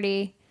turning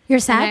 40. You're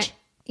And Sag?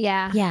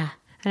 Yeah. Yeah.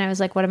 And I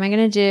was like, what am I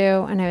going to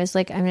do? And I was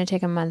like, I'm going to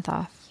take a month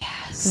off.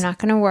 Yes. I'm not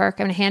going to work.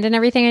 I'm going to hand in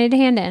everything I need to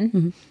hand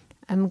in.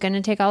 I'm going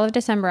to take all of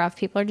December off.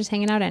 People are just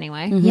hanging out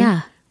anyway.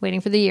 Yeah. Waiting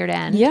for the year to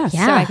end. Yes. So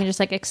Yeah. I can just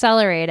like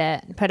accelerate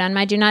it, put on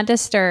my do not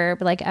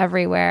disturb like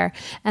everywhere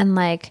and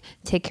like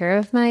take care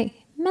of my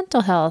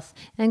mental health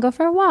and go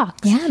for a walk.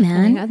 Yeah, man.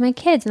 And hang out with my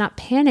kids, not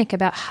panic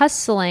about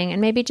hustling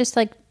and maybe just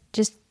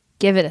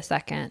give it a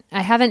second.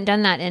 I haven't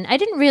done that I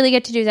didn't really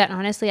get to do that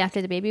honestly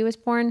after the baby was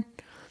born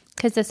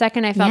because the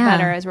second I felt Yeah.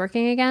 better, I was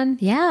working again.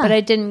 Yeah. But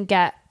I didn't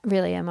get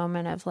really a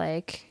moment of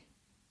like,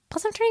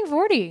 plus I'm turning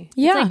 40. It's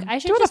Yeah. like, I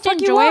should Do what the just fuck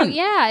you enjoy want.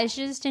 Yeah. I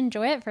should just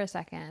enjoy it for a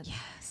second.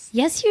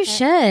 Yes, you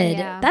should.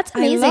 yeah. That's I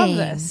amazing. love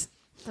this.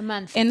 A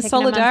month. In taking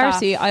a month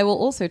solidarity, off. I will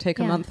also take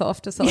a month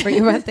off to celebrate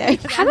your birthday.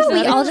 How about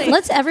we all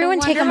let's everyone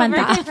take a month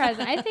Wonderful off? birthday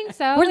present. I think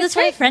so. That's It's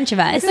very like- French of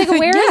us. It's like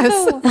where is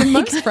Yes, the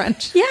most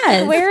French.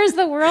 Yes. where is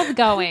the world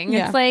going?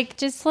 Yeah. It's like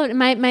just slow.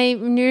 My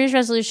New Year's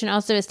resolution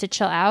also is to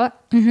chill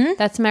out. Mm-hmm.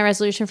 That's my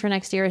resolution for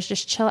next year is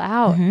just chill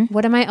out. Mm-hmm.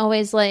 What am I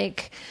always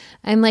like?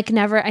 I'm like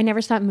I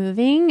never stop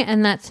moving,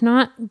 and that's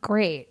not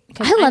great.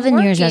 'Cause I love I'm a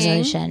New Year's working.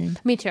 resolution.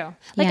 Me too.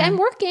 Like Yeah. I'm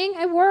working,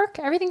 I work,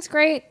 everything's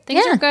great,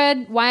 things Yeah. are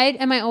good. Why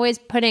am I always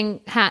putting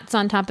hats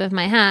on top of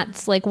my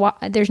hats? Like,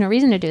 there's no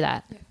reason to do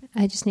that.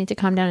 I just need to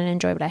calm down and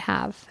enjoy what I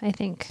have. I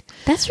think.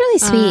 That's really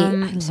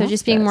sweet. So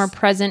just being more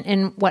present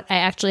in what I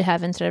actually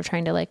have instead of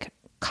trying to like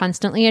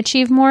constantly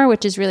achieve more,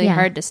 which is really Yeah.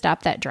 hard to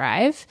stop that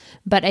drive,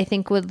 but I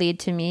think would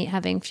lead to me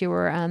having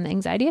fewer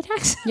anxiety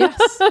attacks. Yes.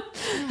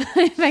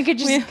 If I could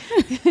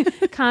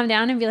just calm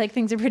down and be like,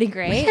 things are pretty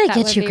great. We gotta that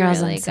get would you be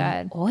girls really on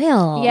some good.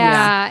 oil.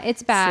 Yeah,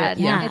 it's bad.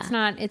 Yeah. It's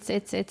not.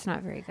 It's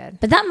not very good.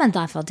 But that month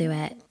off will do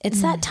it.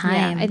 It's that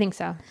time. Yeah, I think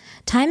so.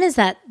 Time is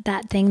that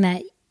thing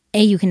that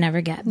you can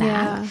never get back.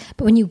 Yeah.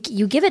 But when you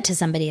give it to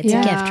somebody, it's a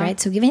Yeah. gift, right?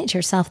 So giving it to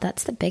yourself,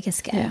 that's the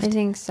biggest gift. I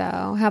think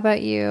so. How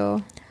about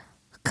you?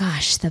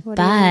 Gosh, the What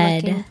are you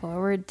looking bud.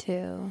 forward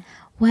to?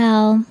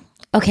 Well,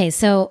 okay,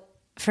 so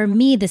for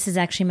me, this is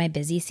actually my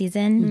busy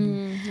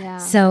season.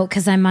 So,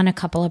 because I'm on a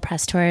couple of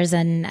press tours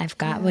and I've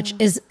got, which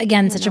is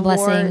again such a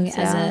blessing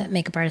as a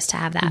makeup artist to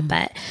have that.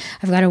 But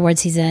I've got award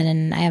season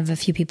and I have a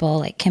few people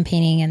like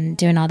campaigning and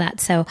doing all that.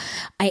 So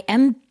I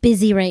am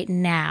busy right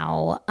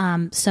now.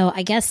 So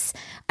I guess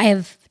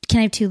can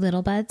I have 2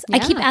 little buds? I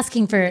keep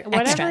asking for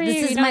extra.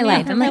 This is my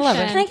life. I'm like,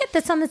 can I get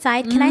this on the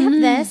side? Can I have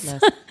this?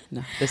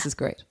 No, this is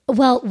great.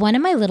 Well, one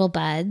of my little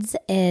buds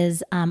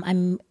is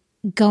I'm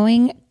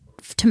going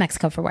to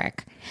Mexico for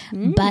work,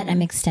 but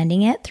I'm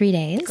extending it 3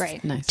 days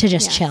to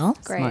just chill.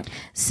 Great.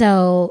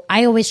 So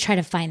I always try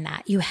to find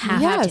that. You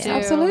have to.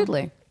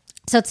 Absolutely.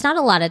 So it's not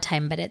a lot of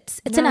time, but it's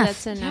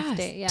enough. That's enough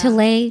To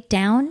lay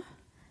down.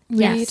 Read,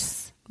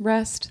 Yes.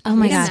 rest. Oh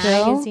my Read a gosh.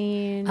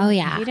 magazine. Oh,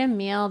 yeah. Eat a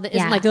meal that Yeah.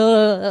 isn't like,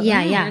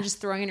 you're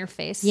just throwing in your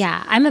face.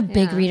 Yeah, I'm a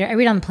big reader. I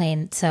read on the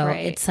plane, so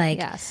Right. it's like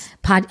Yes.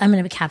 I'm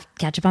going to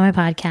catch up on my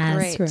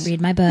podcast, Great.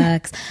 read my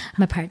books.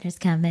 My partner's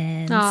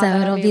coming, so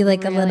that'll it'll be be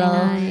like a really little,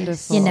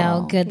 nice.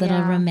 good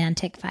little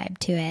romantic vibe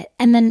to it.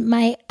 And then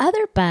my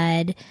other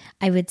bud,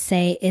 I would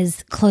say,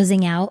 is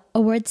closing out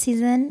award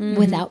season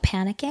without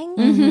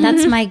panicking.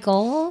 That's my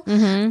goal,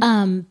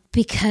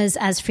 because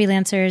as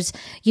freelancers,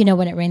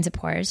 when it rains, it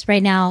pours.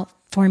 Right now,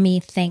 for me,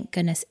 thank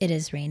goodness it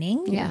is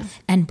raining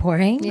and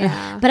pouring.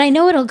 Yeah. But I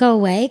know it'll go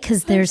away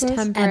because there's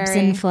temporary. ebbs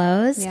and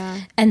flows. Yeah.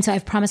 And so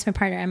I've promised my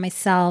partner and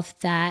myself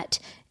that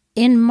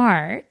in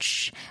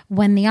March,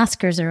 when the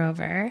Oscars are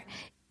over,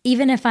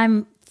 even if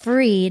I'm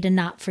free to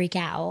not freak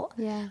out.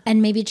 Yeah.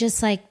 And maybe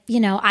just like,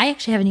 I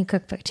actually have a new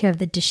cookbook too. I have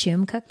the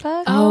Dishoom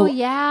cookbook. Oh,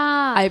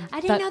 yeah. I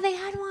didn't know they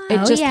had one.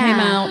 It just came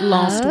out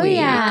last week.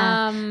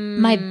 Yeah.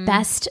 My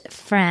best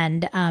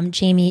friend,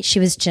 Jamie, she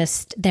was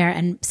just there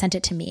and sent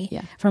it to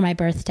me for my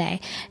birthday.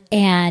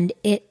 And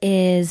it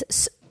is,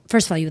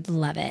 first of all, you would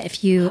love it.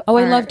 If you I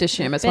love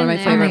Dishoom. It's one of my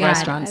there. favorite Oh my God.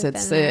 restaurants. I've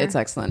It's been there. it's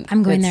excellent.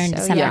 I'm going there in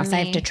It's- December yummy. because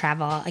I have to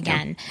travel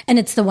again. And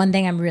it's the one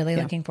thing I'm really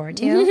looking forward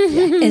to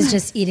is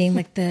just eating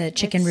like the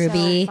chicken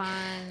ruby. So fun.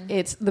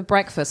 It's the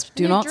breakfast.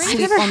 Do The not drink-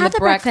 sleep I've never on had the the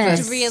breakfast.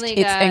 breakfast. It's really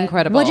It's good.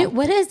 incredible.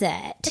 What is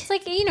it? It's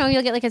like,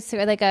 you'll get like a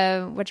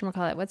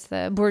whatchamacallit, what's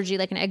the bourgie,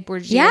 like an egg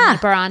bourgie, Yeah. and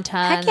paratha,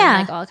 Heck and yeah. then,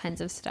 like all kinds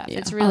of stuff.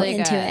 It's really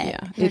into good. it. Yeah.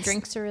 The It's-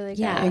 drinks are really good.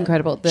 Yeah.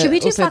 Incredible. Should we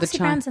do also the Foxy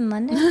chai- Browns in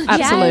London?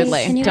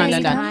 Absolutely. Can you Done,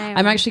 guys done, come? done.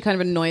 I'm actually kind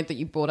of annoyed that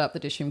you brought up the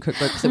Dishoom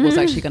cookbook because it was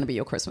actually going to be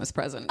your Christmas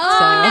present. Oh,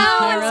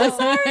 no, I'm so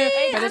sorry.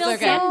 But it's I'm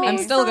okay. so I'm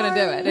still going to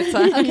do it. It's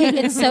Okay,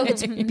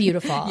 it's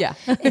beautiful. Yeah.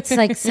 It's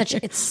like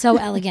it's so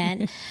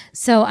elegant.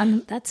 So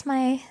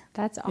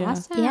That's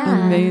awesome.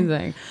 Yeah.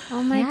 amazing.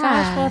 Oh my Yeah.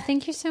 gosh. Well,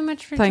 thank you so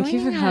much for Thank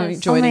joining you for us.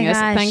 joining Oh my us.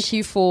 gosh. Thank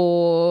you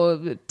for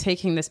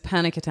taking this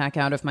panic attack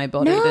out of my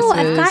body. No, this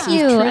I've got you.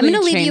 truly I'm gonna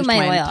leave you changed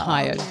my oil.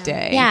 entire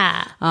day.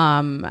 Yeah.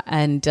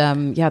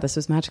 This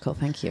was magical.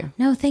 Thank you.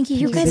 No, thank you.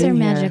 You guys for are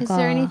being here. magical. Is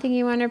there anything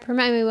you want to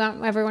promote? I mean, we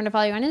want everyone to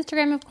follow you on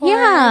Instagram, of course.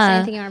 Yeah.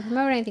 Anything you want to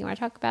promote? Anything you want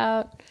to talk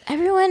about?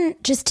 Everyone,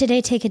 just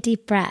today, take a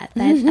deep breath.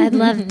 I'd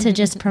love to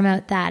just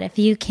promote that. If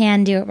you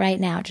can do it right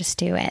now, just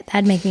do it.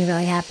 That'd make me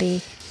really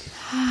happy.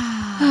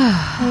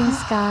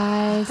 Thanks,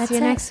 guys. That's See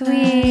you it. next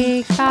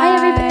week. Bye,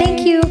 everybody.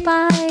 Thank you.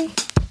 Bye.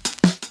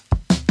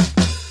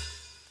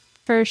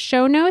 For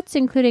show notes,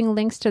 including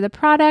links to the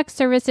products,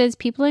 services,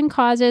 people, and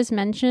causes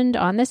mentioned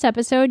on this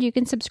episode, you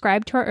can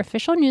subscribe to our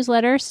official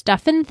newsletter,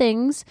 Stuff and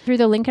Things, through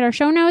the link in our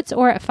show notes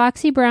or at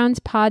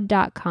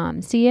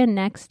foxybrownspod.com. See you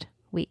next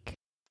week.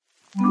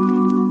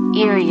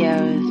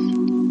 Erios.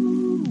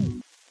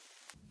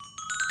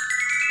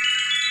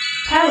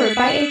 Powered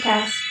by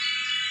ACAST.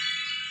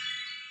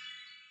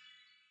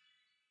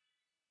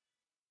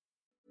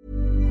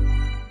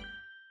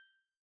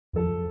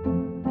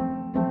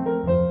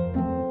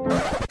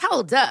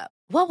 Hold up.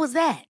 What was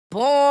that?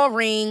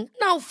 Boring.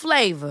 No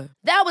flavor.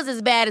 That was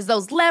as bad as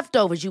those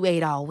leftovers you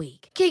ate all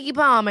week. Keke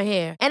Palmer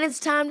here, and it's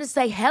time to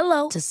say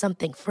hello to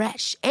something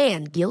fresh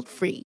and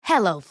guilt-free.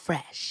 Hello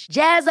Fresh.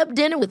 Jazz up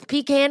dinner with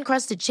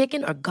pecan-crusted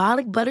chicken or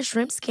garlic butter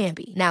shrimp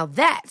scampi. Now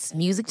that's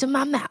music to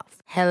my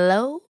mouth.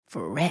 Hello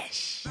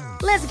Fresh.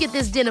 Let's get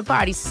this dinner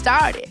party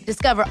started.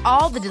 Discover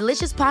all the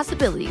delicious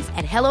possibilities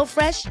at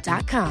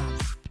hellofresh.com.